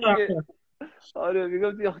که خوبه. آره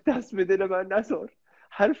میگفتی آخ دست به دل من نذار،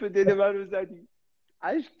 حرف دل من رو زدی،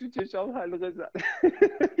 اشک تو چشام حلقه زد.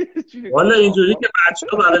 والا اینجوری که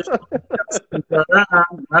بچه‌ها براش می‌ذارن،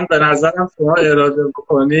 من به نظرم شما اراده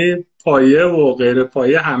بکنی پایه و غیر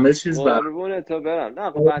پایه همه چیز قربون تو برم.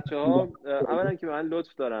 نه خب بچه‌ها اولا که من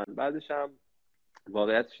لطف دارن، بعدش هم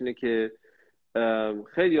واقعیتش اینه که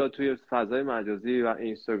خیلی ها توی فضای مجازی و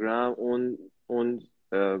اینستاگرام اون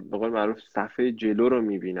به قول معروف صفحه جلو رو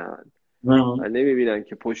میبینن و نمیبینن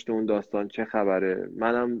که پشت اون داستان چه خبره.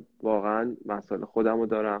 منم واقعا مسائل خودم رو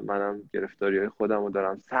دارم، منم گرفتاری های خودم رو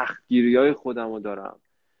دارم، سختگیری های خودم رو دارم.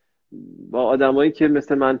 با آدمایی که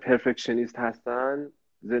مثل من پرفکشنیست هستن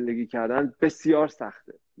زندگی کردن بسیار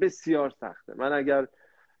سخته، بسیار سخته. من اگر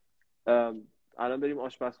الان بریم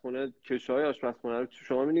آشپزخونه، کشوهای آشپزخونه رو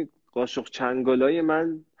شما می‌بینید، قاشق چنگالای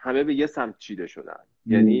من همه به یه سمت چیده شدن،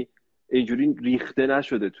 یعنی اینجوری ریخته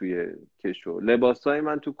نشده توی کشو. لباسای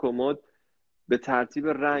من تو کمد به ترتیب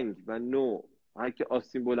رنگ و نوع، هر که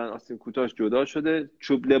آستین بلند آستین کوتاش جدا شده،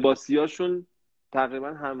 چوب لباسیاشون تقریبا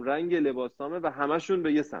هم رنگ لباسامه و همشون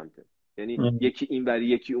به یه سمته، یعنی یکی اینوری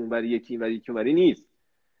یکی اونوری، یکی اینوری یکی اونوری نیست.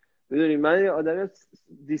 میدونی من یه آدم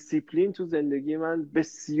دیسیپلین تو زندگی من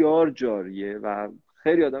بسیار جاریه و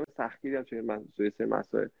خیلی آدم سختگیری هم توی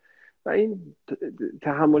مسائل و این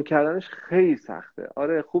تحمل کردنش خیلی سخته.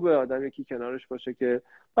 آره خوبه آدم یکی کنارش باشه که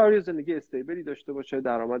برای زندگی استیبلی داشته باشه،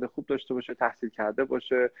 درآمد خوب داشته باشه، تحصیل کرده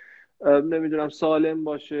باشه، نمیدونم سالم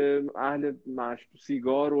باشه، اهل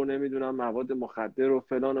سیگار و نمیدونم مواد مخدر و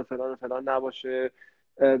فلان و فلان و فلان نباشه،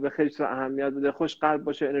 به خیلی چیزا اهمیت بده، خوش قلب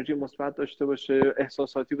باشه، انرژی مثبت داشته باشه،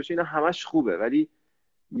 احساساتی باشه، اینا همش خوبه. ولی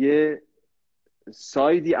یه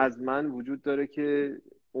سایدی از من وجود داره که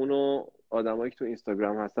اونو آدمایی که تو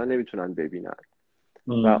اینستاگرام هستن نمیتونن ببینن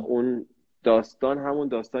و اون داستان همون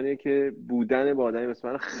داستانیه که بودن با آدمی مثل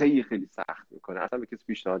من خیلی خیلی سخت میکنه، اصلا به کسی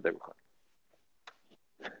پیشنهاد نمیکنه.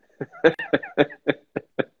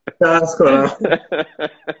 درست کنم.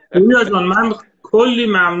 پوریا جان من کلی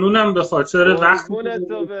ممنونم به خاطر وقتی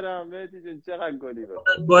تو برم. مهدی جون چقدر گلی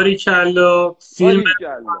بود. باریکلا، فیلم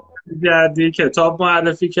کردی، کتاب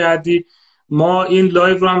معرفی کردی، ما این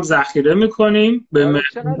لایو رو هم ذخیره میکنیم.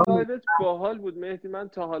 چقدر لایوت باحال بود مهدی، من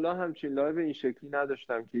تا حالا همچین لایو این شکلی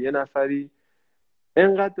نداشتم که یه نفری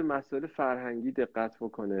اینقدر به مسائل فرهنگی دقت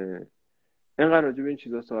بکنه، اینقدر راجع به این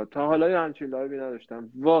چیزا صحبت. تا حالا همچین لایوی نداشتم.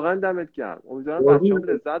 واقعا دمت گرم. امیدوارم بچه‌ها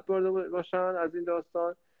لذت برده باشن از این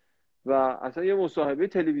داستان و اصلا یه مصاحبه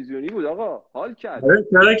تلویزیونی بود آقا، حال کرد.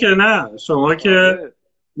 چرا که نه، شما که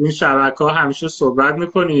این شبکه‌ها همیشه صحبت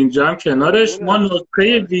میکنی، اینجا هم کنارش ما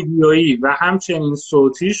نسخه ویدیویی و همچنین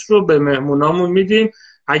صوتیش رو به مهمونامون میدیم،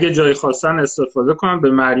 اگه جای خواستن استفاده کنن.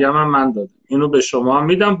 به مریم هم من دادم، اینو به شما هم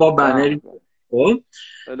میدم با بنری. خب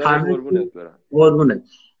قربونت.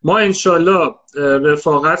 ما انشالله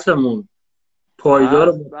رفاقتمون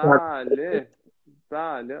پایدار.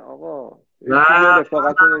 بله آقا،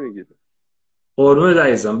 رفاقت رو نمیگیره. قربونت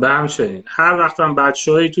عزیزم. به همچنین هر وقت هم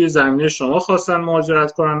بچه‌هایی توی زمینه شما خواستن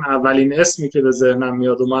مهاجرت کنن، اولین اسمی که به ذهنم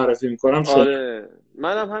میاد رو معرفی میکنم شما. آره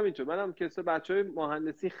منم همینطور. منم که بچه‌های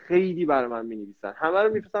مهندسی خیلی برای من می‌نویسن، همه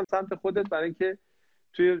رو می‌فرستم سمت خودت برای اینکه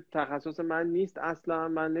توی تخصص من نیست اصلا،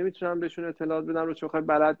 من نمیتونم بهشون اطلاعات بدم رو، چون خیلی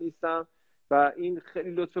بلد نیستم و این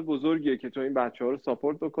خیلی لطف بزرگیه که تو این بچه‌ها رو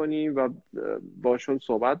ساپورت بکنی و باشون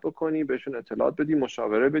صحبت بکنی، بهشون اطلاعات بدی،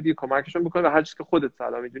 مشاوره بدی، کمکشون بکنی و هر چیزی که خودت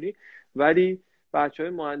سلام میدونی. ولی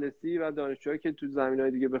بچه‌های مهندسی و دانشجوهایی که تو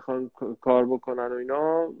زمینه‌های دیگه بخوان کار بکنن و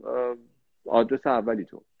اینا، آدرس اولی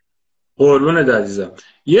تو. قربونت عزیزم.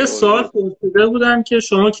 یه سوال پرسیده بودم که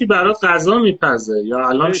شما کی برات غذا میپزه یا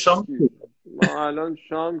الان شام؟ ما الان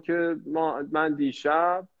شام که من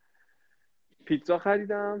دیشب پیتزا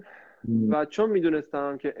خریدم و چون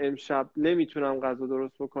میدونستم که امشب نمیتونم غذا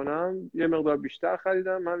درست بکنم یه مقدار بیشتر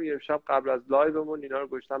خریدم. من یه شب قبل از لایومون اینا رو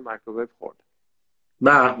گذاشتم مایکروویو خوردم.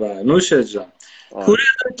 به به نوش جان.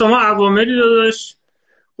 پوریا شما اوامری داداش؟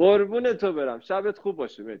 قربون تو برم. شبت خوب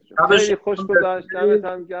باشه مهدی جان. خیلی خوش گذشت. دمت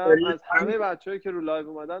هم گرم. از همه بچه‌ای که رو لایو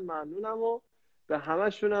اومدن ممنونم و به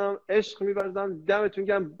همشونم عشق می‌ورزم. دمتون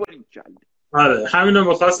گرم. باریکلا. آره همینو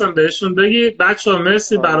می‌خواستم بهشون بگی. بچه‌ها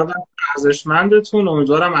مرسی برای ارزشمندتون،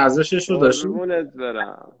 امیدوارم ارزشش رو داشته باشید.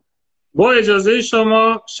 با اجازه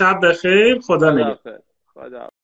شما شب بخیر. خدا نگهدار.